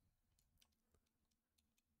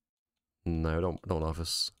 don't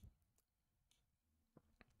office.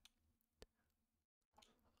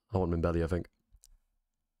 I want min belly, I think.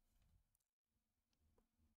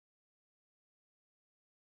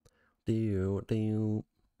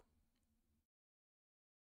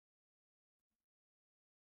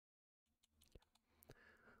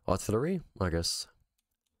 Artillery, I guess.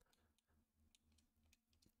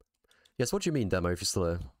 Yes, what do you mean, demo, if you're still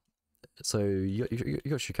there? So, you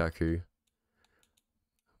got Shikaku.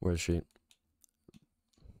 Where is she?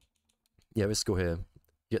 Yeah, this score here.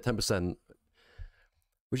 You get 10%,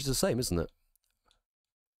 which is the same, isn't it?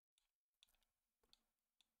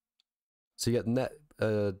 So you get net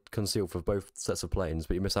conceal for both sets of planes,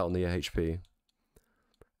 but you miss out on the HP.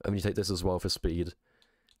 And you take this as well for speed.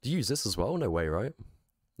 Do you use this as well? No way, right?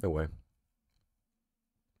 No way.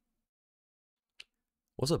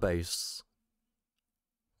 What's a base?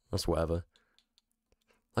 That's whatever.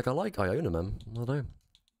 Like, I like Iona, man. I don't know.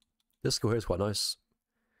 This score here is quite nice.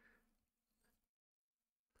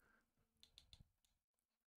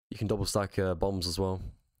 You can double stack bombs as well.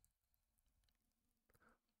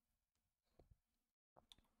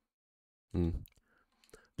 Do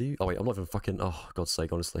you? Oh wait, I'm not even fucking. Oh, God's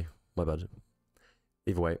sake, honestly, my bad.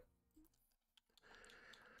 Either way.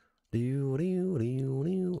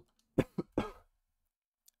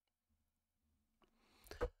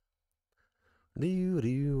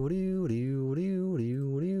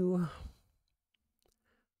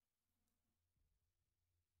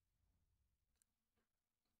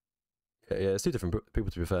 Yeah, it's two different people,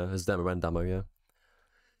 to be fair. There's Demo and Damo, yeah.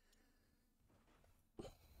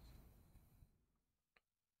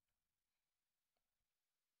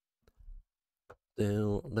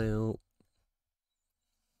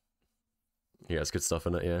 Yeah, it's good stuff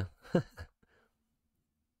in it, yeah.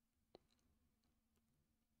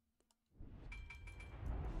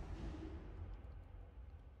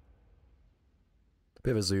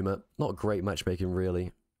 Bit of a zoomer. Not great matchmaking,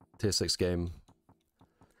 really. Tier 6 game.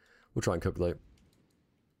 We'll try and cook, though.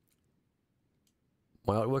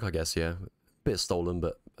 My artwork, I guess, yeah. Bit stolen,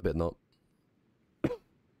 but a bit not.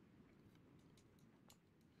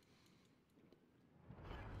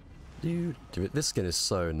 Dude, this skin is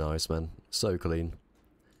so nice, man. So clean.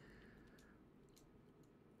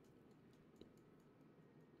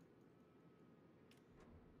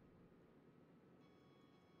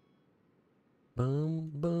 Boom,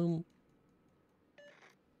 boom.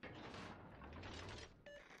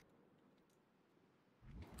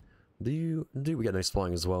 We get no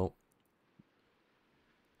spying as well?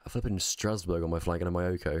 I flipping Strasbourg on my flank and a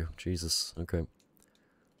Mayoko. Jesus, okay.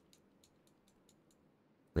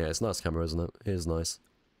 Yeah, it's a nice camera, isn't it? It is nice.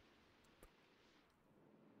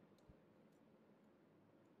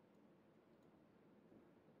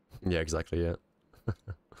 Yeah, exactly, yeah.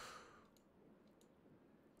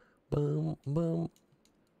 Boom, boom.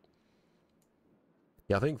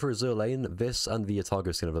 Yeah, I think for Azure Lane, this and the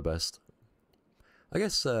Atago skin are the best. I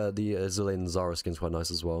guess the Azure Lane Zara skin's quite nice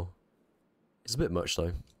as well. It's a bit much,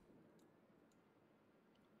 though.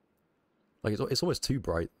 Like, it's almost too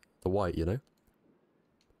bright, the white, you know?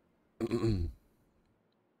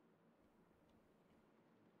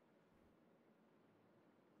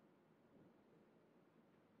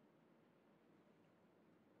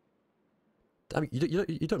 I mean,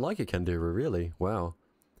 you don't like it, Kendura, really? Wow.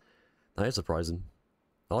 That is surprising.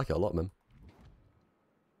 I like it a lot, man.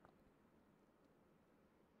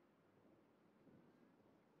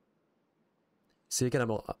 See, again,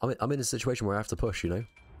 I'm in a situation where I have to push, you know?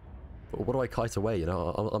 But what do I kite away, you know?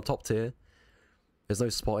 I'm top tier. There's no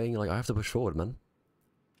spotting, like, I have to push forward, man.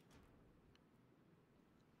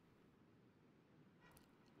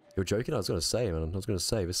 You're joking? I was gonna say, man. I was gonna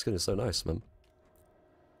say, this skin is so nice, man.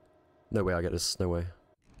 No way I get this, no way.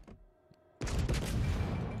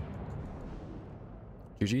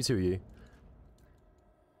 GG to you.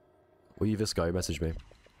 Were you this guy? Message me.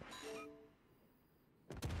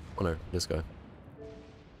 Oh no, this guy.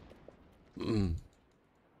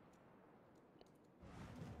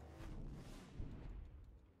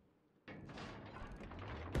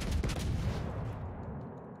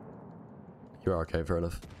 You're okay, fair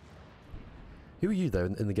enough. Who are you, though,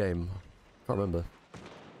 in the game? Can't remember.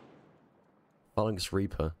 Phalanx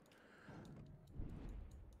Reaper.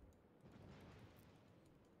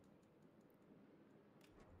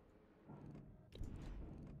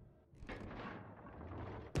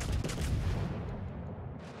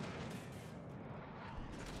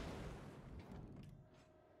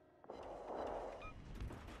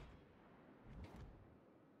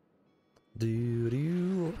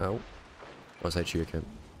 Do. Ow. I say Chica.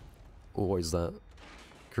 Always that.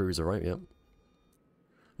 Cruiser, right? Yep.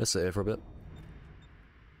 Let's sit here for a bit.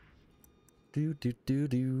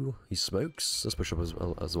 Do. He smokes. Let's push up as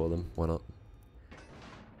well then. Why not?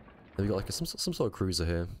 Have we got like some sort of cruiser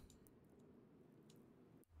here?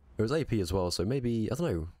 There was AP as well, so maybe, I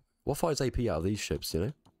don't know. What fires AP out of these ships, you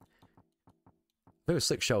know? There was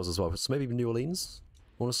 6 shells as well, so maybe New Orleans,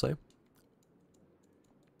 I want to say.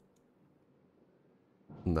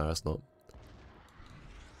 No, that's not.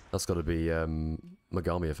 That's got to be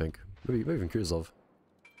Megami, I think. Maybe even Kuzov.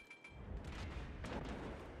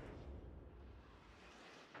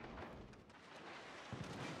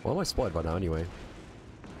 Why am I spotted by now anyway?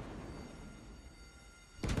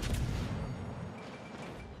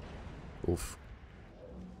 Oof.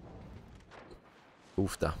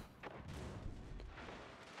 Oof da.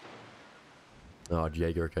 Ah,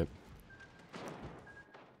 Jaeger, okay.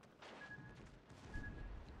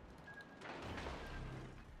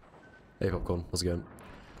 Hey Popcorn, how's it going?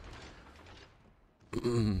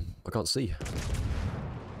 I can't see.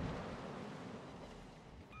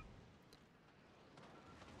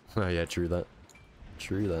 Oh yeah, true that.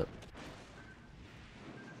 True that.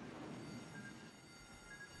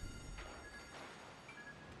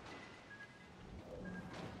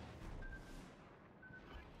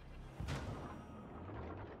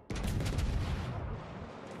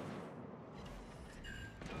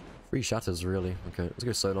 Three shatters, really. Okay, let's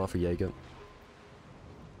go sonar for Jaeger.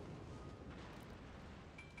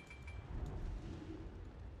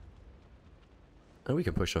 And we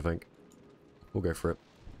can push, I think. We'll go for it.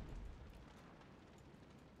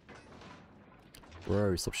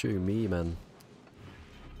 Bro, stop shooting me, man.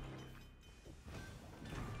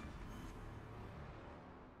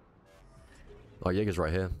 Oh, Jaeger's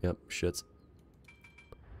right here. Yep, shit.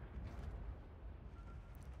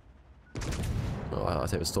 Oh, I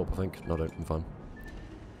take a stop, I think. No, don't. I'm fine.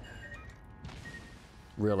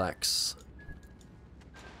 Relax.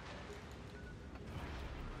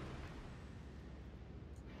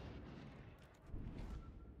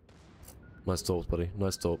 Nice torps, buddy.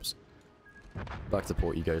 Nice torps. Back to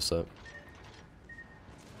port you go, sir.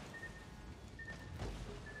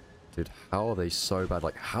 Dude, how are they so bad?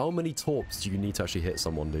 Like, how many torps do you need to actually hit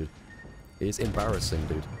someone, dude? It's embarrassing,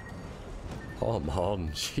 dude. Come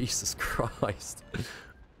on, Jesus Christ.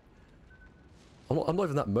 I'm not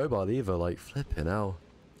even that mobile either, like, flipping out.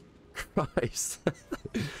 Christ.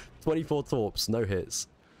 24 torps, no hits.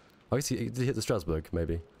 I guess he hit the Strasbourg,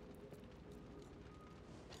 maybe.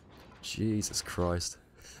 Jesus Christ.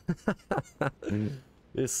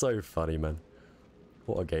 It's so funny, man.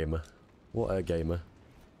 What a gamer. What a gamer.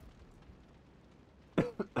 I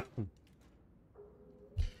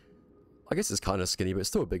guess it's kind of skinny, but it's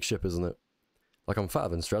still a big ship, isn't it? Like, I'm fatter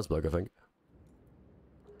than Strasbourg, I think.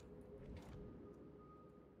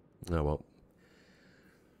 Oh well.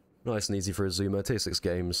 Nice and easy for a Zoomer. Tier 6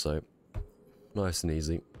 games, so... Nice and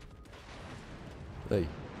easy. Hey.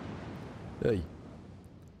 Hey.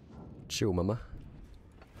 Chill, mama.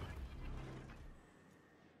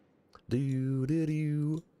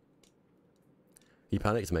 Do. He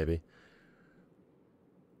panicked, maybe.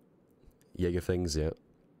 Jaeger things, yeah.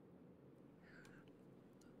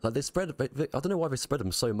 Like, they spread... I don't know why they spread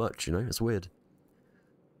them so much, you know? It's weird.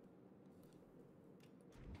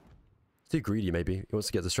 Too greedy, maybe. He wants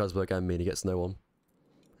to get to Strasbourg and me, and he gets no one.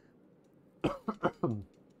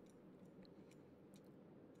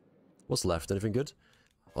 What's left? Anything good?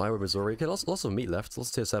 Iowa, Missouri. Okay, lots of meat left. Lots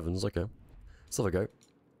of tier 7s. Okay. Let's have a go.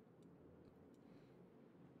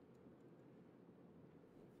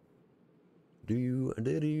 Do.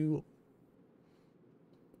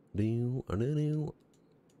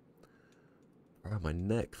 Bro, my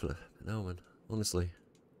neck flipping. No, man. Honestly.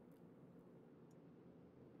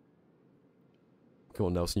 Come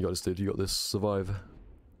on, Nelson. You got this, dude. You got this. Survive.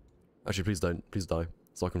 Actually, please don't. Please die.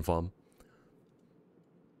 So I can farm.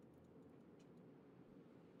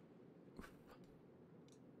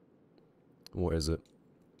 What is it?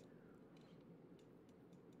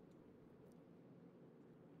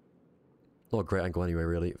 Not a great angle anyway,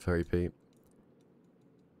 really, for AP. I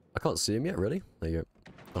can't see him yet, really? There you go.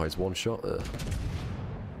 Oh, he's one shot.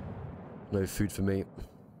 No food for me.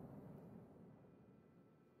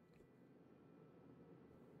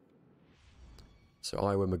 So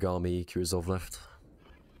Iowa, Megami, Kurizov left.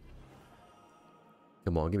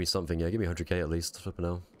 Come on, give me something, yeah. Give me 100k at least. Flipping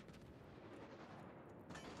out.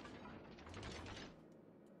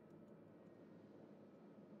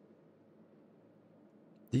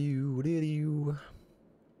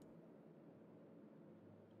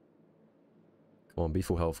 Come on, be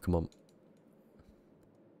full health, come on.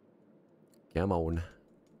 Come on.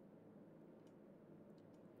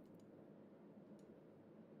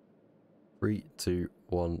 Three, two,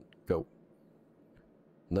 one, go.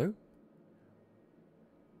 No?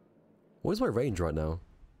 What is my range right now?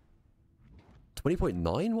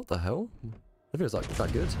 20.9? What the hell? I think it's like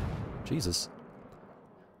that good. Jesus.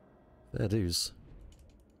 Fair dues.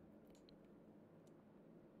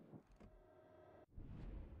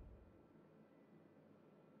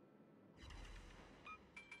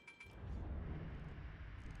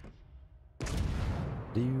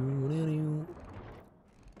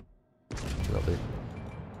 That'll do.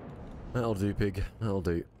 That'll do, pig. That'll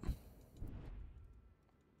do.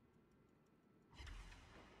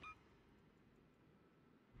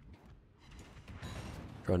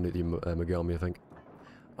 Try and do the Megami, I think.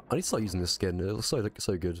 I need to start using this skin. It looks so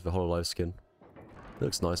good, the HoloLive skin. It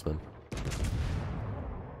looks nice, man.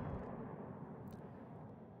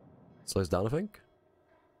 Slows down, I think?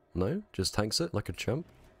 No? Just tanks it like a champ?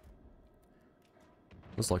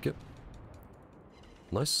 Looks like it.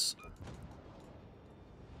 Nice.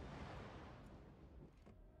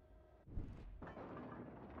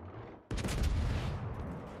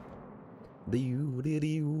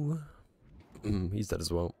 He's dead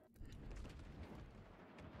as well.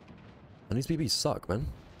 And these BBs suck, man.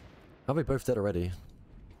 How are they both dead already?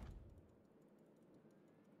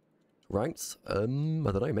 Ranked? I don't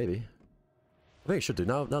know, maybe. I think it should do.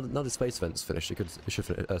 Now the space event's finished, it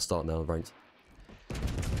should start now, ranked.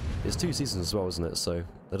 It's 2 seasons as well, isn't it? So,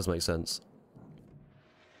 that does make sense.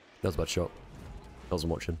 That was a bad shot. I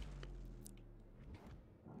wasn't watching.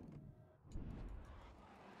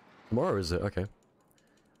 Tomorrow, is it? Okay.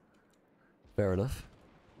 Fair enough.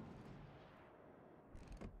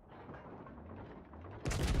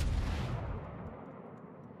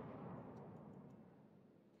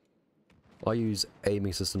 I use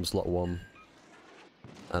aiming system slot 1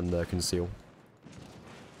 and conceal.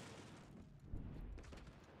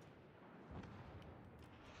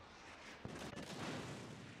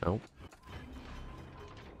 Ow.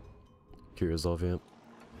 Curious of you.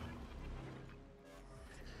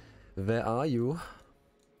 Where are you?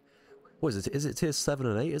 What is it? Is it tier 7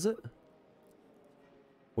 and 8, is it?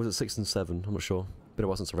 Or is it 6 and 7? I'm not sure. Been a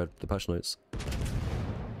while since I read the patch notes.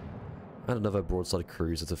 And another broadside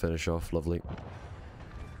cruiser to finish off. Lovely.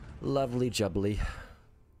 Lovely jubbly.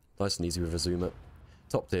 Nice and easy with a zoomer.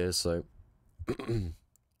 Top tier, so...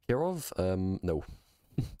 Kirov? No.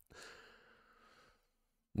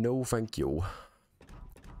 No, thank you.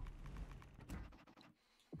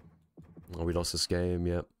 Oh, we lost this game,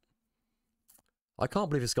 yeah. I can't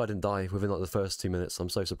believe this guy didn't die within like the first 2 minutes. I'm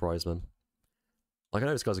so surprised, man. Like, I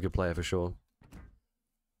know this guy's a good player for sure.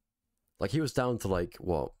 Like, he was down to like,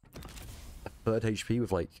 what? A third HP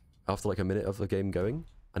with like, after like a minute of the game going.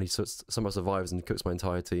 And he somehow survives and cooks my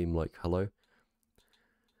entire team, like, hello.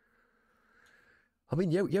 I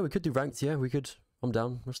mean, yeah, we could do ranked, yeah, we could. I'm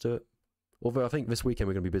down, let's do it. Although I think this weekend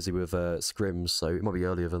we're going to be busy with scrims, so it might be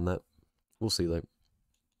earlier than that. We'll see though.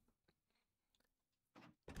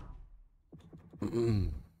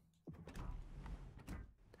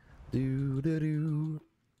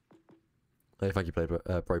 Hey, thank you,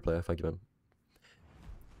 pro player. Thank you, man.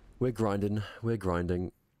 We're grinding. We're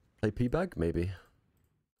grinding. Play P-Bag? Maybe.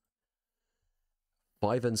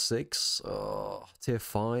 5 and 6? Oh, tier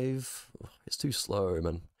 5? Oh, it's too slow,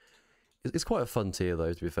 man. It's quite a fun tier,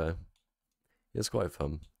 though, to be fair. It's quite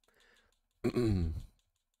fun.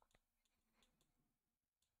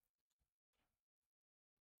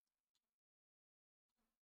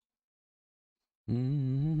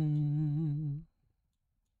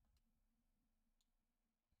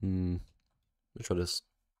 Let's try this.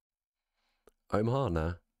 Omaha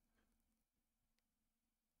now.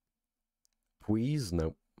 Please?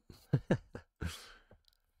 Nope.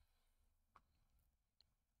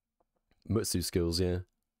 Mutsu skills, yeah.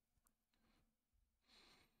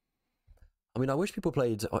 I mean, I wish people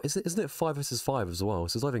played... Oh, isn't it 5 versus 5 as well?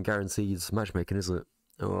 So it's not even guaranteed matchmaking, is it?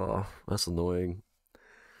 Oh, that's annoying.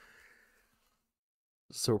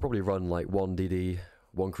 So we'll probably run like 1 DD,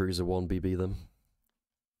 1 cruiser, 1 BB then.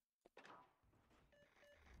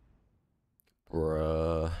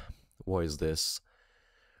 Bruh. What is this?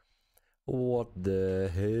 What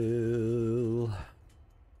the hell?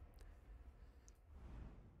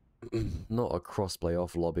 Not a crossplay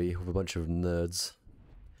off lobby with a bunch of nerds.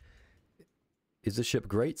 Is this ship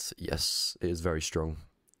great? Yes, it is very strong.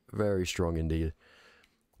 Very strong indeed.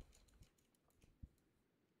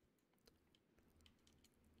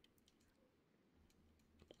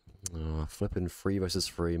 Oh, flipping 3 versus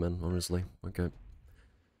 3, man, honestly. Okay.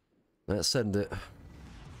 Let's send it.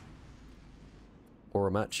 Or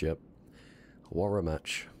a match, yep. Or a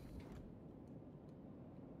match.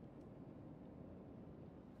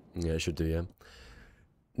 Yeah, it should do, yeah.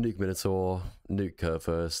 Nuke Minotaur, nuke Kurt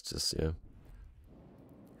first, just, yeah.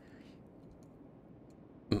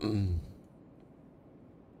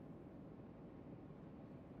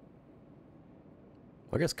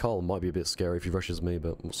 I guess Carl might be a bit scary if he rushes me,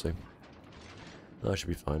 but we'll see. I should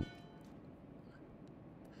be fine.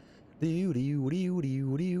 Have you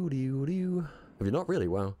not really?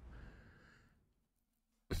 Wow.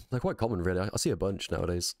 They're quite common, really. I see a bunch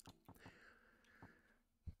nowadays.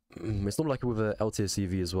 It's not like with a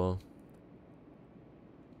LTSCV as well.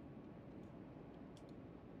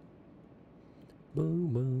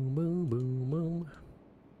 Boom, boom, boom, boom, boom.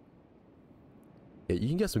 Yeah, you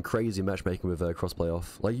can get some crazy matchmaking with crossplay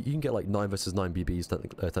off. Like, you can get like 9 versus 9 BBs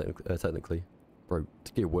technically. Bro,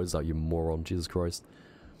 to get your words out, you moron. Jesus Christ.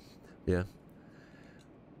 Yeah.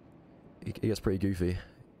 It gets pretty goofy.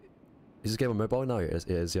 Is this game on mobile? No, it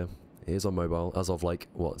is, yeah. It is on mobile as of like,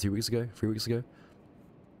 what, 2 weeks ago? 3 weeks ago?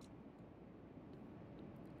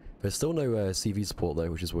 There's still no CV support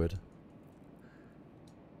though, which is weird.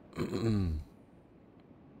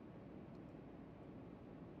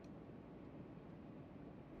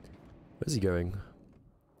 Where's he going?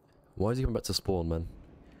 Why is he coming back to spawn, man?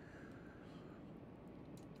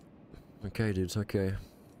 Okay, dude, okay.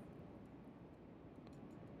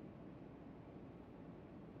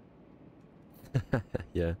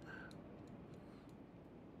 Yeah.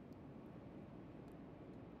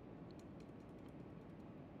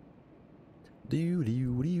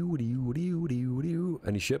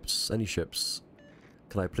 Any ships? Any ships?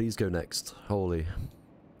 Can I please go next? Holy.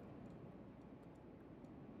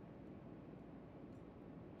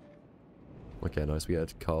 Okay, nice. We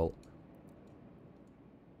had Carl.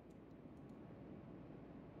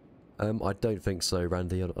 I don't think so,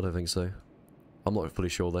 Randy. I don't think so. I'm not fully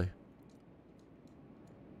sure though.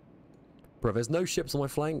 Bro, there's no ships on my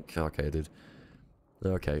flank? Okay, dude.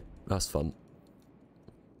 Okay, that's fun.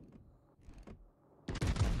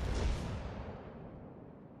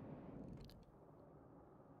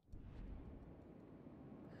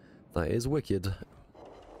 That is wicked.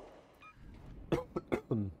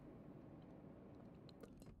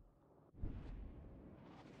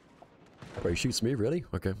 Bro, he shoots me, really?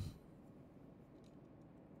 Okay.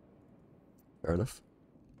 Fair enough.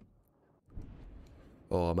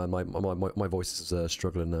 Oh man, my voice is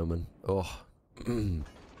struggling now, man. Oh.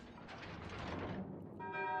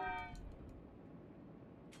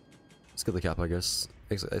 Let's get the cap, I guess.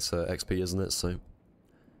 It's XP, isn't it? So.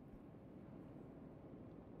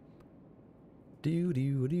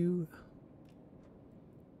 Do.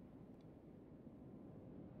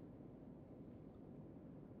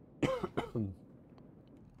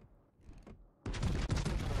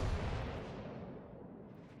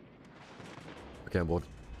 Okay, I'm bored.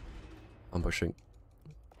 I'm pushing.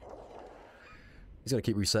 He's gonna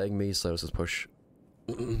keep resetting me, so let's just push.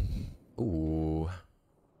 Ooh.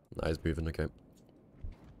 That is moving, okay.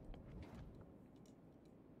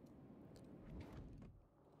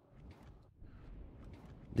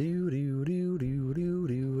 Do.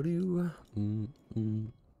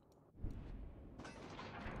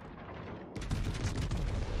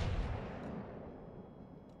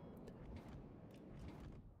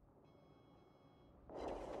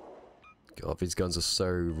 God, these guns are so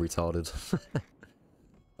retarded.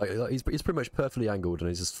 Like, he's pretty much perfectly angled and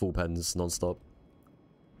he's just full pens non-stop.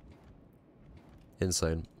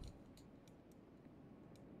 Insane.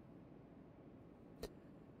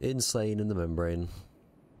 Insane in the membrane.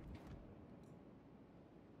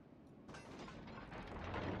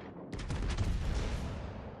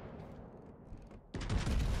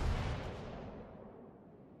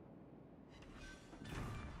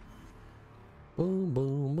 Boom,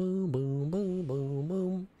 boom, boom, boom, boom, boom,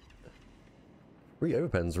 boom. 3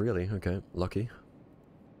 overpens, really? Okay, lucky.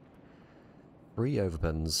 3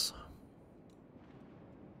 overpens.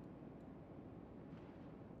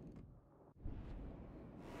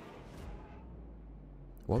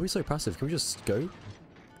 Why are we so passive? Can we just go? Can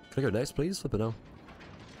I go next, please? Flip it now.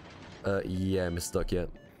 Yeah, Mr. Duck, yeah.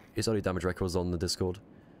 It's only damage records on the Discord.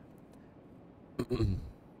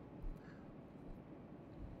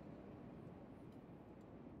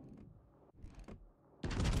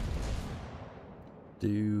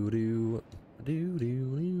 Do.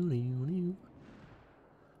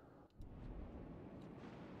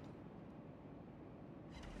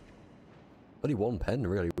 Only 1 pen,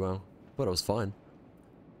 really? Wow. Thought I was fine.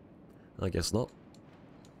 I guess not.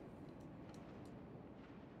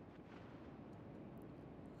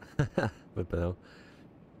 What the hell?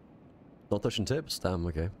 Not touching tips? Damn,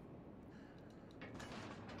 okay.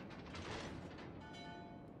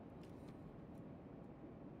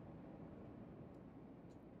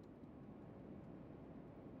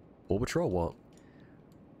 Patrol? What?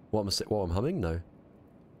 What I'm humming? No.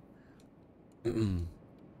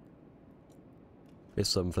 It's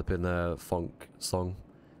some flipping funk song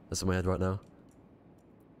that's in my head right now.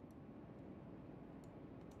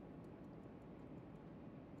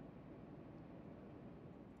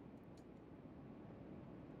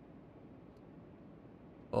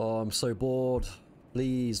 Oh, I'm so bored.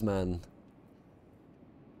 Please, man.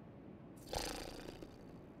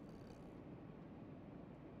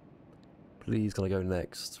 Please, can I go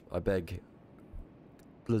next? I beg.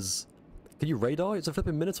 Please. Can you radar? It's a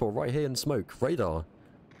flipping Minotaur right here in smoke. Radar.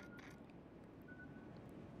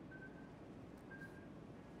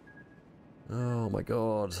 Oh my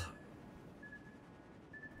god.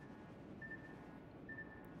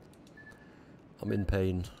 I'm in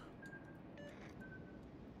pain.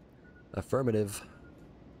 Affirmative.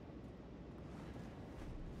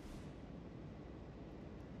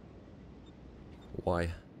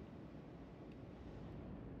 Why?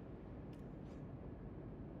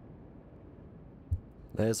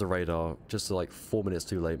 There's the radar. Just like 4 minutes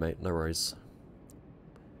too late, mate. No worries.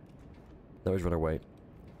 No worries, run away.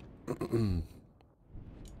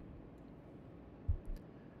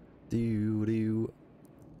 do.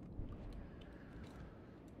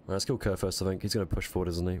 Alright, let's kill Kerr first, I think. He's gonna push forward,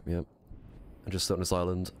 isn't he? Yep. And just sit on this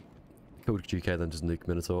island. Kill GK, then just nuke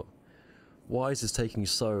Minotaur. Why is this taking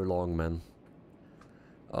so long, man?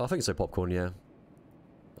 I think so, Popcorn, yeah.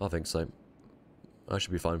 I think so. I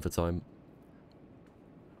should be fine for time.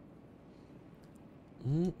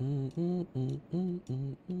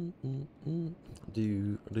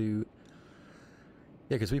 Do.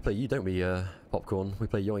 Yeah, because we play you, don't we, Popcorn? We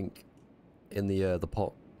play Yoink in the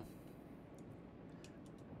pot.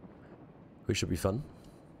 Which should be fun.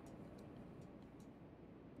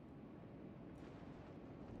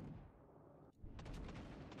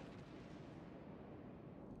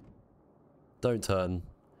 Don't turn.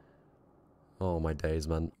 Oh my days,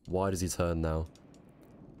 man. Why does he turn now?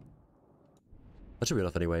 That should be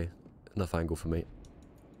enough anyway. Enough angle for me.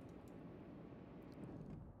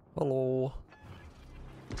 Hello.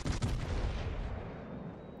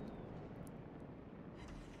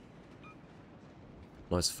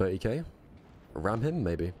 Nice 30k. Ram him,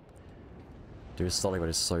 maybe. Dude, his stunning rate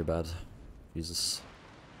is so bad. Jesus.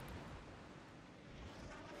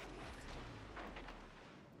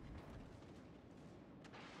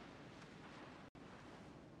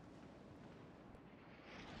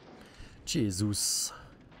 Jesus.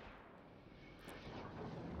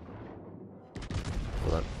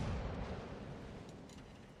 Hold on.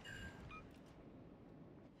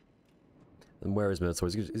 And where is Minotaur?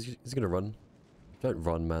 Is he gonna run? Don't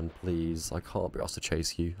run, man, please. I can't be asked to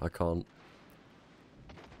chase you. I can't.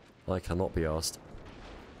 I cannot be asked.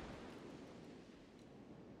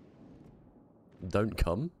 Don't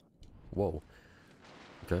come? Whoa.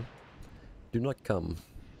 Okay. Do not come.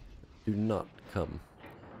 Do not come.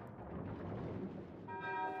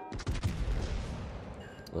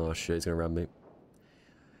 Oh shit, he's gonna ram me.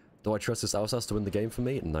 Do I trust this Alsace to win the game for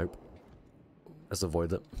me? Nope. Let's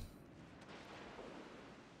avoid it.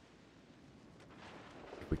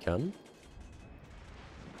 If we can.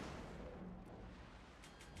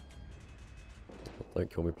 Don't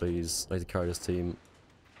kill me, please. I need to carry this team.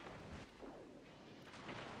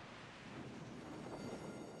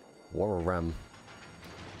 What a ram.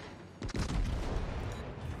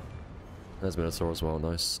 There's Minotaur as well,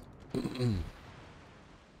 nice.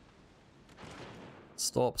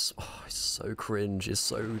 Stops. Oh, it's so cringe. It's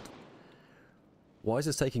so... Why is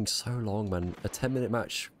this taking so long, man? A 10-minute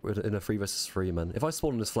match in a 3 versus 3, man. If I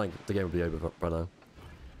spawned on this flank, the game would be over by now.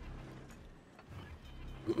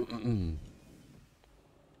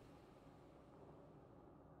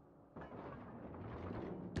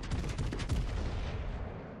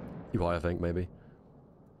 Too high, I think, maybe.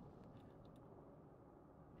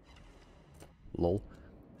 Lol.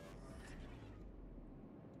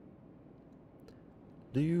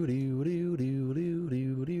 Do.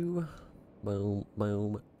 Boom,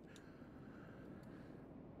 boom.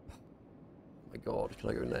 My god, can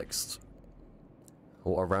I go next?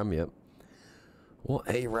 What a ram, yet. What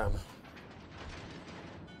a ram.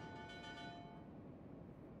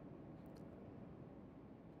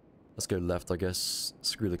 Let's go left, I guess.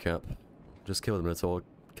 Screw the cap. Just kill the Minotaur.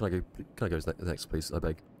 Can I go next, please? I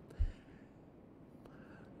beg.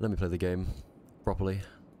 Let me play the game properly.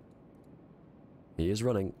 He is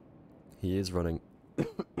running. He is running.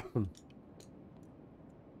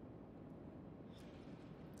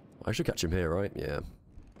 I should catch him here, right? Yeah.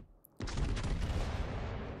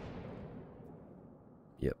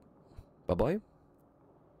 Yep. Bye-bye.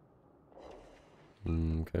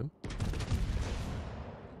 Okay.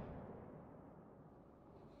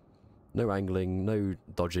 No angling, no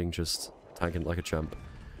dodging, just tanking like a champ.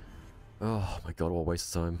 Oh my god, what a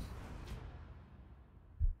waste of time.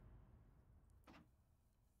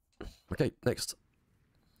 Okay, next.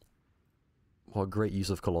 What a great use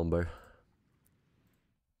of Colombo.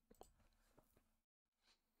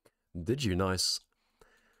 Did you? Nice.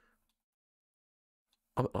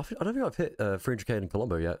 I don't think I've hit 300k in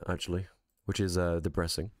Colombo yet, actually, which is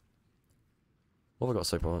depressing. What have I got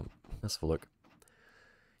so far? Let's have a look.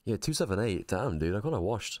 Yeah, 278. Damn, dude, I got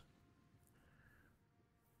washed.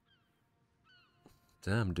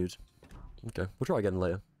 Damn, dude. Okay, we'll try again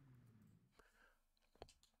later.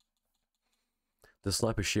 The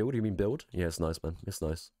sniper shield, you mean build? Yeah, it's nice, man. It's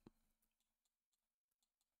nice.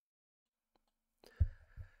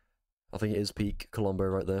 I think it is peak Colombo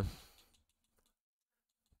right there.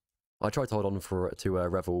 I tried to hold on to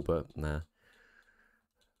Revel, but nah.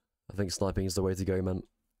 I think sniping is the way to go, man.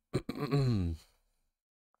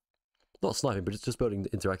 Not sniping, but it's just building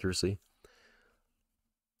into accuracy.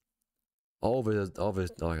 Oh, I see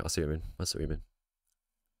what you mean. I see what you mean.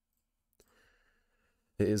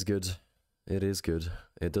 It is good. It is good.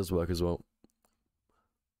 It does work as well.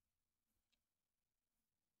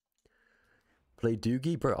 Play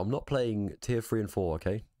Doogie? Bro, I'm not playing tier 3 and 4,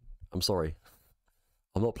 okay? I'm sorry.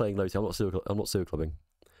 I'm not playing low tier. I'm not seal clubbing.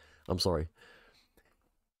 I'm sorry.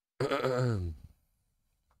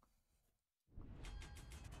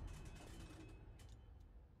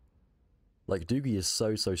 Like, Doogie is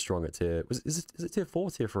so strong at tier... Is it tier 4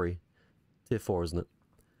 or tier 3? Tier 4, isn't it?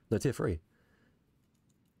 No, tier 3.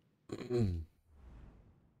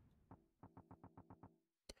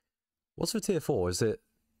 What's for tier 4? Is it...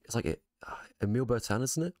 It's like Emile Bertin,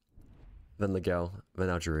 isn't it? Then Legal. Then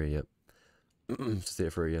Algeria, yep. It's tier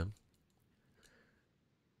 3, yeah.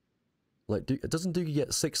 Like, doesn't Doogie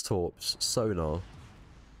get 6 torps, sonar,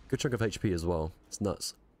 good chunk of HP as well? It's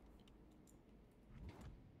nuts.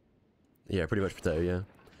 Yeah, pretty much potato, yeah.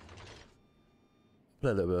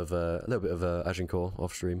 Play a little bit of Agincourt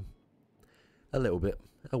off stream. A little bit,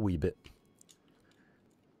 a wee bit.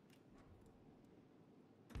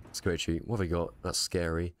 Let's go cheat. What have we got? That's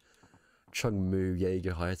scary. Chung Mu,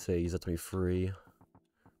 Jaeger, Hayate, Z23.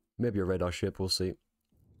 Maybe a radar ship, we'll see.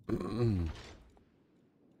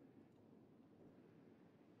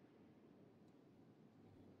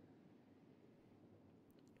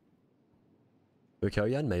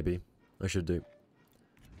 Yan, maybe. I should do.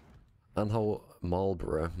 Anhol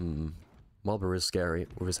Marlborough. Marlborough is scary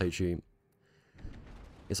with his HE.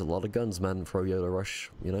 It's a lot of guns, man, for a YOLO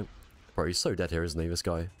rush, you know? Bro, he's so dead here, isn't he, this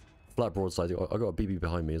guy? Flat broadside. I got a BB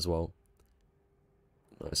behind me as well.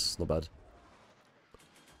 Nice, not bad.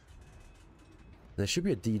 There should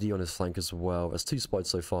be a DD on his flank as well. There's 2 spied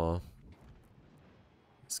so far.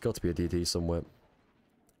 It's got to be a DD somewhere.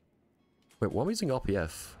 Wait, why am I using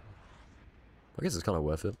RPF? I guess it's kind of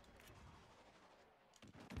worth it.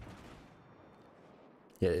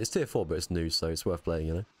 Yeah, it's tier 4, but it's new, so it's worth playing,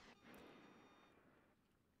 you know?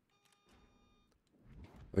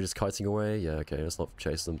 We're just kiting away? Yeah, okay, let's not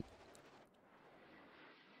chase them.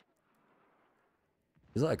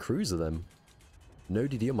 Is that a cruiser, then? No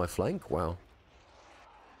DD on my flank? Wow.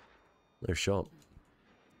 No shot.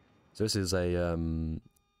 So this is a,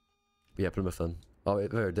 yeah, Plymouth then. Oh,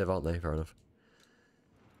 they're a div, aren't they? Fair enough.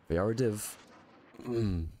 They are a div.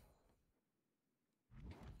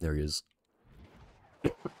 There he is. I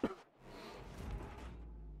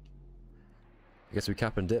guess we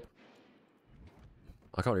cap and dip.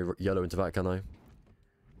 I can't really yellow into that, can I?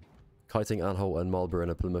 Kiting, Anhalt, and Marlborough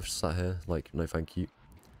and a Plymouth sat here. Like, no thank you.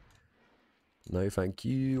 No thank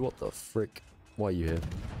you. What the frick? Why are you here?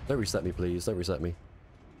 Don't reset me, please. Don't reset me.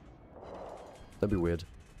 Don't be weird.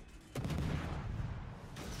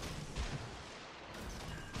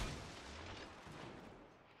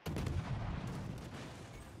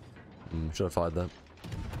 Should have fired that.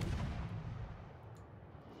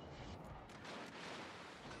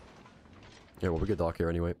 Yeah, well, we get dark here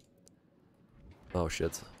anyway. Oh,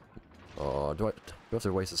 shit. Oh, do I have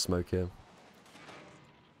to waste a smoke here?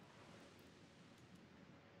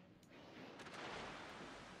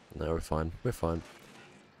 No, we're fine. We're fine.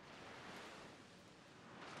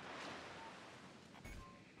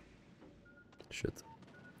 Shit.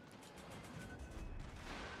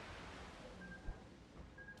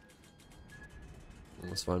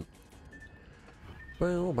 That's fine.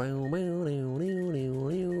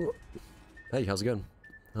 Hey, how's it going?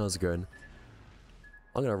 How's it going?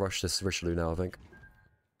 I'm gonna rush this Richelieu now, I think.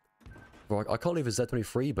 Well, I can't leave his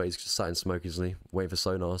Z23, but he's just sat in smoke, isn't he? Waiting for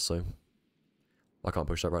sonar, so... I can't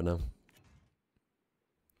push that right now.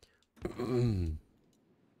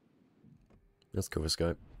 Let's kill this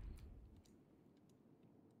guy.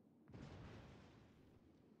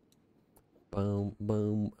 Boom,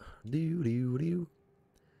 boom. Doo, doo, doo.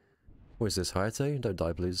 What is this, Hayate? Don't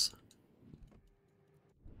die, please.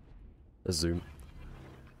 Let's zoom.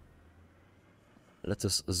 Let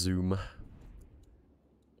us zoom.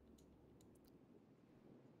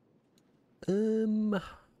 I'm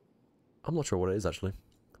not sure what it is, actually.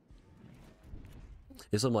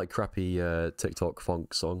 It's some, like, crappy, TikTok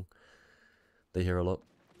funk song. They hear a lot.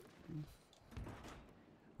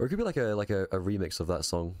 Or it could be like a remix of that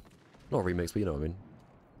song. Not a remix, but you know what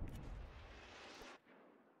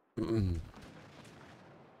I mean.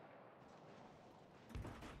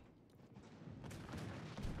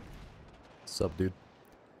 Sup, dude?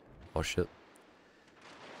 Oh shit.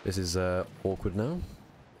 This is awkward now.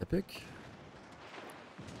 Epic.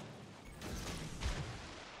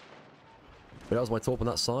 But that was my torp on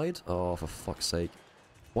that side? Oh, for fuck's sake.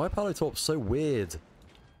 Why are Palo torps so weird?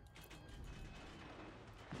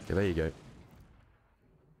 Okay, there you go.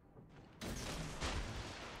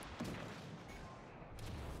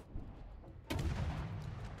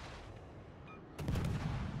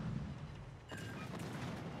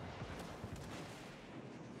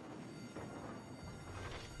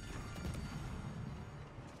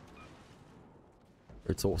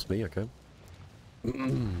 It torps me, okay.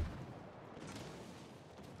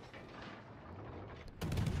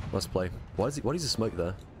 Let's play. Why does he smoke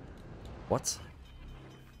there? What?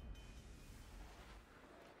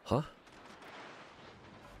 Huh?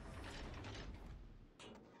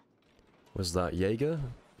 Was that Jaeger?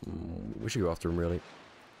 We should go after him, really.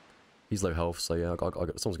 He's low health, so yeah,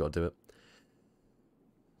 someone's got to do it.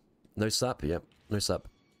 No sap? Yep, no sap.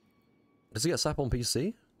 Does he get sap on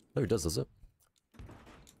PC? No, he does it?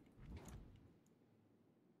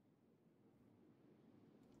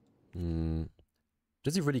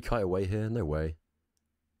 Does he really kite away here? No way.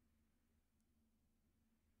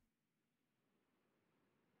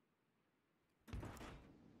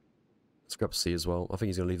 Let's grab C as well. I think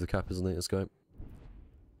he's going to leave the cap, isn't he? Let's go.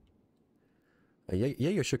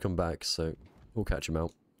 Jaeger should come back, so we'll catch him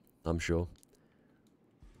out. I'm sure.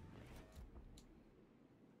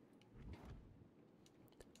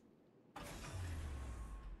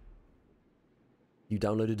 You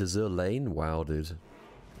downloaded Azure Lane? Wow, dude.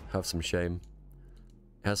 Have some shame.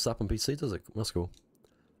 It has SAP on PC, does it? That's cool.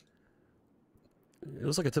 It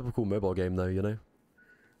looks like a typical mobile game, though, you know? It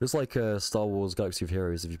looks like Star Wars Galaxy of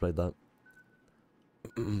Heroes, if you played that.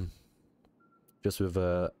 Just with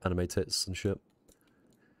anime tits and shit.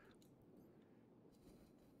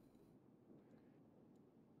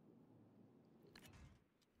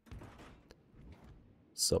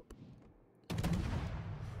 Sup.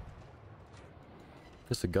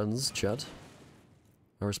 Just for guns, Chad.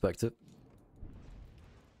 I respect it.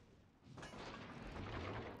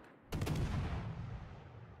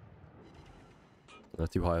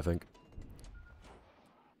 Too high, I think.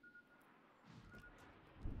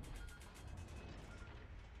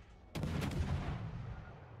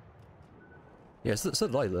 Yeah, so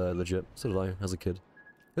did I, legit. So did I, as a kid.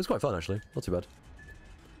 It was quite fun, actually. Not too bad.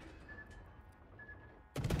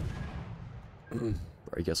 Bro,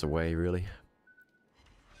 he gets away, really.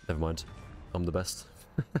 Never mind. I'm the best.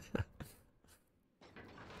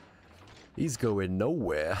 He's going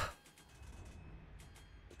nowhere.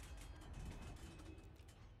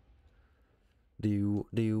 Do.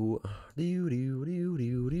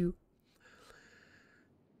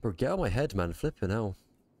 Bro, get out of my head, man. Flipping hell.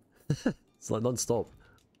 It's like non-stop.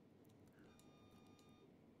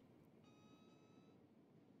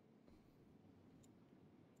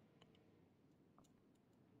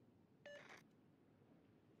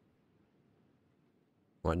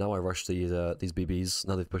 Right, now I rush these BBs.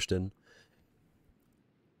 Now they've pushed in.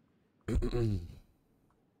 It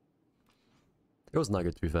wasn't that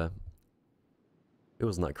good, to be fair. It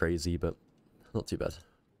wasn't that crazy, but not too bad.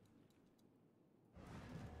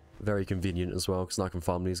 Very convenient as well, because now I can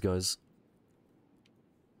farm these guys.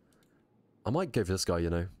 I might go for this guy, you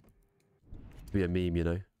know. To be a meme, you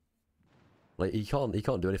know. Like, he can't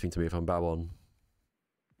do anything to me if I'm Babon.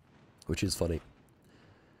 Which is funny.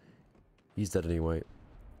 He's dead anyway.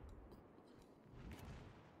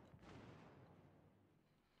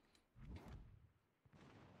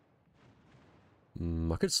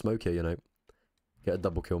 I could smoke here, you know. Get a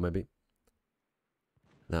double kill, maybe.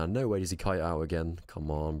 Nah, no way does he kite out again.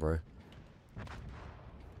 Come on, bro.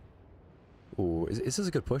 Ooh, is this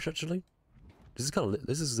a good push, actually? This is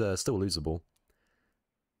still losable.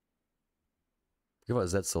 Give out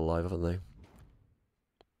Zed's still alive, haven't they?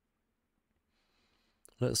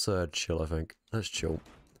 Let's chill, I think. Let's chill.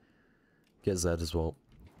 Get Zed as well.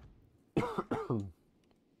 I'm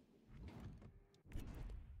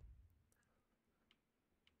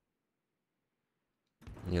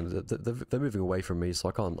You know, they're moving away from me, so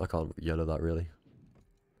I can't yell at that really.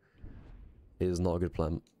 It is not a good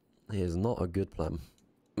plan. It is not a good plan.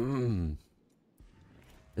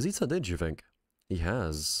 Has he turned in, do you think? He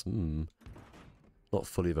has. Not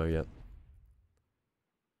fully though yet.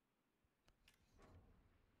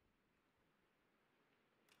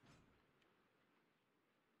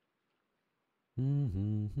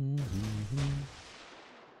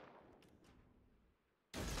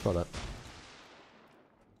 Try that.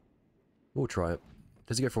 We'll try it.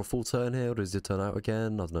 Does he go for a full turn here, or does he turn out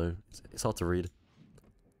again? I don't know. It's hard to read.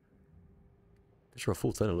 Just for a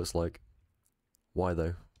full turn it looks like. Why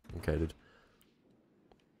though? Okay, dude.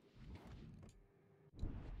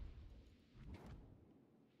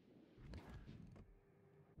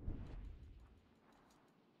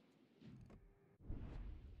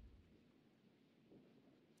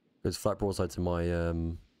 Goes flat broadside to my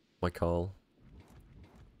my Carl.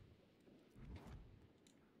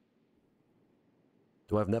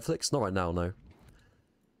 Do I have Netflix? Not right now, no. I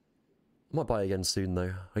might buy it again soon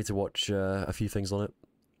though. I need to watch a few things on it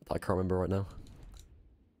that I can't remember right now.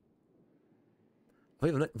 I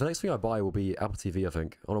think the next thing I buy will be Apple TV, I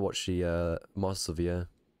think. I want to watch the Masters of the Air.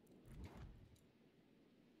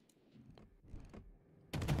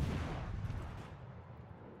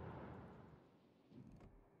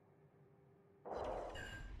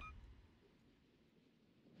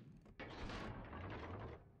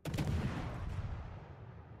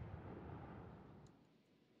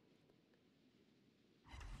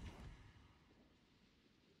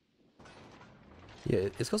 Yeah,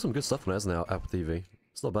 it's got some good stuff on it, hasn't it, Apple TV?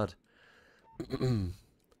 It's not bad.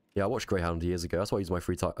 Yeah, I watched Greyhound years ago. That's what I used my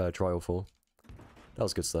free trial for. That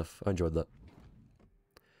was good stuff. I enjoyed that.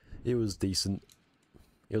 It was decent.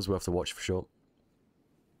 It was worth the watch for sure.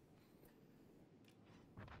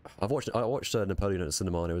 I watched Napoleon at the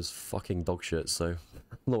cinema and it was fucking dog shit, so I'm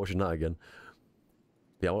not watching that again.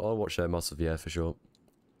 Yeah, I'll watch Masters of the Air for sure.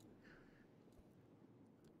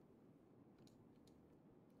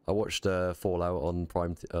 I watched Fallout on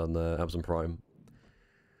Amazon Prime.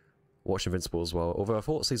 Watched Invincible as well, although I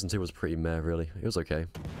thought season 2 was pretty meh, really. It was okay.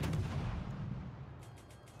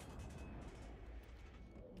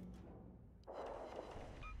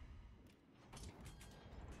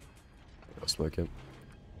 I'll smoke him.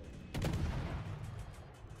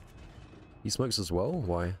 He smokes as well?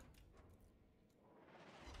 Why?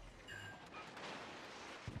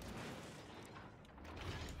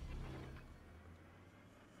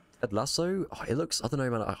 Ted Lasso? Oh, it looks, I don't know,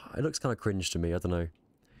 man. It looks kind of cringe to me. I don't know.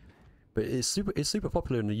 But it's super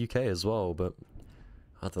popular in the UK as well. But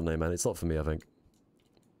I don't know, man. It's not for me, I think.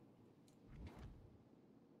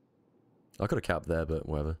 I could have capped there, but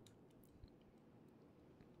whatever.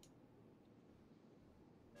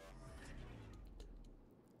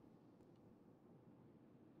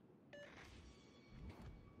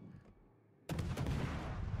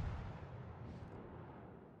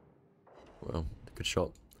 Well, good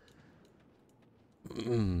shot.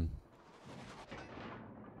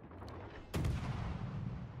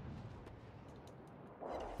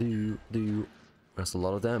 That's a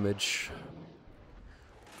lot of damage.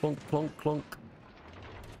 Clonk, clonk, clonk.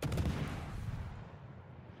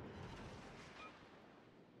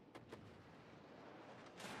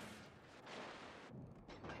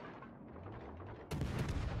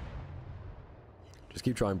 Just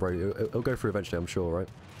keep trying, bro. It'll go through eventually, I'm sure, right?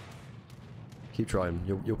 Keep trying.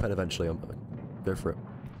 You'll pen eventually. Go for it.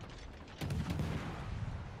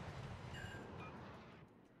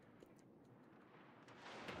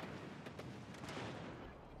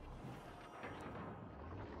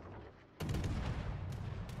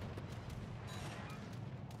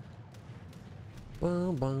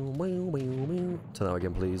 Turn out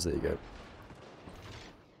again, please. There you go.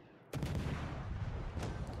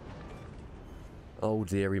 Oh,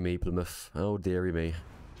 dearie me, Plymouth. Oh, dearie me.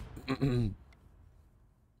 That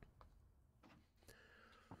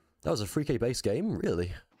was a 3K base game?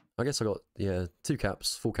 Really? I guess I got, yeah, 2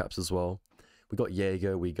 caps, full caps as well. We got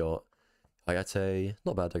Jaeger, we got Ayate.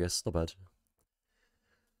 Not bad, I guess. Not bad.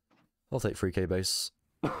 I'll take 3K base.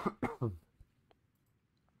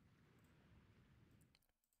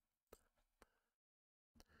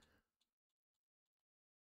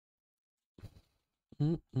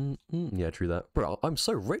 Yeah, true that. Bro, I'm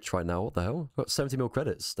so rich right now. What the hell? Got 70 mil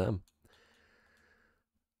credits. Damn.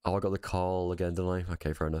 Oh, I got the call again, didn't I?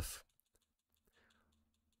 Okay, fair enough.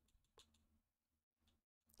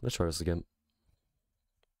 Let's try this again.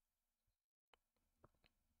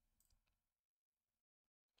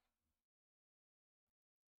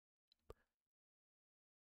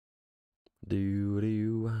 Do.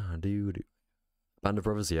 Band of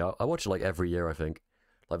Brothers, yeah. I watch it like every year, I think.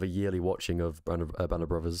 like the yearly watching of Band of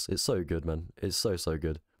Brothers. It's so good, man. It's so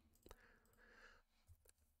good.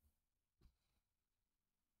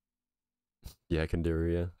 Yeah,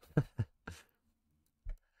 Kandiri, yeah.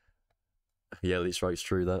 Yeah, Elite Strike's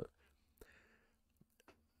true that.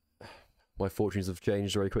 My fortunes have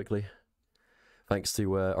changed very quickly. Thanks to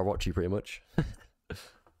Orochi, pretty much.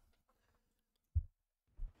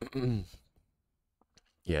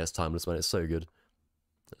 Yeah, it's timeless, man. It's so good.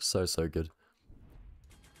 It's so good.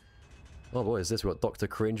 Oh, what is this? We've got Dr.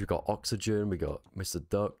 Cringe, we've got Oxygen, we got Mr.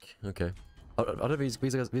 Duck. Okay. I don't know if these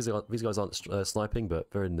guys aren't sniping, but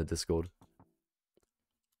they're in the Discord.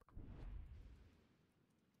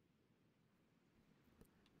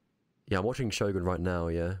 Yeah, I'm watching Shogun right now,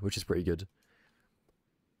 yeah, which is pretty good.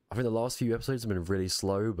 I think the last few episodes have been really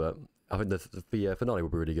slow, but I think the finale will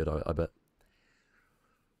be really good, I bet.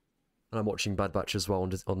 And I'm watching Bad Batch as well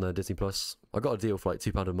on Disney Plus. I got a deal for like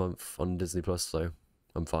 £2 a month on Disney Plus, so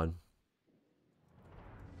I'm fine.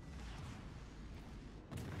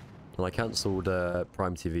 And I cancelled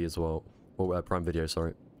Prime TV as well. Or Prime Video,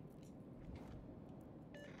 sorry.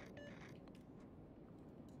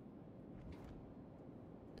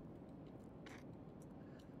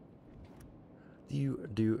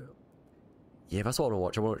 Yeah, that's what I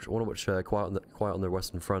want to watch. I want to watch Quiet on the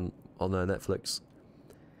Western Front on Netflix.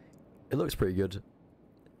 It looks pretty good.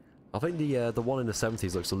 I think the one in the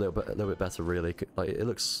 70s looks a little bit better, really. Like it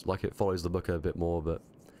looks like it follows the book a bit more, but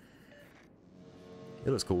it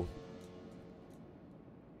looks cool.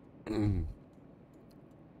 I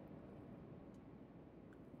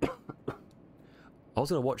was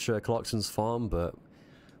gonna watch Clarkson's Farm, but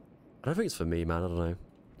I don't think it's for me, man. I don't know.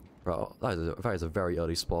 Right, that is a very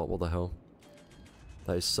early spot. What the hell?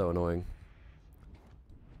 That is so annoying.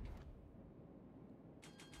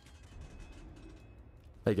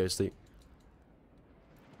 There you go, Steve.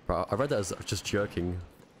 Right, I read that as just jerking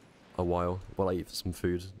a while I eat some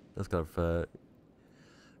food. That's kind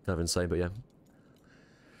of insane, but yeah.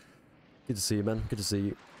 Good to see you, man. Good to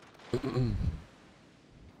see you.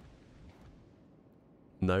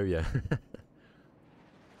 No, yeah.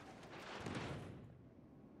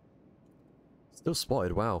 Still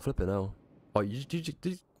spotted. Wow, flipping hell. Oh,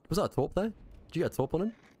 was that a torp there? Did you get a torp on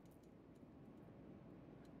him?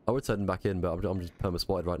 I would turn him back in, but I'm just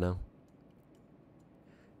perma-spotted right now.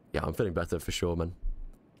 Yeah, I'm feeling better for sure, man.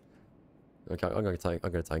 Okay, I'm gonna tank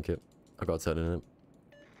it. I've got to turn in him.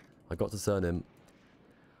 I got to turn him.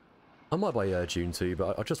 I might buy June 2,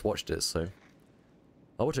 but I just watched it, so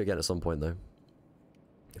I'll watch it again at some point though.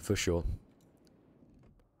 For sure.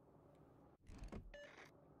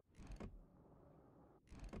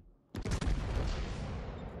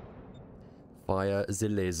 Fire the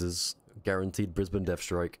lasers. Guaranteed Brisbane Death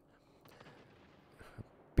Strike.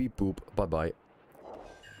 Beep boop. Bye bye.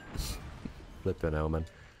 Flippin' hell, man.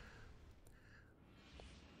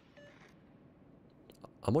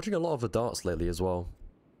 I'm watching a lot of the darts lately as well.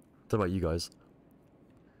 Don't know about you guys.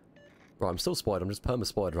 Right, I'm still spotted. I'm just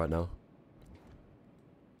perma-spotted right now.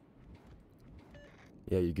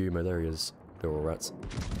 Yeah, Yugumo, there he is. They're all rats.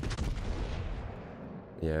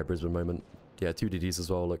 Yeah, Brisbane moment. Yeah, 2 DDs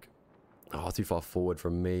as well, look. Oh, too far forward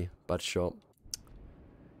from me. Bad shot.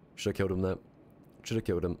 Should have killed him there. Should have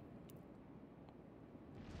killed him.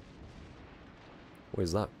 What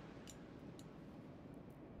is that?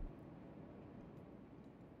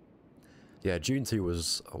 Yeah, June 2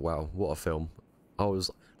 was... Oh, wow, what a film. I was...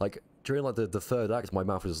 Like, during like the third act, my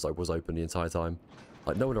mouth was open the entire time.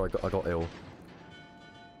 Like, no wonder I got ill.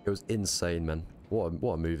 It was insane, man. What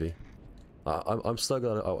a movie. I'm so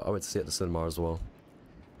glad I went to see it at the cinema as well.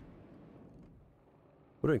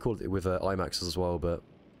 We're doing cool with IMAX as well, but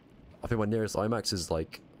I think my nearest IMAX is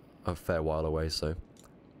like a fair while away, so.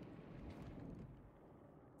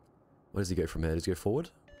 Where does he go from here? Does he go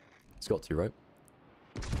forward? He's got to, right?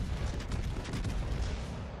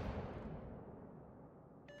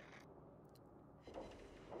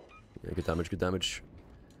 Yeah, good damage, good damage.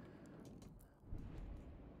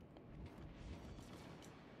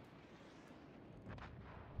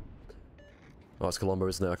 Oh, it's Colombo,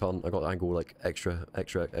 isn't it? I got angle like extra.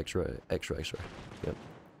 Yep.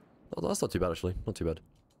 Oh, that's not too bad, actually. Not too bad.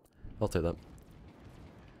 I'll take that.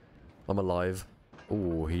 I'm alive.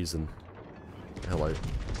 Oh, he's in. Hello.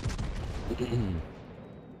 You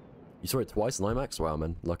saw it twice in IMAX? Wow,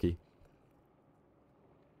 man. Lucky.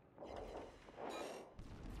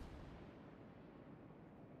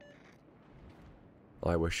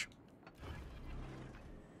 I wish.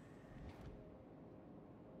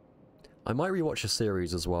 I might rewatch a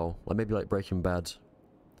series as well. Like maybe like Breaking Bad.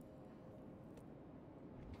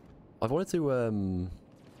 I've wanted to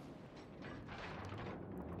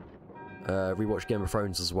Rewatched Game of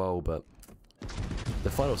Thrones as well, but the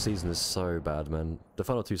final season is so bad, man. The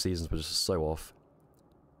final 2 seasons were just so off.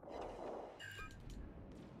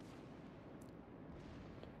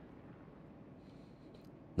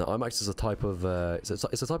 Now, IMAX is a type of, it's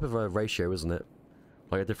a type of a ratio, isn't it?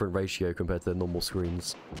 Like a different ratio compared to the normal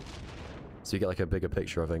screens. So you get like a bigger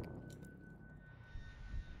picture, I think.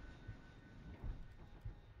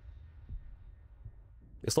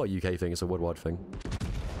 It's not a UK thing, it's a worldwide thing.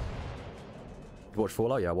 You watched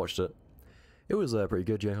Fallout? Yeah, I watched it. It was pretty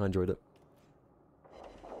good, yeah, I enjoyed it.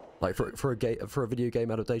 Like, for a video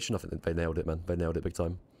game adaptation, I think they nailed it, man. They nailed it big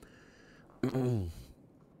time.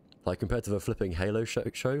 Like, compared to the flipping Halo show,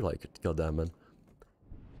 like, goddamn, man.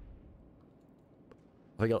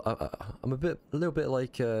 I think I'm a little bit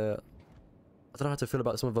like, I don't know how to feel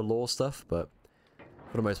about some of the lore stuff, but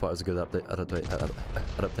for the most part, it was a good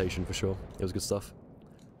adaptation for sure. It was good stuff.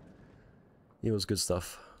 It was good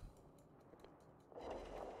stuff.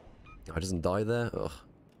 I doesn't die there? Ugh.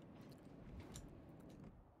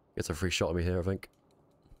 Gets a free shot at me here, I think.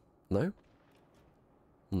 No?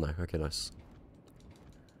 No, okay, nice.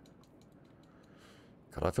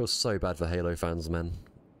 God, I feel so bad for Halo fans, man.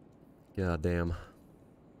 God damn.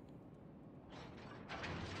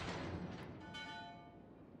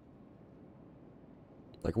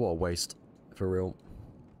 Like, what a waste. For real.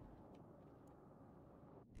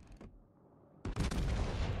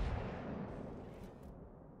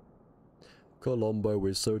 Colombo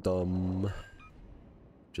is so dumb.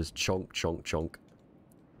 Just chonk, chonk, chonk.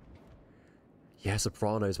 Yeah,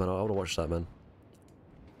 Sopranos, man. I want to watch that, man.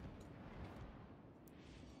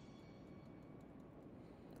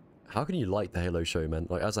 How can you like the Halo show, man?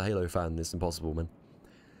 Like, as a Halo fan, it's impossible, man.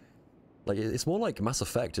 Like, it's more like Mass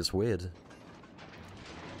Effect. It's weird.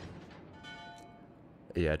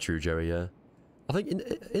 Yeah, true, Joey, yeah. I think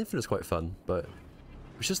Infinite's quite fun, but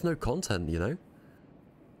there's just no content, you know?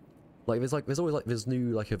 There's always like there's new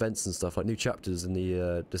like events and stuff, like new chapters in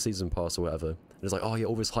the season pass or whatever. And it's like, oh yeah,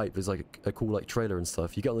 all this hype. There's like a cool like trailer and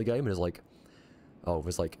stuff. You get on the game and it's like, oh,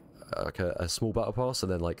 there's like a small battle pass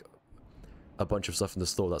and then like a bunch of stuff in the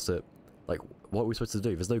store. That's it. Like, what are we supposed to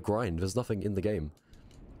do? There's no grind. There's nothing in the game.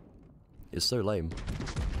 It's so lame.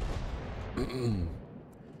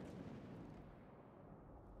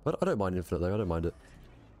 But I don't mind Infinite though. I don't mind it.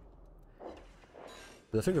 But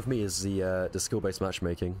the thing with me is the skill-based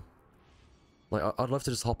matchmaking. Like, I'd love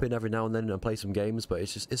to just hop in every now and then and play some games, but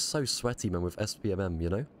it's so sweaty, man, with SPMM, you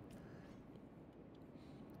know?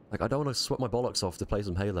 Like, I don't want to sweat my bollocks off to play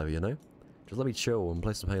some Halo, you know? Just let me chill and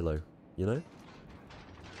play some Halo, you know?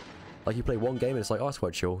 Like, you play one game and it's like, oh, it's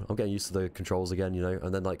quite chill. I'm getting used to the controls again, you know?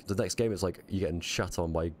 And then, like, the next game it's like, you're getting shat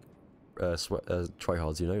on by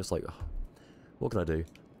tryhards, you know? It's like, oh, what can I do?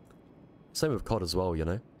 Same with COD as well, you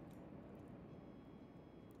know?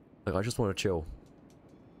 Like, I just want to chill.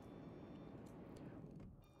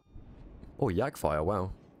 Oh, Yagfire,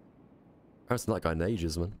 wow. I haven't seen that guy in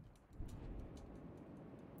ages, man.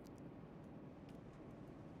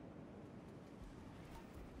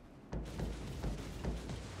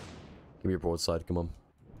 Give me a broadside, come on.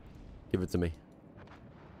 Give it to me.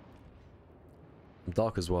 I'm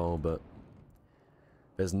dark as well, but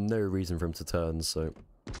there's no reason for him to turn, so...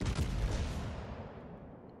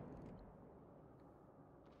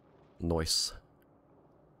 Nice.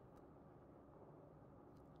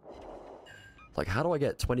 Like, how do I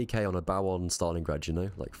get 20k on a bow on Stalingrad, you know?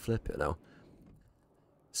 Like, flip it now.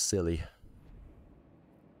 Silly.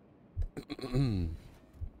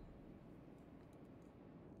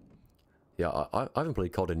 Yeah, I haven't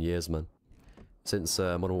played COD in years, man. Since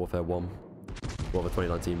Modern Warfare 1. Well, the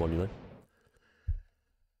 2019 one, you know?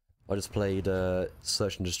 I just played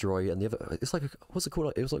Search and Destroy, and the other... It's like... What's it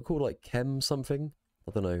called? It was like called, like, Chem something?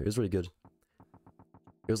 I don't know. It was really good.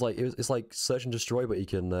 It was like... It's like Search and Destroy, but you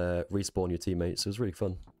can respawn your teammates. It was really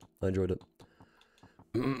fun. I enjoyed it.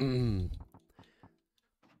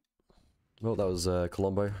 Well, that was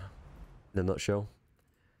Colombo. In a nutshell.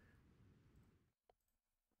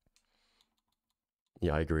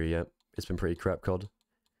 Yeah, I agree, yeah. It's been pretty crap, COD.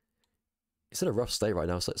 It's in a rough state right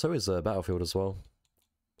now, so is Battlefield as well.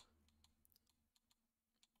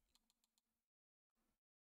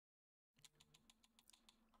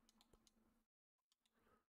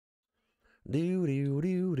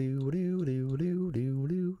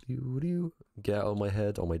 Get out of my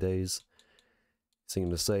head, on my days. Singing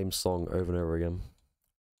the same song over and over again.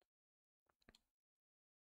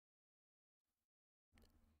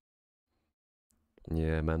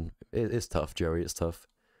 Yeah, man. It's tough, Joey, it's tough.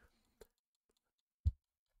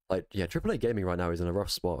 Like, yeah, AAA gaming right now is in a rough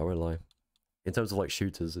spot, I won't lie. In terms of, like,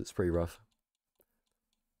 shooters, it's pretty rough.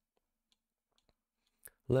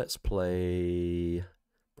 Let's play...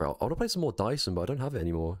 Bro, I want to play some more Dyson, but I don't have it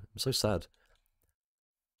anymore. I'm so sad.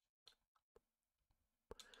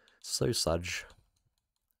 So sad.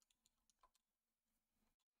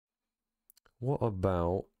 What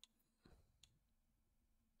about...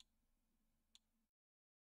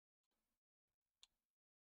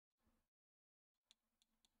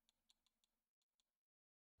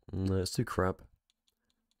 No, it's too crap.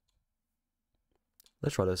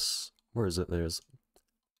 Let's try this. Where is it? There it is.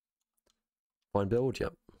 Find build,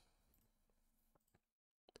 yep.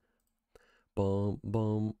 Bum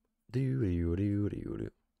bum do do do do do.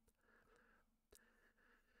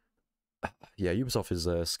 Yeah, Ubisoft is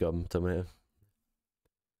scum, Terminator.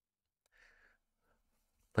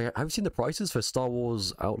 Like, have you seen the prices for Star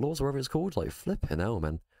Wars Outlaws, or whatever it's called? Like, flipping hell,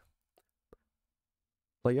 man.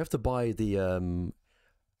 Like, you have to buy the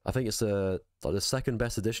I think it's like the second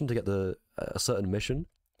best edition to get the a certain mission.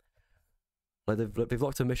 Like they've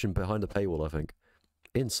locked a mission behind the paywall, I think.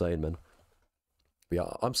 Insane, man. But yeah,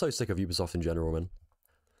 I'm so sick of Ubisoft in general, man.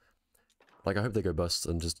 Like, I hope they go bust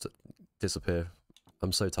and just disappear.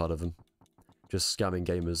 I'm so tired of them. Just scamming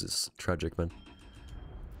gamers, it's tragic, man.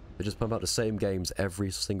 They just pump out the same games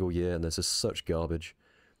every single year, and there's just such garbage.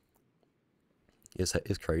 It's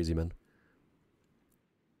crazy, man.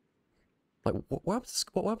 Like, what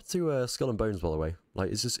happened to Skull and Bones, by the way?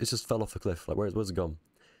 Like, it just fell off the cliff. Like, where's it gone?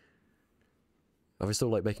 Are we still,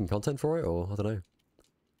 like, making content for it, or I don't know?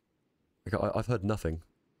 Like, I've heard nothing.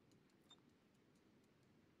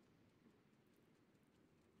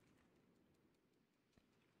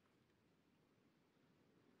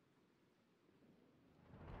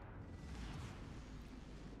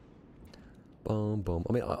 Boom, boom.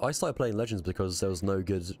 I mean, I started playing Legends because there was no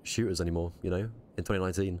good shooters anymore, you know, in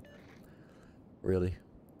 2019. Really.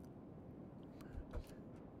 I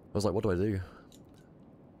was like, what do I do?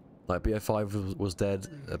 Like, BF5 was dead,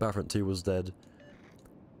 Battlefront 2 was dead.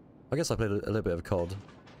 I guess I played a little bit of COD.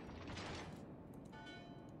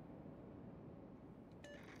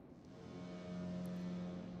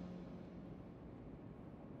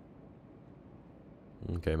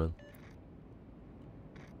 Okay, man.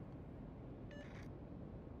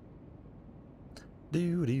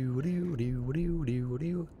 Do do do do do do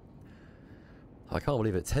do. I can't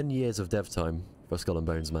believe it. 10 years of dev time for Skull and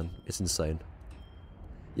Bones, man. It's insane.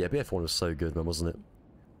 Yeah, BF1 was so good, man, wasn't it?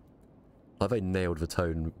 Like, they nailed the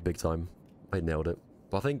tone big time. They nailed it.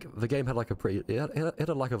 But I think the game had like a pretty... It had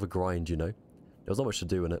a lack of a grind, you know? There was not much to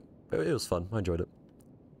do in it. But it was fun. I enjoyed it.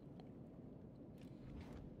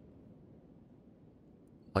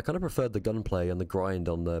 I kind of preferred the gunplay and the grind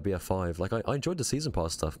on the BF5. Like, I enjoyed the season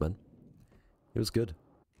pass stuff, man. It was good.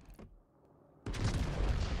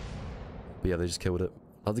 But yeah, they just killed it.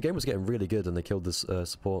 Like, the game was getting really good and they killed this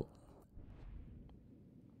support.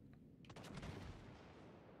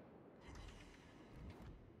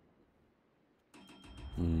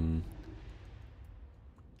 Hmm.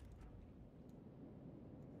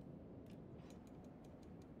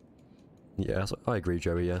 Yeah, I agree,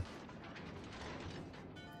 Joey, yeah.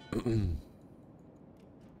 I'm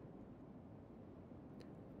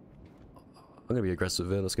gonna be aggressive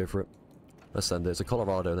here, let's go for it. Let's send it. It's a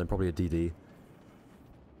Colorado and then probably a DD.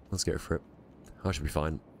 Let's go for it. I should be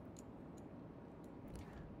fine.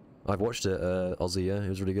 I've watched it, Aussie, yeah, it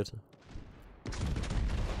was really good.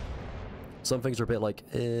 Some things are a bit like,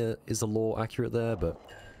 is the lore accurate there? But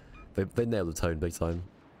they nailed the tone big time.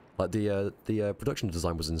 Like, the production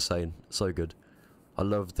design was insane. So good. I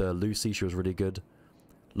loved Lucy, she was really good.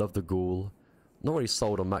 Loved the Ghoul. Not really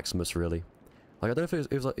sold on Maximus, really. Like, I don't know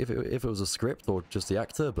if it was a script or just the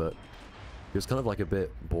actor, but it was kind of like a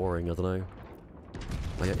bit boring, I don't know.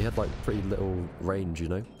 Like, he had like pretty little range, you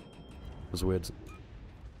know? It was weird.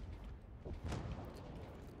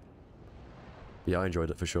 Yeah, I enjoyed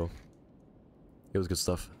it for sure. It was good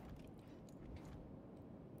stuff.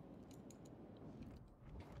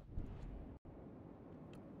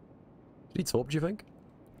 Did he torp, do you think?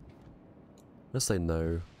 Let's say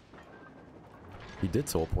no. He did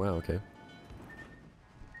torp, wow, okay.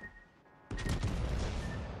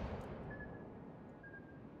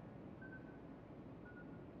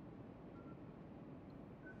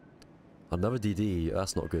 Another DD,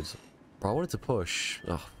 that's not good. Bro, I wanted to push.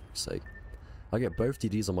 Oh, for fuck's sake. I get both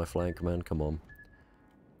DDs on my flank, man, come on.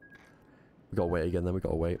 We gotta wait again then, we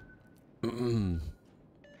gotta wait.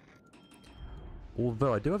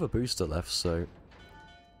 Although I do have a booster left, so...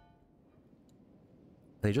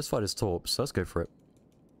 And he just fired his torp, so let's go for it.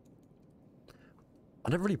 I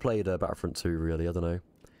never really played Battlefront 2, really, I don't know.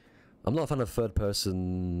 I'm not a fan of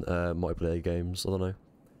third-person multiplayer games, I don't know.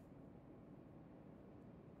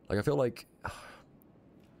 Like, I feel like...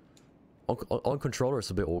 On controller, it's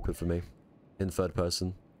a bit awkward for me. In third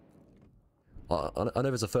person. I know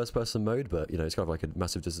there's a first person mode, but, you know, it's kind of like a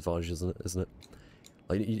massive disadvantage, isn't it?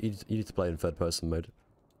 Like, you need to play in third person mode.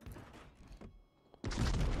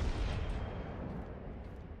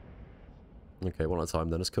 Okay, one at a time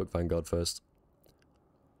then. Let's cook Vanguard first.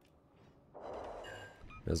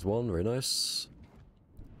 There's one, very nice.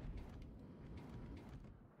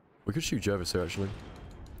 We could shoot Jervis here, actually.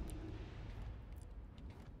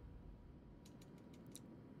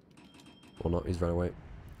 Or not, he's run away.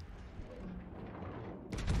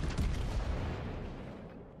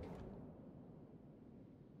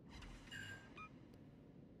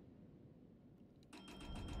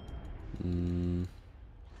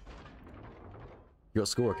 You got a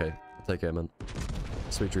score? Okay. Take care, man.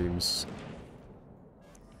 Sweet dreams.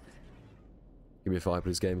 Give me a 5,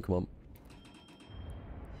 please, game. Come on.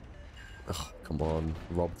 Ugh, come on.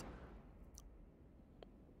 Robbed.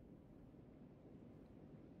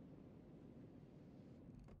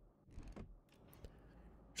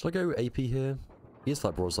 Should I go AP here? He is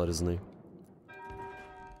flat broadside, isn't he?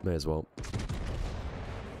 May as well.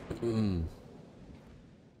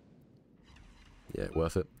 Yeah,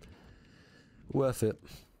 worth it. Worth it.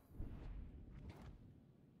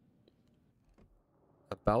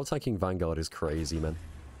 A battle tanking Vanguard is crazy, man.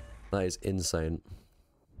 That is insane.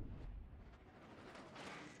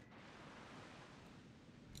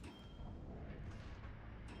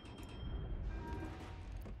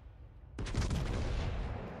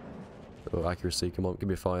 Oh, accuracy, come on, give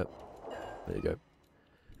me a fire. There you go.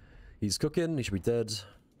 He's cooking, he should be dead.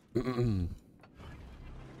 Boom,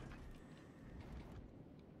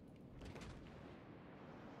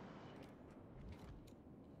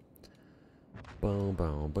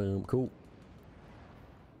 boom, boom, cool.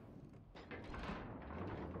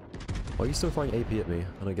 Why are you still firing AP at me?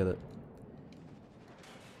 I don't get it.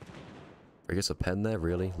 I guess a pen there,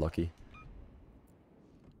 really? Lucky.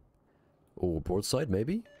 Oh, broadside,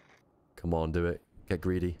 maybe? Come on, do it. Get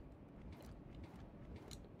greedy.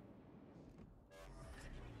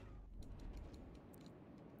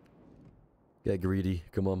 Get greedy,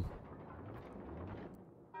 come on.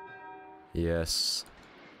 Yes.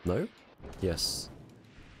 No? Yes.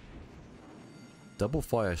 Double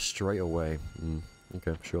fire straight away.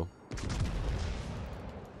 Okay, sure.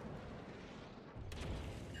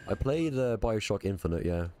 I played Bioshock Infinite,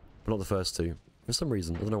 yeah. But not the first two. For some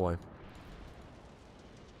reason, I don't know why.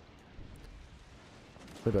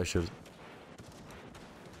 Maybe I should.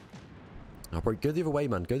 Oh, bro, go the other way,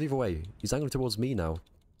 man. Go the other way. He's angling towards me now.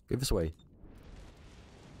 Go this way.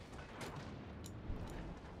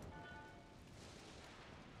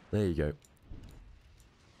 There you go.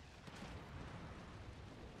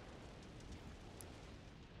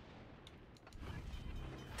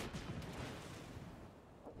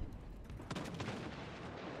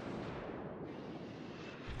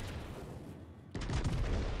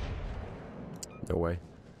 No way.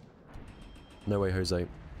 No way, Jose.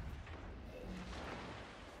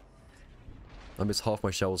 I missed half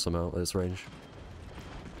my shells somehow at this range.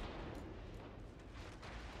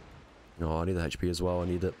 Oh, I need the HP as well, I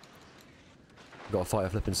need it. Got a fire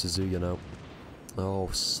flipping Suzuki now. Oh,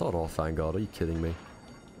 sod off, Vanguard, are you kidding me?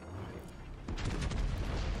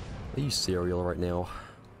 Are you serial right now?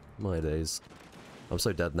 My days. I'm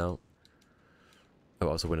so dead now. Oh,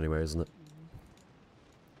 well, it's a win anyway, isn't it?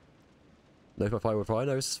 No, if I fire with fire?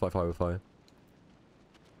 No, it's 5 fire with fire.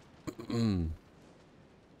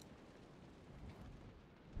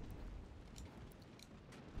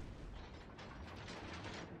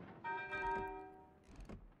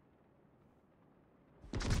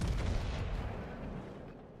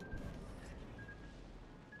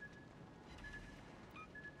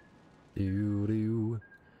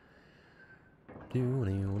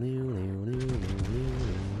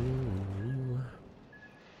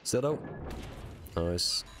 Set out.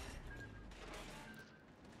 Nice.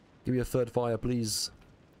 Give me a third fire, please.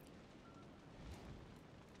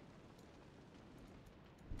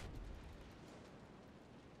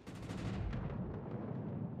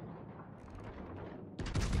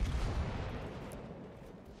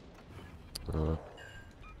 I'm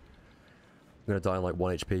gonna die on like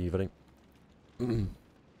 1 HP, I think. Oh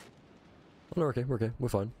no, we're okay, we're okay, we're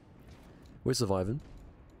fine. We're surviving.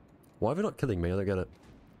 Why are they not killing me? I don't get it.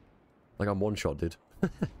 Like I'm one shot, dude.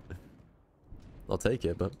 I'll take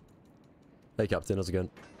it, but... Hey Captain, how's it going?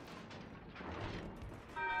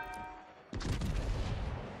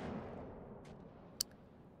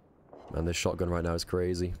 Man, this shotgun right now is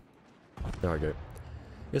crazy. There I go.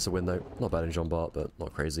 It's a win though. Not bad in Jean Bart, but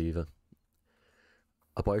not crazy either.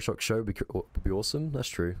 A Bioshock show would be awesome. That's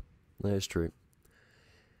true. That is true.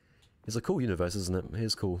 It's a cool universe, isn't it? It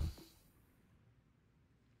is cool.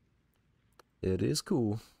 It is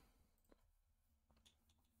cool.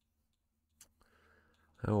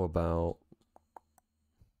 How about...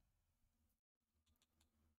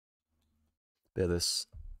 bit of this.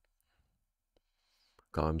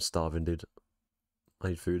 God, I'm starving, dude. I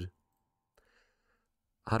need food.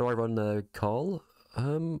 How do I run Carl?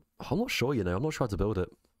 I'm not sure, you know. I'm not sure how to build it.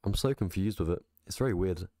 I'm so confused with it. It's very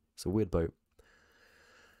weird. It's a weird boat.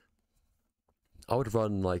 I would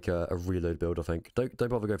run like a reload build, I think. Don't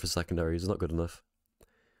bother going for secondaries. It's not good enough.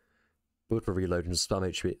 Build for reload and just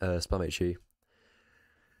spam HE.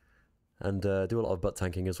 And do a lot of butt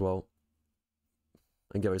tanking as well.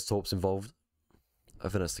 And get those torps involved. I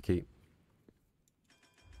think that's the key.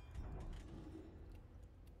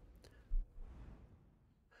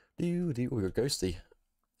 We got Ghosty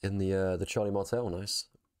in the Charlie Martel. Nice.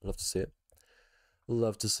 Love to see it.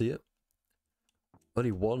 Love to see it.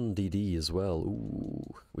 Only one DD as well.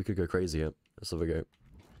 Ooh, we could go crazy here. Let's have a go.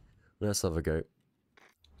 Let's have a go.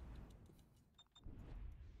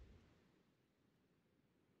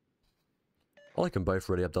 I like them both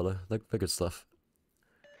really, Abdullah. They're good stuff.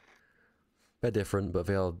 They're different, but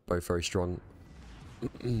they are both very strong.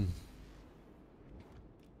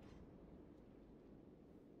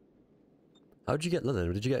 How did you get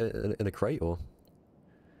London? Did you get it in a crate, or?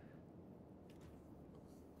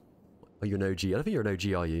 Are you an OG? I don't think you're an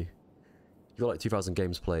OG, are you? You've got like 2,000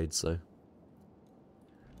 games played, so...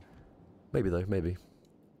 maybe though, maybe.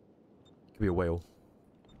 Could be a whale.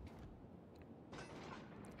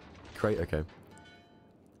 Crate, okay.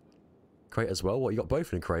 Crate as well? What, you got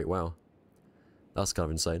both in a crate? Wow. That's kind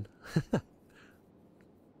of insane.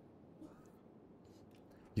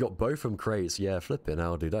 You got both from crates? Yeah, flipping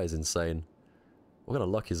hell, dude, that is insane. What kind of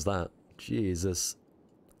luck is that? Jesus.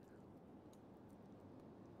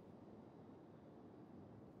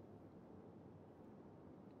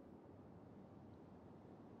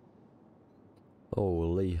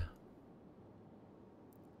 Holy.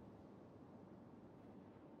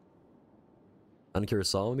 And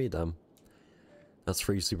Kurosawa, damn. That's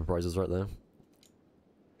 3 super prizes right there.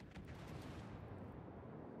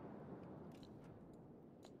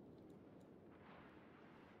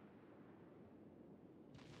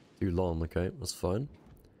 Too long, okay, that's fine.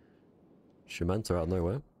 Shimanta out of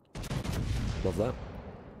nowhere. Love that.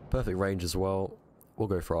 Perfect range as well. We'll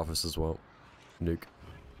go for Arthas as well. Nuke.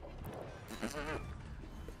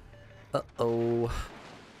 Uh-oh.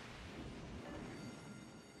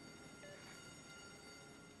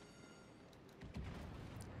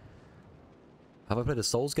 Have I played a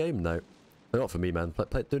Souls game? No. Not for me, man.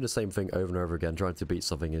 Doing the same thing over and over again, trying to beat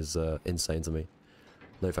something is insane to me.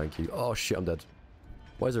 No thank you. Oh shit, I'm dead.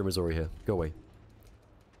 Why is there a Missouri here? Go away.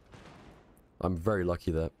 I'm very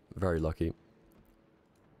lucky there. Very lucky.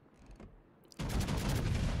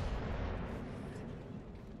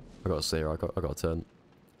 I gotta say, I got a turn.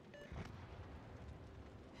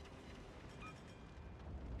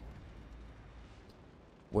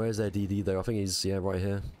 Where's their DD though? I think he's, yeah, right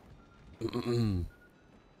here.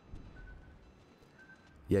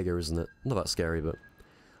 Jaeger, isn't it? Not that scary, but...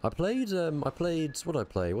 I played, what did I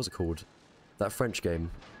play? What's it called? That French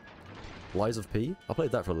game. Lies of P? I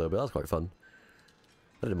played that for a little bit, that was quite fun.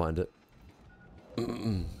 I didn't mind it.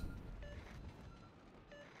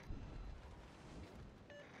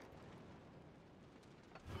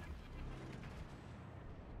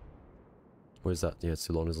 What is that? Yeah, it's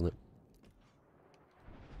too long, isn't it?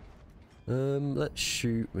 Let's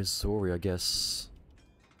shoot Missouri, I guess.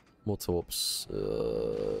 More torps.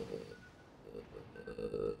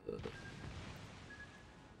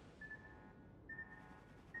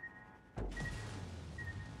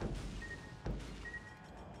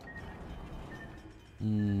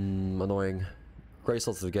 Annoying. Great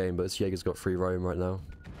start to the game, but it's Jaeger's got free roam right now.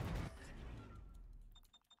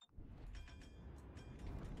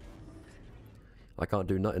 I can't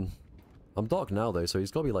do nothing. I'm dark now though, so he's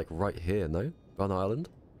gotta be like right here, no? On the island?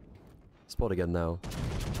 Spot again now.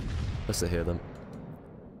 Let's sit here then.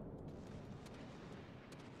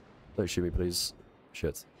 Don't shoot me, please.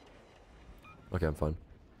 Shit. Okay, I'm fine.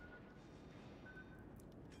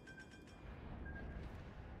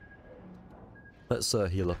 Let's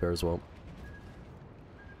heal up here as well.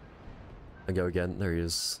 And go again. There he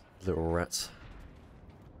is. Little rat.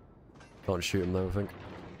 Can't shoot him though, I think.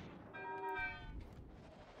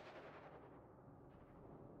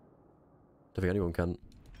 Don't think anyone can.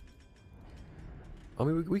 I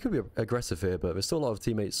mean, we could be aggressive here, but there's still a lot of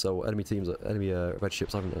teammates or enemy teams, enemy red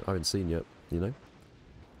ships I haven't seen yet. You know.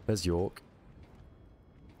 There's York.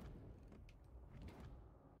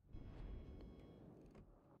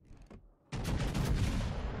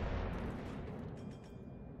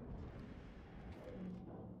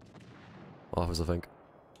 Office, I think.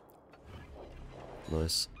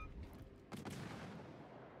 Nice.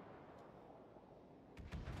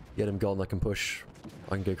 Get him gone, I can push.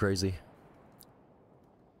 I can go crazy.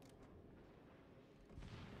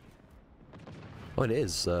 Oh, it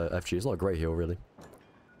is FG. It's not a great heal, really.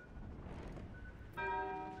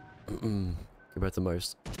 Compared to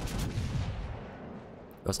most.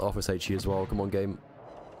 That's Office HE as well. Come on, game.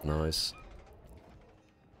 Nice.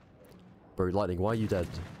 Bro, Lightning, why are you dead?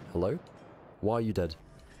 Hello? Why are you dead?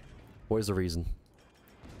 What is the reason?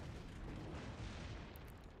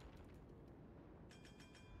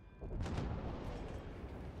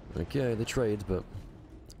 Okay, they trade, but...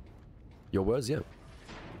 Your words? Yeah.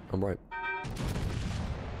 I'm right.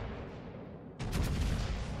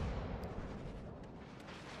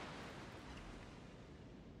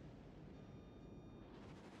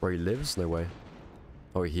 Where he lives? No way.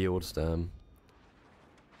 Oh, he healed. Damn.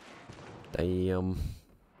 Damn.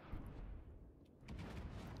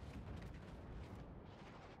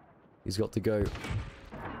 He's got to go.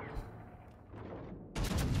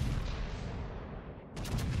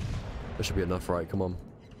 That should be enough, right? Come on.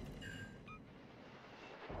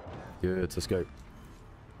 Good, let's go.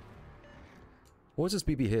 What was this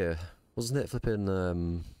BB here? Wasn't it flipping,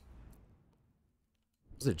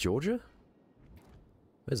 was it Georgia?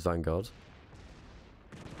 Where's Vanguard?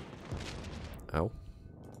 Ow.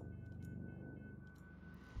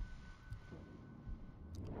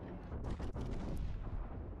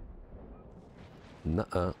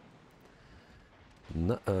 Nuh-uh.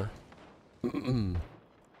 Nuh-uh.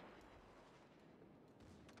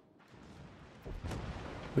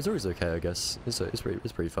 Missouri's okay, I guess. It's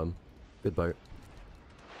pretty fun. Good boat.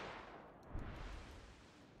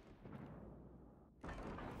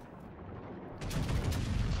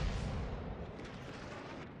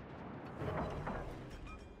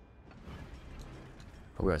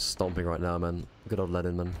 Oh, we're stomping right now, man. Good old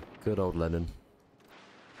Lenin, man. Good old Lenin.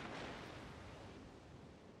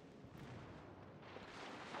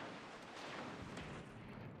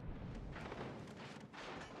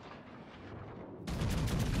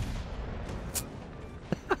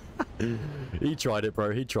 He tried it,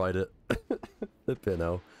 bro. He tried it. Flippin'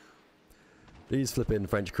 hell. These flipping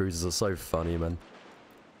French cruisers are so funny, man.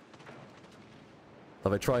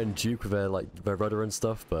 Like, they try and duke with their, like, their rudder and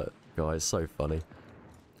stuff, but, guys, so funny.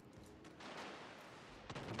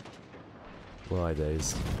 My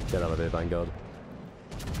days. Get out of here, Vanguard.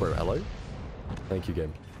 Bro, hello? Thank you,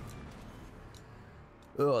 game.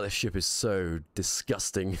 Oh, this ship is so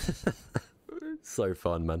disgusting. So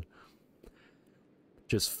fun, man.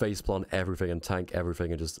 Just faceplant everything and tank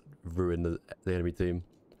everything and just ruin the enemy team.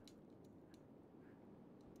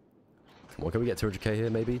 Come on, can we get 200k here,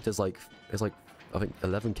 maybe? There's like, it's like, I think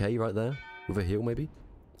 11k right there. With a heal, maybe?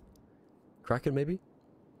 Kraken, maybe?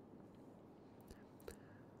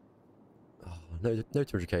 Oh, no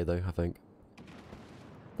 200k though, I think.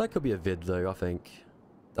 That could be a vid though, I think.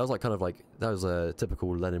 That was like kind of like, that was a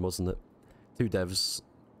typical Lenin, wasn't it? 2 devs,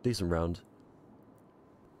 decent round.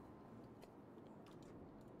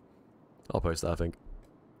 I'll post that, I think.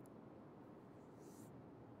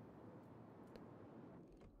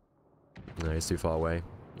 No, he's too far away.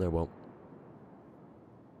 No, well.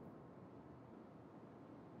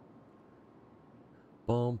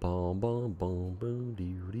 Bom bom bom bom boom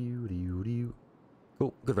doo doo doo doo.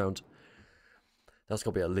 Cool, good round. That's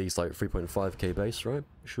gotta be at least like 3.5k base, right?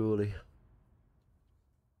 Surely.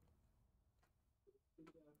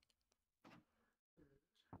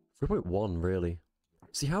 .1, really?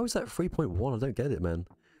 See, how is that 3.1? I don't get it, man.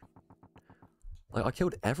 Like, I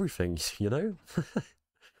killed everything, you know?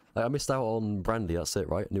 Like, I missed out on Brandy, that's it,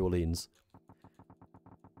 right? New Orleans.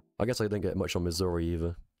 I guess I didn't get much on Missouri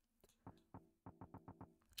either.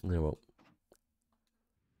 Yeah, well.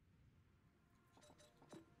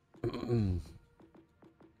 Boom,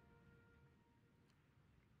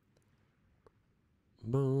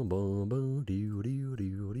 boom, boom, doo, doo,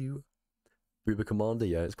 doo, doo. Uber Commander,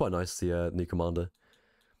 yeah, it's quite nice, the new Commander.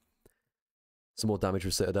 Some more damage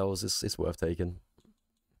with Citadels, it's worth taking.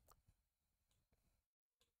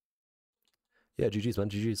 Yeah, GG's, man,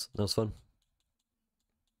 GG's. That was fun.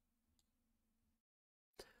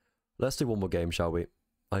 Let's do one more game, shall we?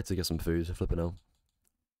 I had to get some food, flipping out.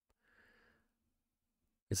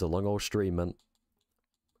 It's a long old stream, man.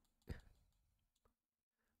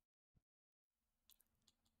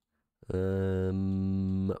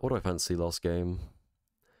 What do I fancy last game?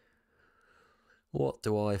 What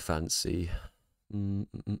do I fancy?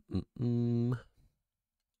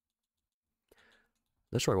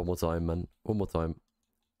 Let's try one more time, man. One more time.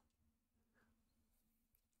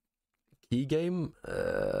 Key game?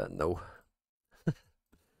 No.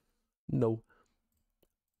 No.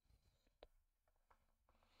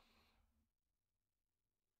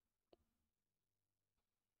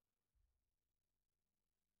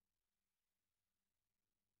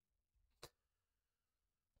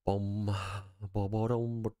 Boom.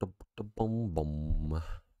 Boom. Boom.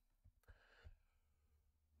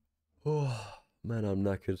 Oh, man, I'm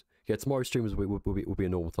knackered. Yeah, tomorrow's stream will be a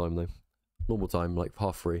normal time, though. Normal time, like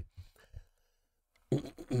 3:30.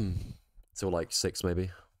 Till like 6,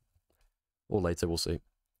 maybe. Or later, we'll see.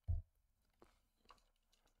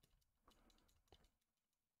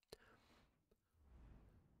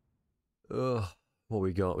 Ugh. What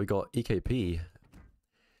we got? We got EKP.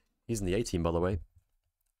 He's in the A team, by the way.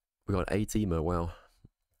 We got an A-teamer, wow.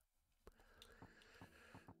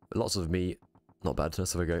 Lots of meat. Not bad,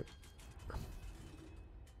 let's have a go.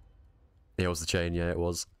 Yeah, it was the chain, yeah, it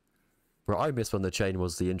was. Bro, I missed when the chain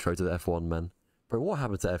was the intro to the F1, man. Bro, what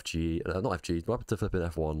happened to FG? Not FG, what happened to flipping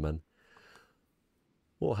F1, man?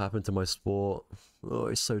 What happened to my sport? Oh,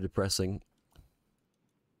 it's so depressing.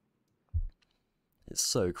 It's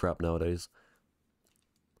so crap nowadays.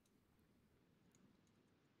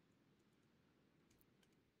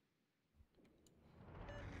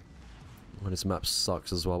 Oh, this map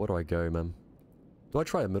sucks as well. Where do I go, man? Do I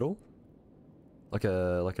try a middle? Like an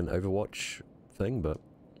Overwatch thing, but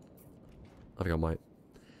I think I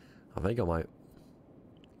might.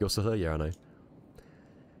 You're still here? Yeah, I know.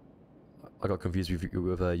 I got confused with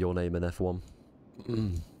your name in F1.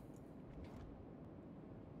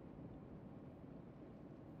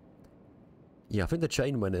 Yeah, I think the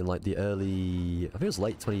chain went in like the early... I think it was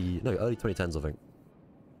early 2010s, I think.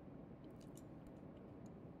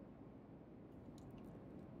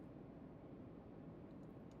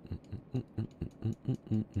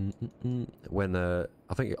 When, I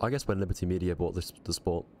guess when Liberty Media bought the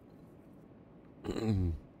sport.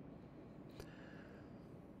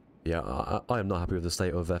 Yeah, I am not happy with the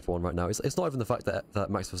state of F1 right now. It's not even the fact that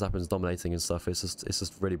Max Verstappen's dominating and stuff. It's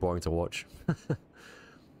just really boring to watch.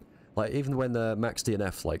 Like even when Max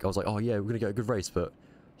DNF, like I was like, oh yeah, we're gonna get a good race, but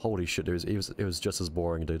holy shit, it was just as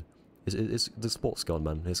boring, dude. It's the sport's gone,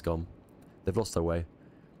 man. It's gone. They've lost their way.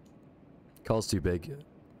 Car's too big,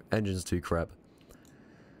 engine's too crap.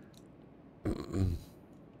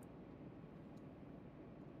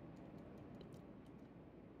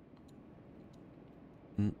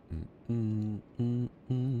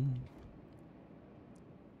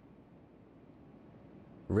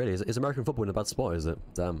 Really? Is American football in a bad spot, is it?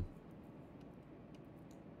 Damn.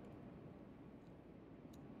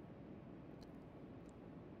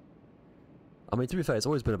 I mean, to be fair, it's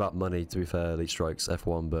always been about money, to be fair, Elite Strikes,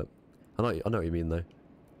 F1, but... I know what you mean, though.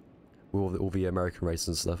 With all the American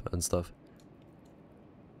races and stuff.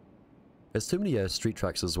 There's too many street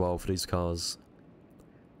tracks as well for these cars.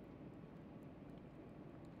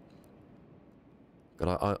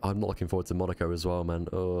 God, I'm not looking forward to Monaco as well, man.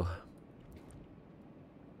 Oh.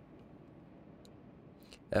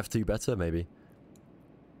 F2 better, maybe.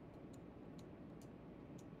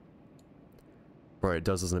 Bro, it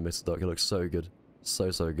does, doesn't it, Mr. Duck? It looks so good.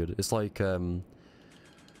 So good. It's like,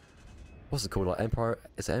 what's it called? Like Empire...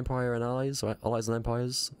 Is it Empire and Allies? Right? Allies and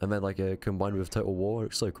Empires? And then, like, combined with Total War. It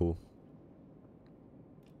looks so cool.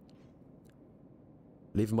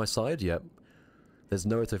 Leaving my side? Yep. There's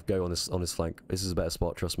nowhere to go on this flank. This is a better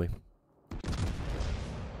spot, trust me.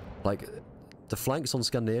 Like, the flanks on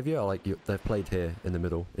Scandinavia are like, they've played here in the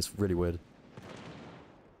middle. It's really weird.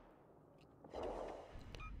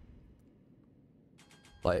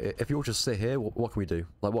 Like, if you all just sit here, what can we do?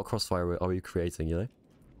 Like, what crossfire are we creating, you know?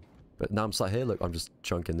 But now I'm sat here, look, I'm just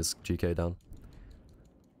chunking this GK down.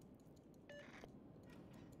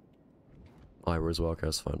 Iowa as well, okay,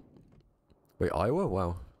 that's fine. Wait, Iowa?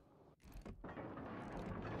 Wow.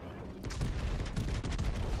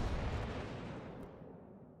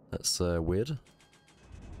 That's weird.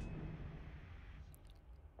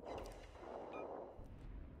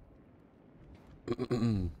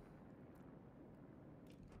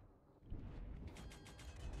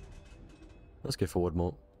 Let's go forward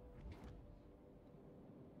more.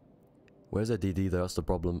 Where's their DD though? That's the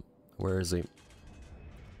problem. Where is he?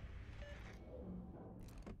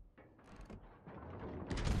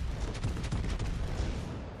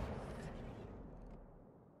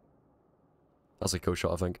 That's a cool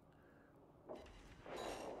shot, I think.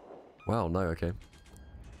 Wow, no, okay.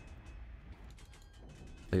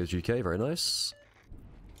 Here's GK, very nice.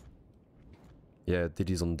 Yeah,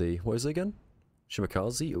 Diddy's on D. What is it again?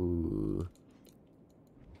 Shimakaze? Ooh.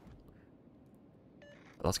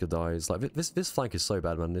 Alaska dies. Like, this flank is so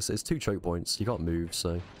bad, man. It's 2 choke points. You can't move,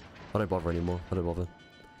 so... I don't bother anymore. I don't bother.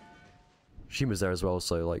 Shima's there as well,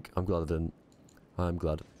 so, like, I'm glad I didn't. I'm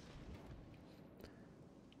glad.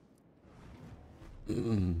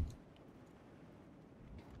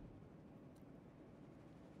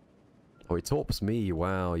 Oh, he torps me.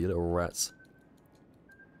 Wow, you little rats.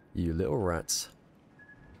 You little rats.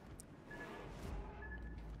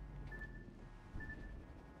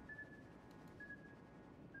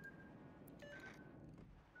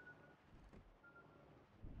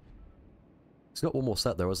 He's got one more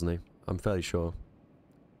set though, hasn't he? I'm fairly sure.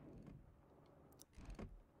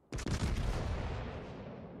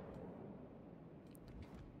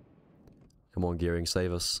 Come on, Gearing,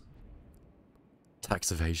 save us.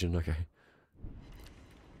 Tax evasion, okay.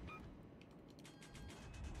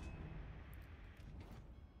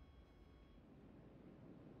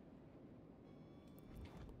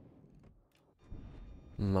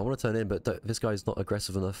 I want to turn in, but this guy's not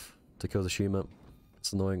aggressive enough to kill the Shuma.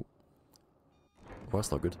 It's annoying. Well,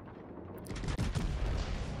 that's not good.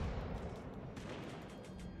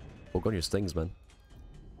 Well, on your stings, man.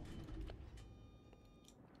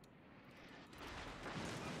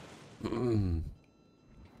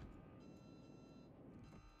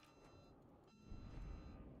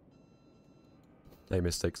 Hey,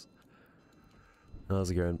 Mystics. How's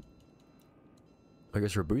it going? I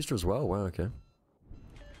guess you're a booster as well? Wow, okay.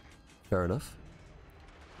 Fair enough.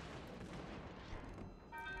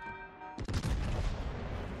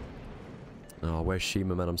 Oh, where's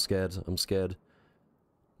Shima, man? I'm scared. I'm scared.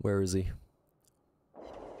 Where is he?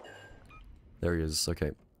 There he is.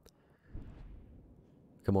 Okay.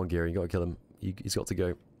 Come on, Geary. You gotta kill him. He's got to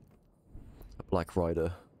go. A Black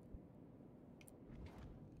Rider.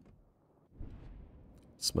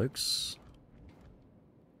 Smokes.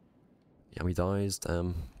 Yami dies.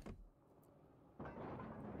 Damn.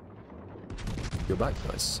 You're back?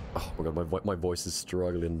 Nice. Oh my god, my voice is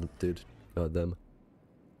struggling, dude. God damn.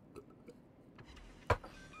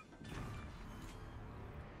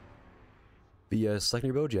 The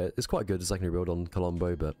secondary build, yeah, it's quite good, the secondary build on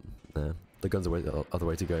Colombo, but the gun's the other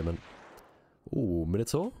way to go, man. Ooh,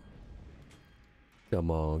 Minotaur?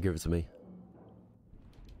 Come on, give it to me.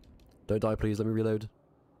 Don't die, please, let me reload.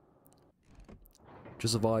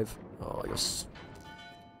 Just survive. Oh, you're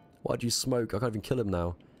why'd you smoke? I can't even kill him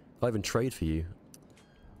now. I can't even trade for you.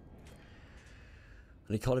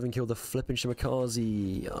 And he can't even kill the flipping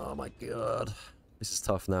Shimakaze. Oh my god. This is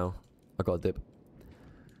tough now. I gotta dip.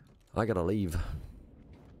 I gotta leave.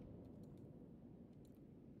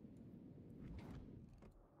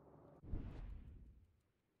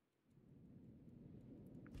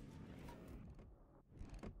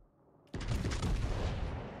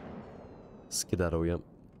 Skedaddle, yep.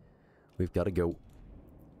 We've gotta go.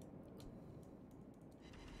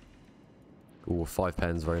 Ooh, 5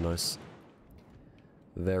 pens, very nice.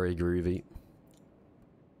 Very groovy.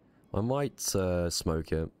 I might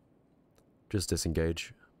smoke it. Just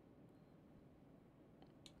disengage.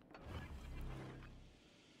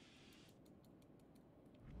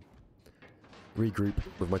 Regroup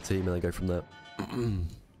with my team and then go from there.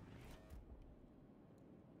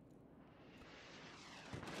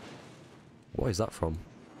 Why is that from?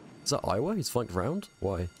 Is that Iowa? He's flanked round?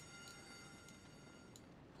 Why?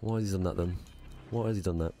 Why has he done that then? Why has he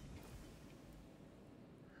done that?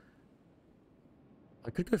 I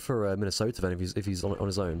could go for Minnesota then if he's on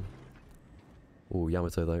his own. Ooh,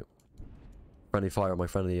 Yamato though. Friendly fire on my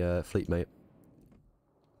friendly fleet mate.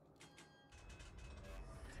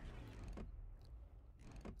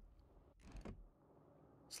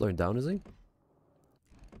 Slowing down, is he?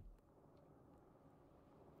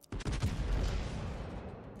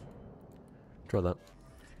 Try that.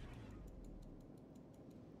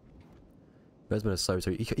 Where's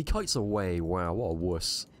Minnesota? He kites away. Wow, what a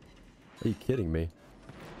wuss. Are you kidding me?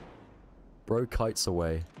 Bro kites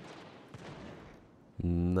away.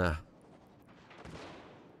 Nah.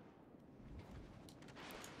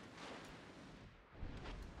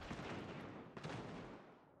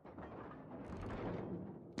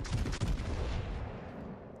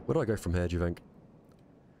 Where do I go from here, do you think?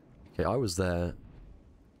 Okay, I was there.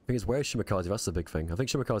 The thing is, where's Shimakaze? That's the big thing. I think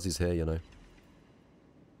Shimakaze's here, you know.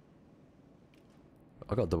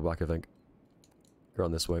 I got double back, I think. Go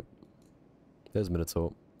on this way. There's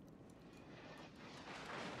Minotaur.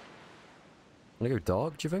 Can I go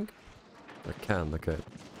dark, do you think? I can, okay.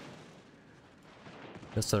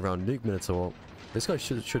 Let's turn around, nuke Minotaur. This guy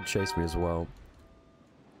should chase me as well.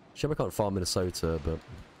 Shima can't farm Minnesota, but...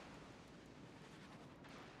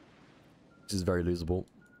 this is very losable.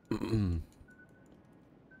 Boom,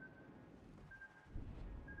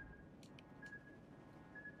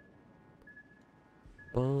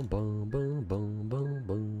 boom, boom, boom, boom,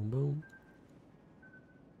 boom, boom.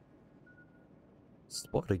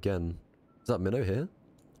 Spotted again. Is that Minnow here?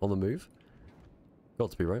 On the move?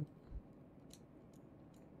 Got to be, right?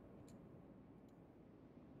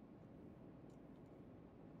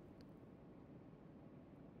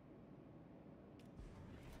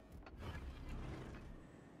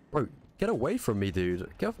 Bro, get away from me, dude.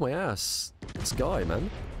 Get off my ass. This guy, man.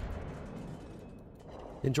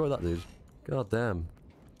 Enjoy that, dude. God damn.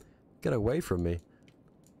 Get away from me.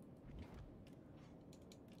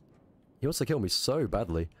 He wants to kill me so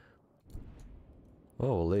badly.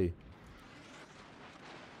 Holy.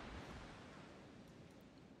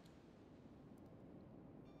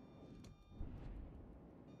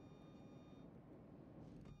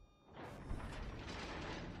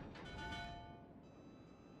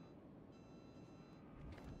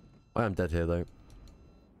 I am dead here, though.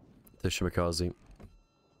 The Shimikaze.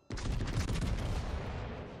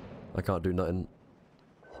 I can't do nothing.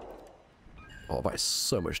 Oh, that is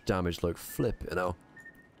so much damage, look. Flip, you know.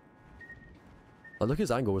 Oh, look at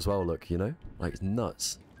his angle as well, look, you know? Like, it's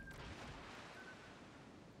nuts.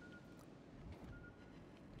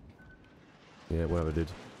 Yeah, whatever,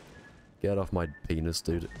 dude. Get off my penis,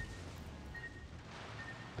 dude.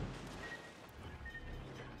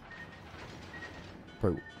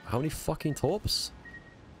 Bro, how many fucking torps?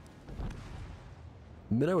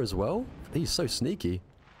 Minnow as well? He's so sneaky.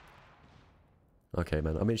 Okay,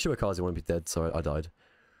 man. I mean, Shimikaze won't be dead, so I died.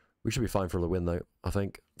 We should be fine for the win, though, I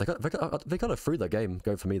think. They kind of threw their game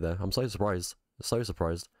going for me there. I'm so surprised. So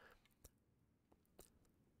surprised.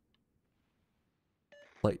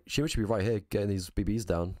 Like, she should be right here getting these BBs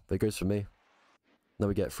down. But it goes for me. Then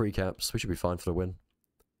we get 3 caps. We should be fine for the win.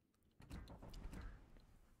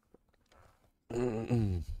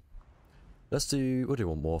 Let's do... We'll do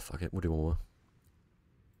one more. Fuck it. We'll do one more.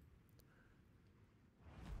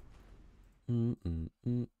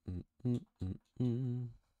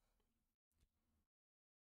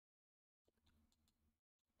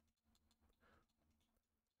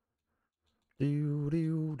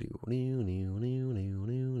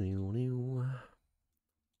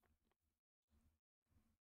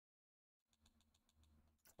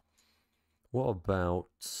 What about...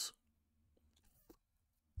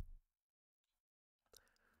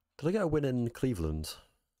 Did I get a win in Cleveland?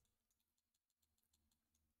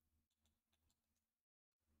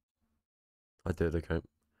 I did, okay.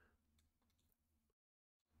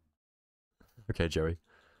 Okay, Joey.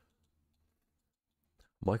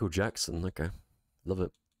 Michael Jackson, okay. Love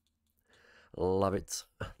it. Love it.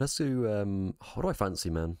 Let's do, what do I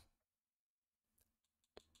fancy, man?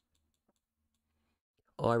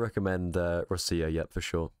 I recommend Rossiya, yep, for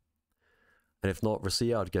sure. And if not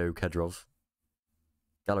Rossiya, I'd go Kedrov.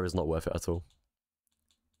 Galar is not worth it at all.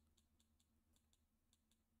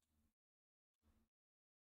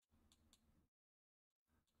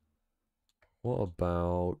 What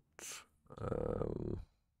about...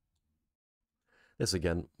 this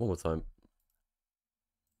again, one more time.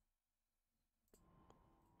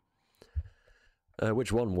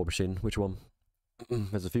 Which one, War Machine? Which one?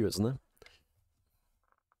 There's a few, isn't there?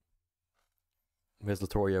 There's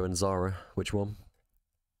Latorio and Zara. Which one?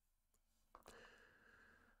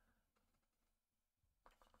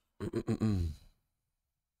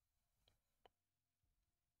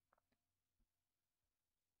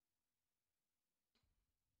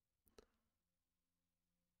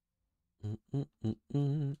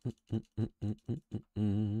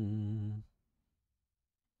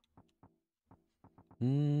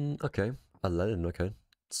 Okay. A Lenin, okay.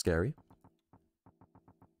 Scary.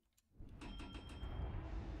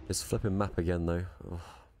 This flipping map again, though. Oh,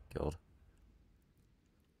 God.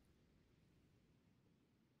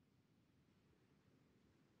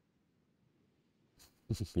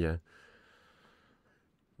 Yeah.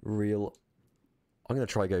 Real. I'm gonna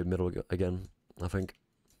try go middle again, I think.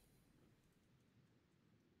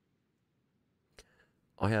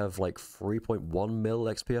 I have like 3.1 mil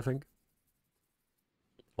XP, I think.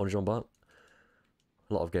 On Jean Bart.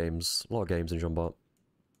 A lot of games in Jean Bart.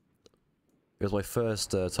 It was my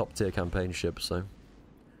first top tier campaign ship, so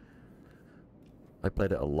I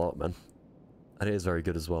played it a lot, man. And it is very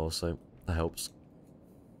good as well, so that helps.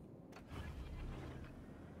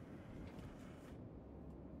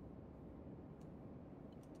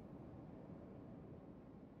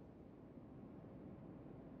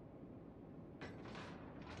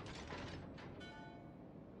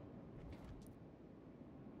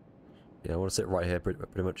 Yeah, I want to sit right here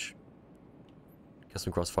pretty much. Get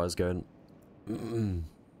some crossfires going.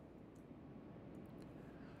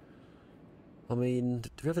 I mean, do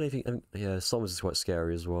we have anything? Yeah, Summers is quite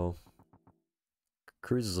scary as well.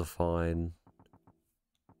 Cruisers are fine.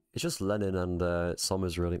 It's just Lenin and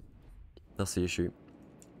Summers, really. That's the issue.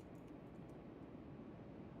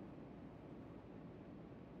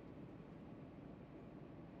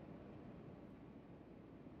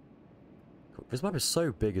 This map is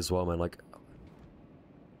so big as well, man. Like,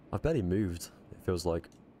 I've barely moved, it feels like.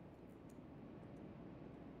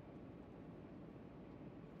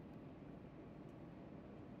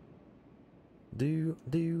 Are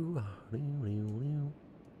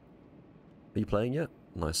you playing yet?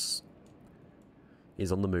 Nice.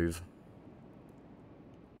 He's on the move.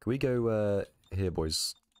 Can we go here,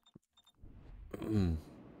 boys?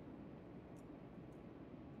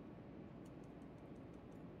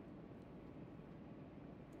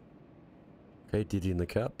 Okay, DD in the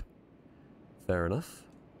cap. Fair enough.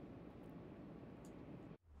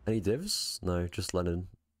 Any divs? No, just Lennon.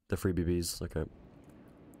 The free BBs, okay.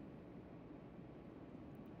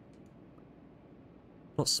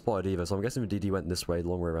 Not spotted either, so I'm guessing DD went this way, the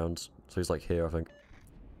long way around. So he's like here, I think.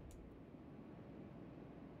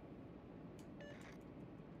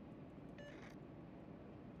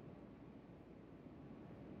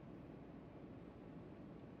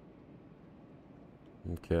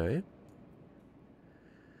 Okay.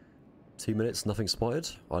 2 minutes, nothing spotted.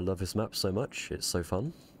 I love this map so much, it's so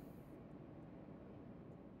fun.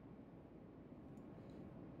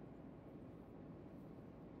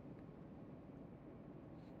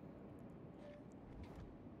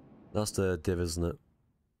 That's the div, isn't it?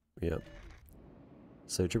 Yep.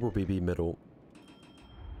 So triple BB middle.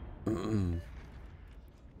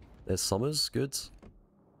 There's Summers, good.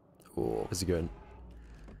 Oh, where's he going?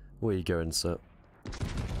 Where are you going, sir?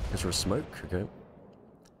 Is there a smoke? Okay.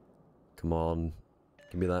 Come on.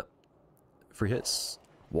 Give me that. 3 hits.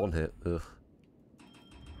 1 hit. Ugh.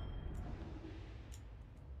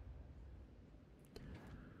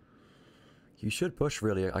 You should push,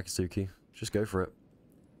 really, Akatsuki. Just go for it.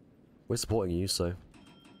 We're supporting you, so...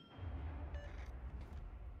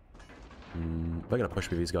 they're gonna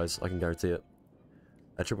push me, these guys. I can guarantee it.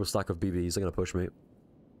 A triple stack of BBs, they're gonna push me.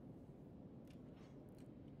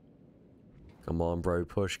 Come on, bro.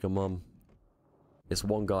 Push, come on. It's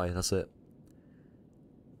one guy, that's it.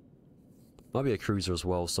 Might be a cruiser as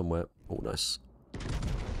well, somewhere. Oh, nice.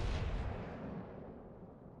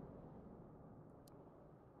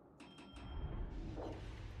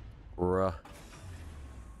 Bruh.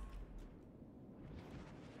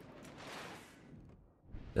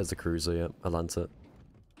 There's the cruiser, yeah. Atlanta.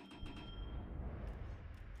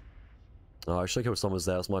 Oh, I should have killed someone's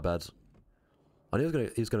there, that's my bad. I knew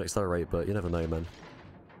he was gonna accelerate, but you never know, man.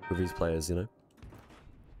 With these players, you know?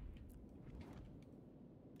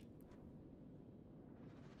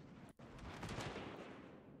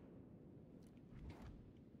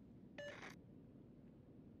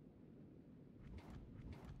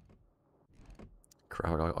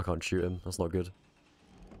 Crap, I can't shoot him. That's not good.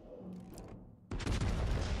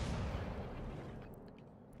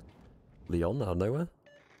 Leon out of nowhere?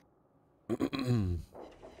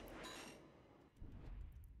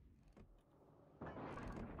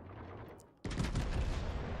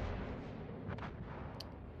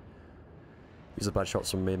 These are bad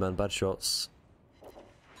shots from me, man. Bad shots.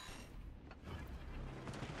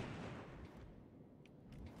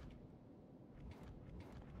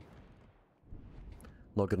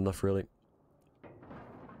 Not good enough, really.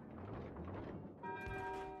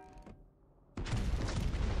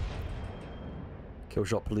 Kill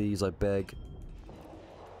shot, please, I beg.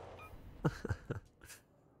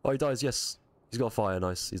 Oh, he dies, yes. He's got a fire,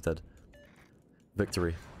 nice. He's dead.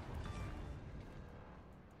 Victory.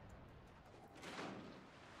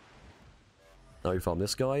 Now we farm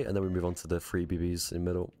this guy, and then we move on to the 3 BBs in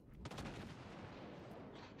middle.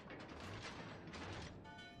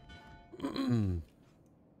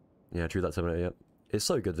 Yeah, drew that Terminator, yep. It's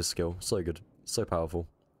so good, this skill. So good. So powerful.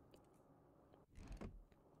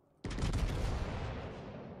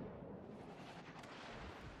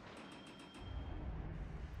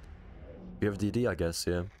 We have DD, I guess,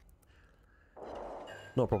 yeah.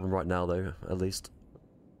 Not a problem right now, though, at least.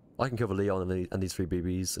 I can cover Leon and these 3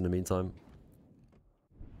 BBs in the meantime.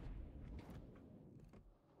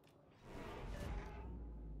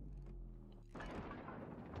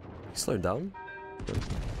 He's slowing down.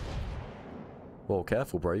 Whoa,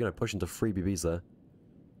 careful, bro. You're gonna push into 3 BBs there.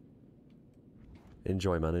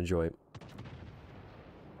 Enjoy, man, enjoy.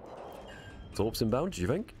 Torps inbound, do you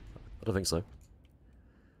think? I don't think so.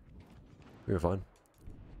 We were fine.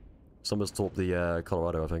 Someone's torped the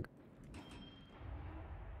Colorado, I think.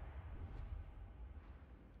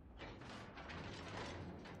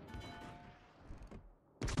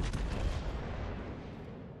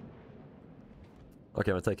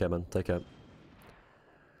 Okay, man, take care, man. Take care.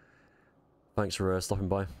 Thanks for stopping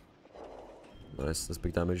by. Nice, that's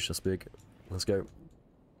big damage, that's big. Let's go.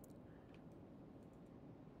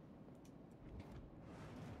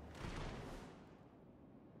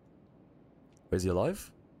 Is he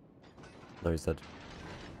alive? No, he's dead.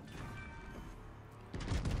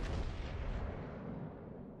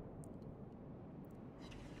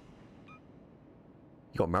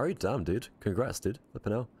 You got married? Damn, dude. Congrats, dude.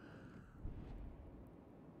 Flipping hell.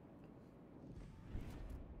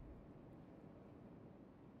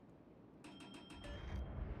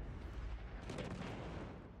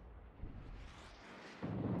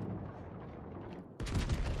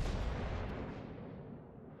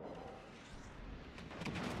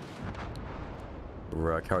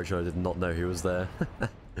 Right, character I did not know who was there.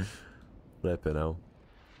 Flipping hell.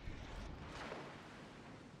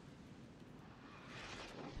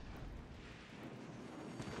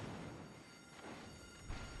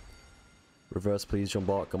 Reverse, please, John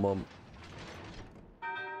Bart. Come on.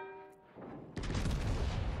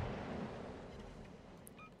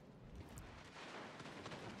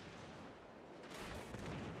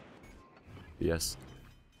 Yes.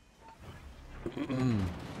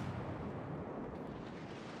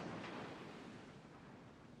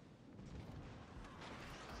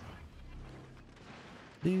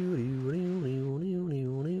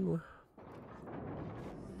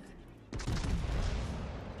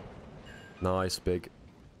 Nice, big.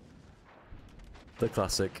 The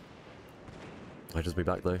classic. I just be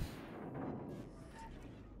back though.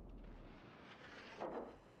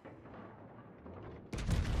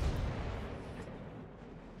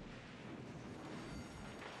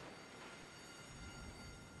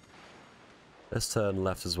 Let's turn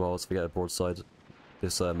left as well, so we get a broadside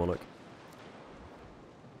this monarch.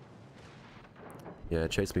 Yeah,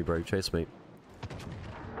 chase me, bro, chase me.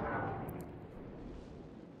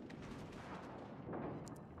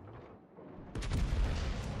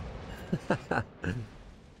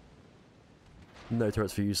 No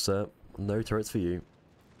turrets for you, sir. No turrets for you.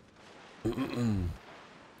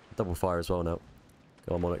 Double fire as well now.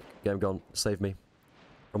 Go on, monarch. Get him gone. Save me.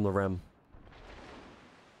 From the ram.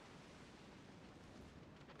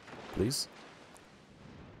 Please.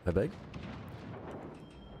 I beg.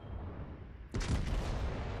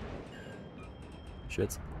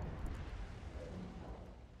 Shit.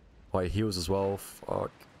 Oh, he heals as well.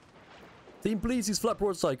 Fuck. Team, please, he's flat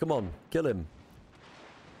broadside. Come on. Kill him.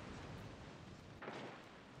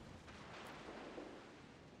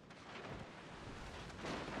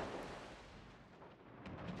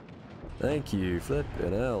 Thank you.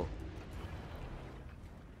 Flippin' hell.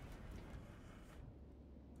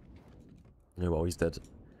 Oh, well, he's dead.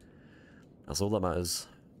 That's all that matters.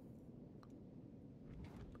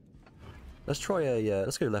 Let's try a,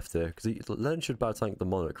 let's go left here, because Len should battle tank the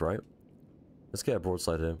monarch, right? Let's get a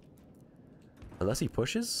broadside here. Unless he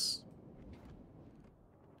pushes?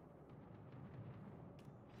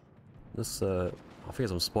 Let's, I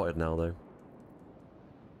think I'm spotted now, though.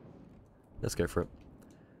 Let's go for it.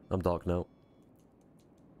 I'm dark now.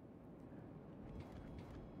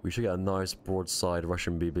 We should get a nice broadside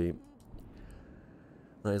Russian BB.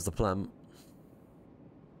 That is the plan.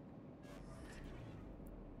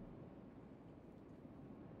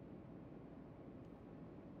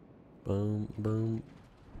 Boom, boom.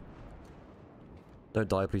 Don't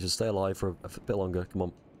die, please. Just stay alive for a bit longer. Come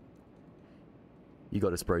on. You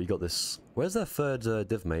got this, bro. You got this. Where's their third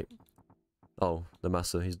div mate? Oh, the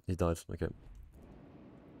master. He died. Okay.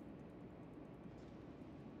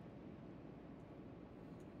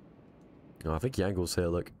 Oh, I think he angles here.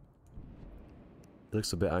 Look. It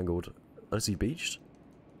looks a bit angled. Oh, is he beached?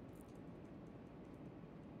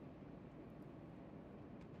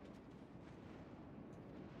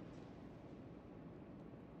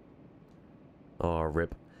 Oh,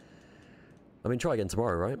 rip. I mean, try again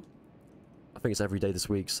tomorrow, right? I think it's every day this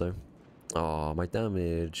week, so... Oh, my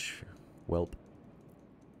damage. Welp.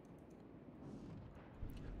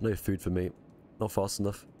 No food for me. Not fast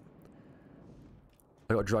enough.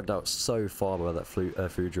 I got dragged out so far by that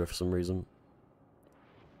food drift for some reason.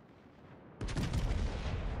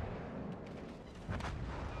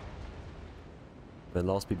 Then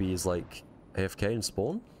last BB is like AFK and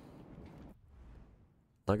spawn?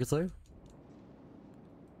 Nagato?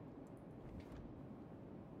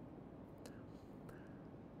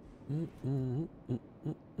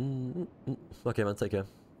 Okay, man, take care.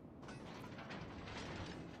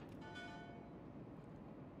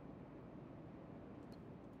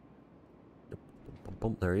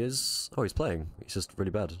 There he is. Oh, he's playing. He's just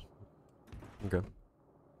really bad. Okay.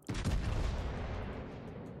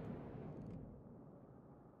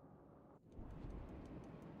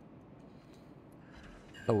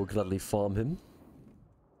 I will gladly farm him.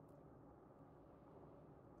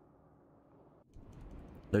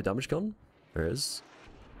 No damage gone? There is.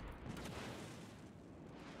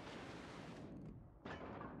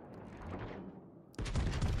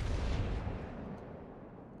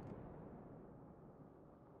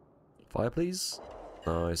 Fire, please.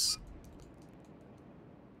 Nice.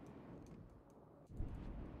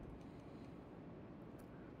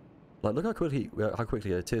 Like, look how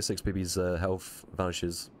quickly a tier 6 BB's health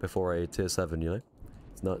vanishes before a tier 7, you know?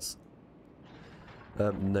 It's nuts.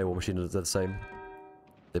 No, War Machine are the same.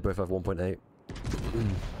 They both have 1.8.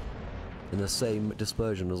 In the same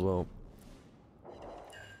dispersion as well.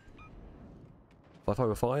 If I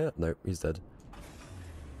fire fire? No, he's dead.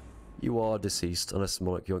 You are deceased, unless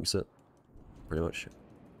Monarch yoinks it. Pretty much.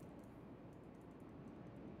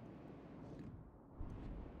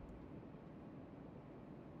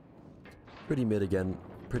 Pretty mid again.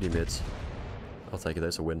 Pretty mid. I'll take it,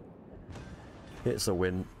 it's a win. It's a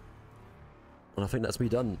win. And I think that's me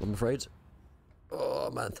done, I'm afraid. Oh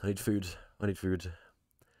man, I need food. I need food.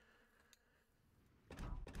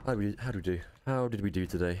 How did we do? How did we do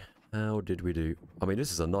today? How did we do? I mean,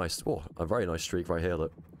 this is a nice, oh, a very nice streak right here,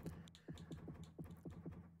 look.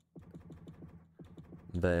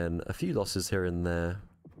 Then a few losses here and there.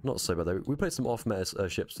 Not so bad though. We played some off-meta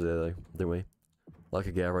ships today though, didn't we? Like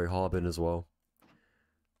Agaro, Harbin as well.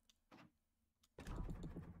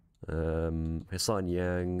 Hassan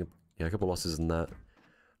Yang. Yeah, a couple losses in that.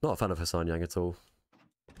 Not a fan of Hassan Yang at all.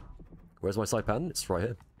 Where's my Saipan? It's right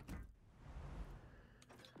here.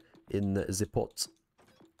 In the pot.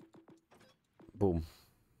 Boom.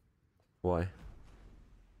 Why?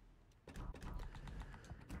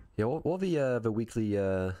 Yeah, what are the weekly,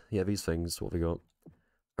 yeah, these things, what have we got?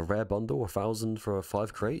 A rare bundle, 1,000 for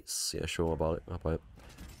 5 crates? Yeah, sure, I'll buy it.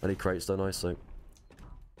 I need crates, don't I, so...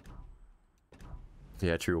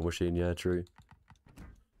 Yeah, true, War Machine, yeah, true.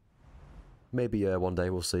 Maybe one day,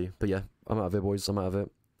 we'll see. But yeah, I'm out of it, boys, I'm out of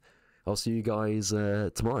it. I'll see you guys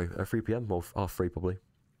tomorrow at 3 PM, or half 3 probably.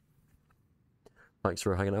 Thanks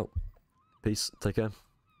for hanging out. Peace, take care.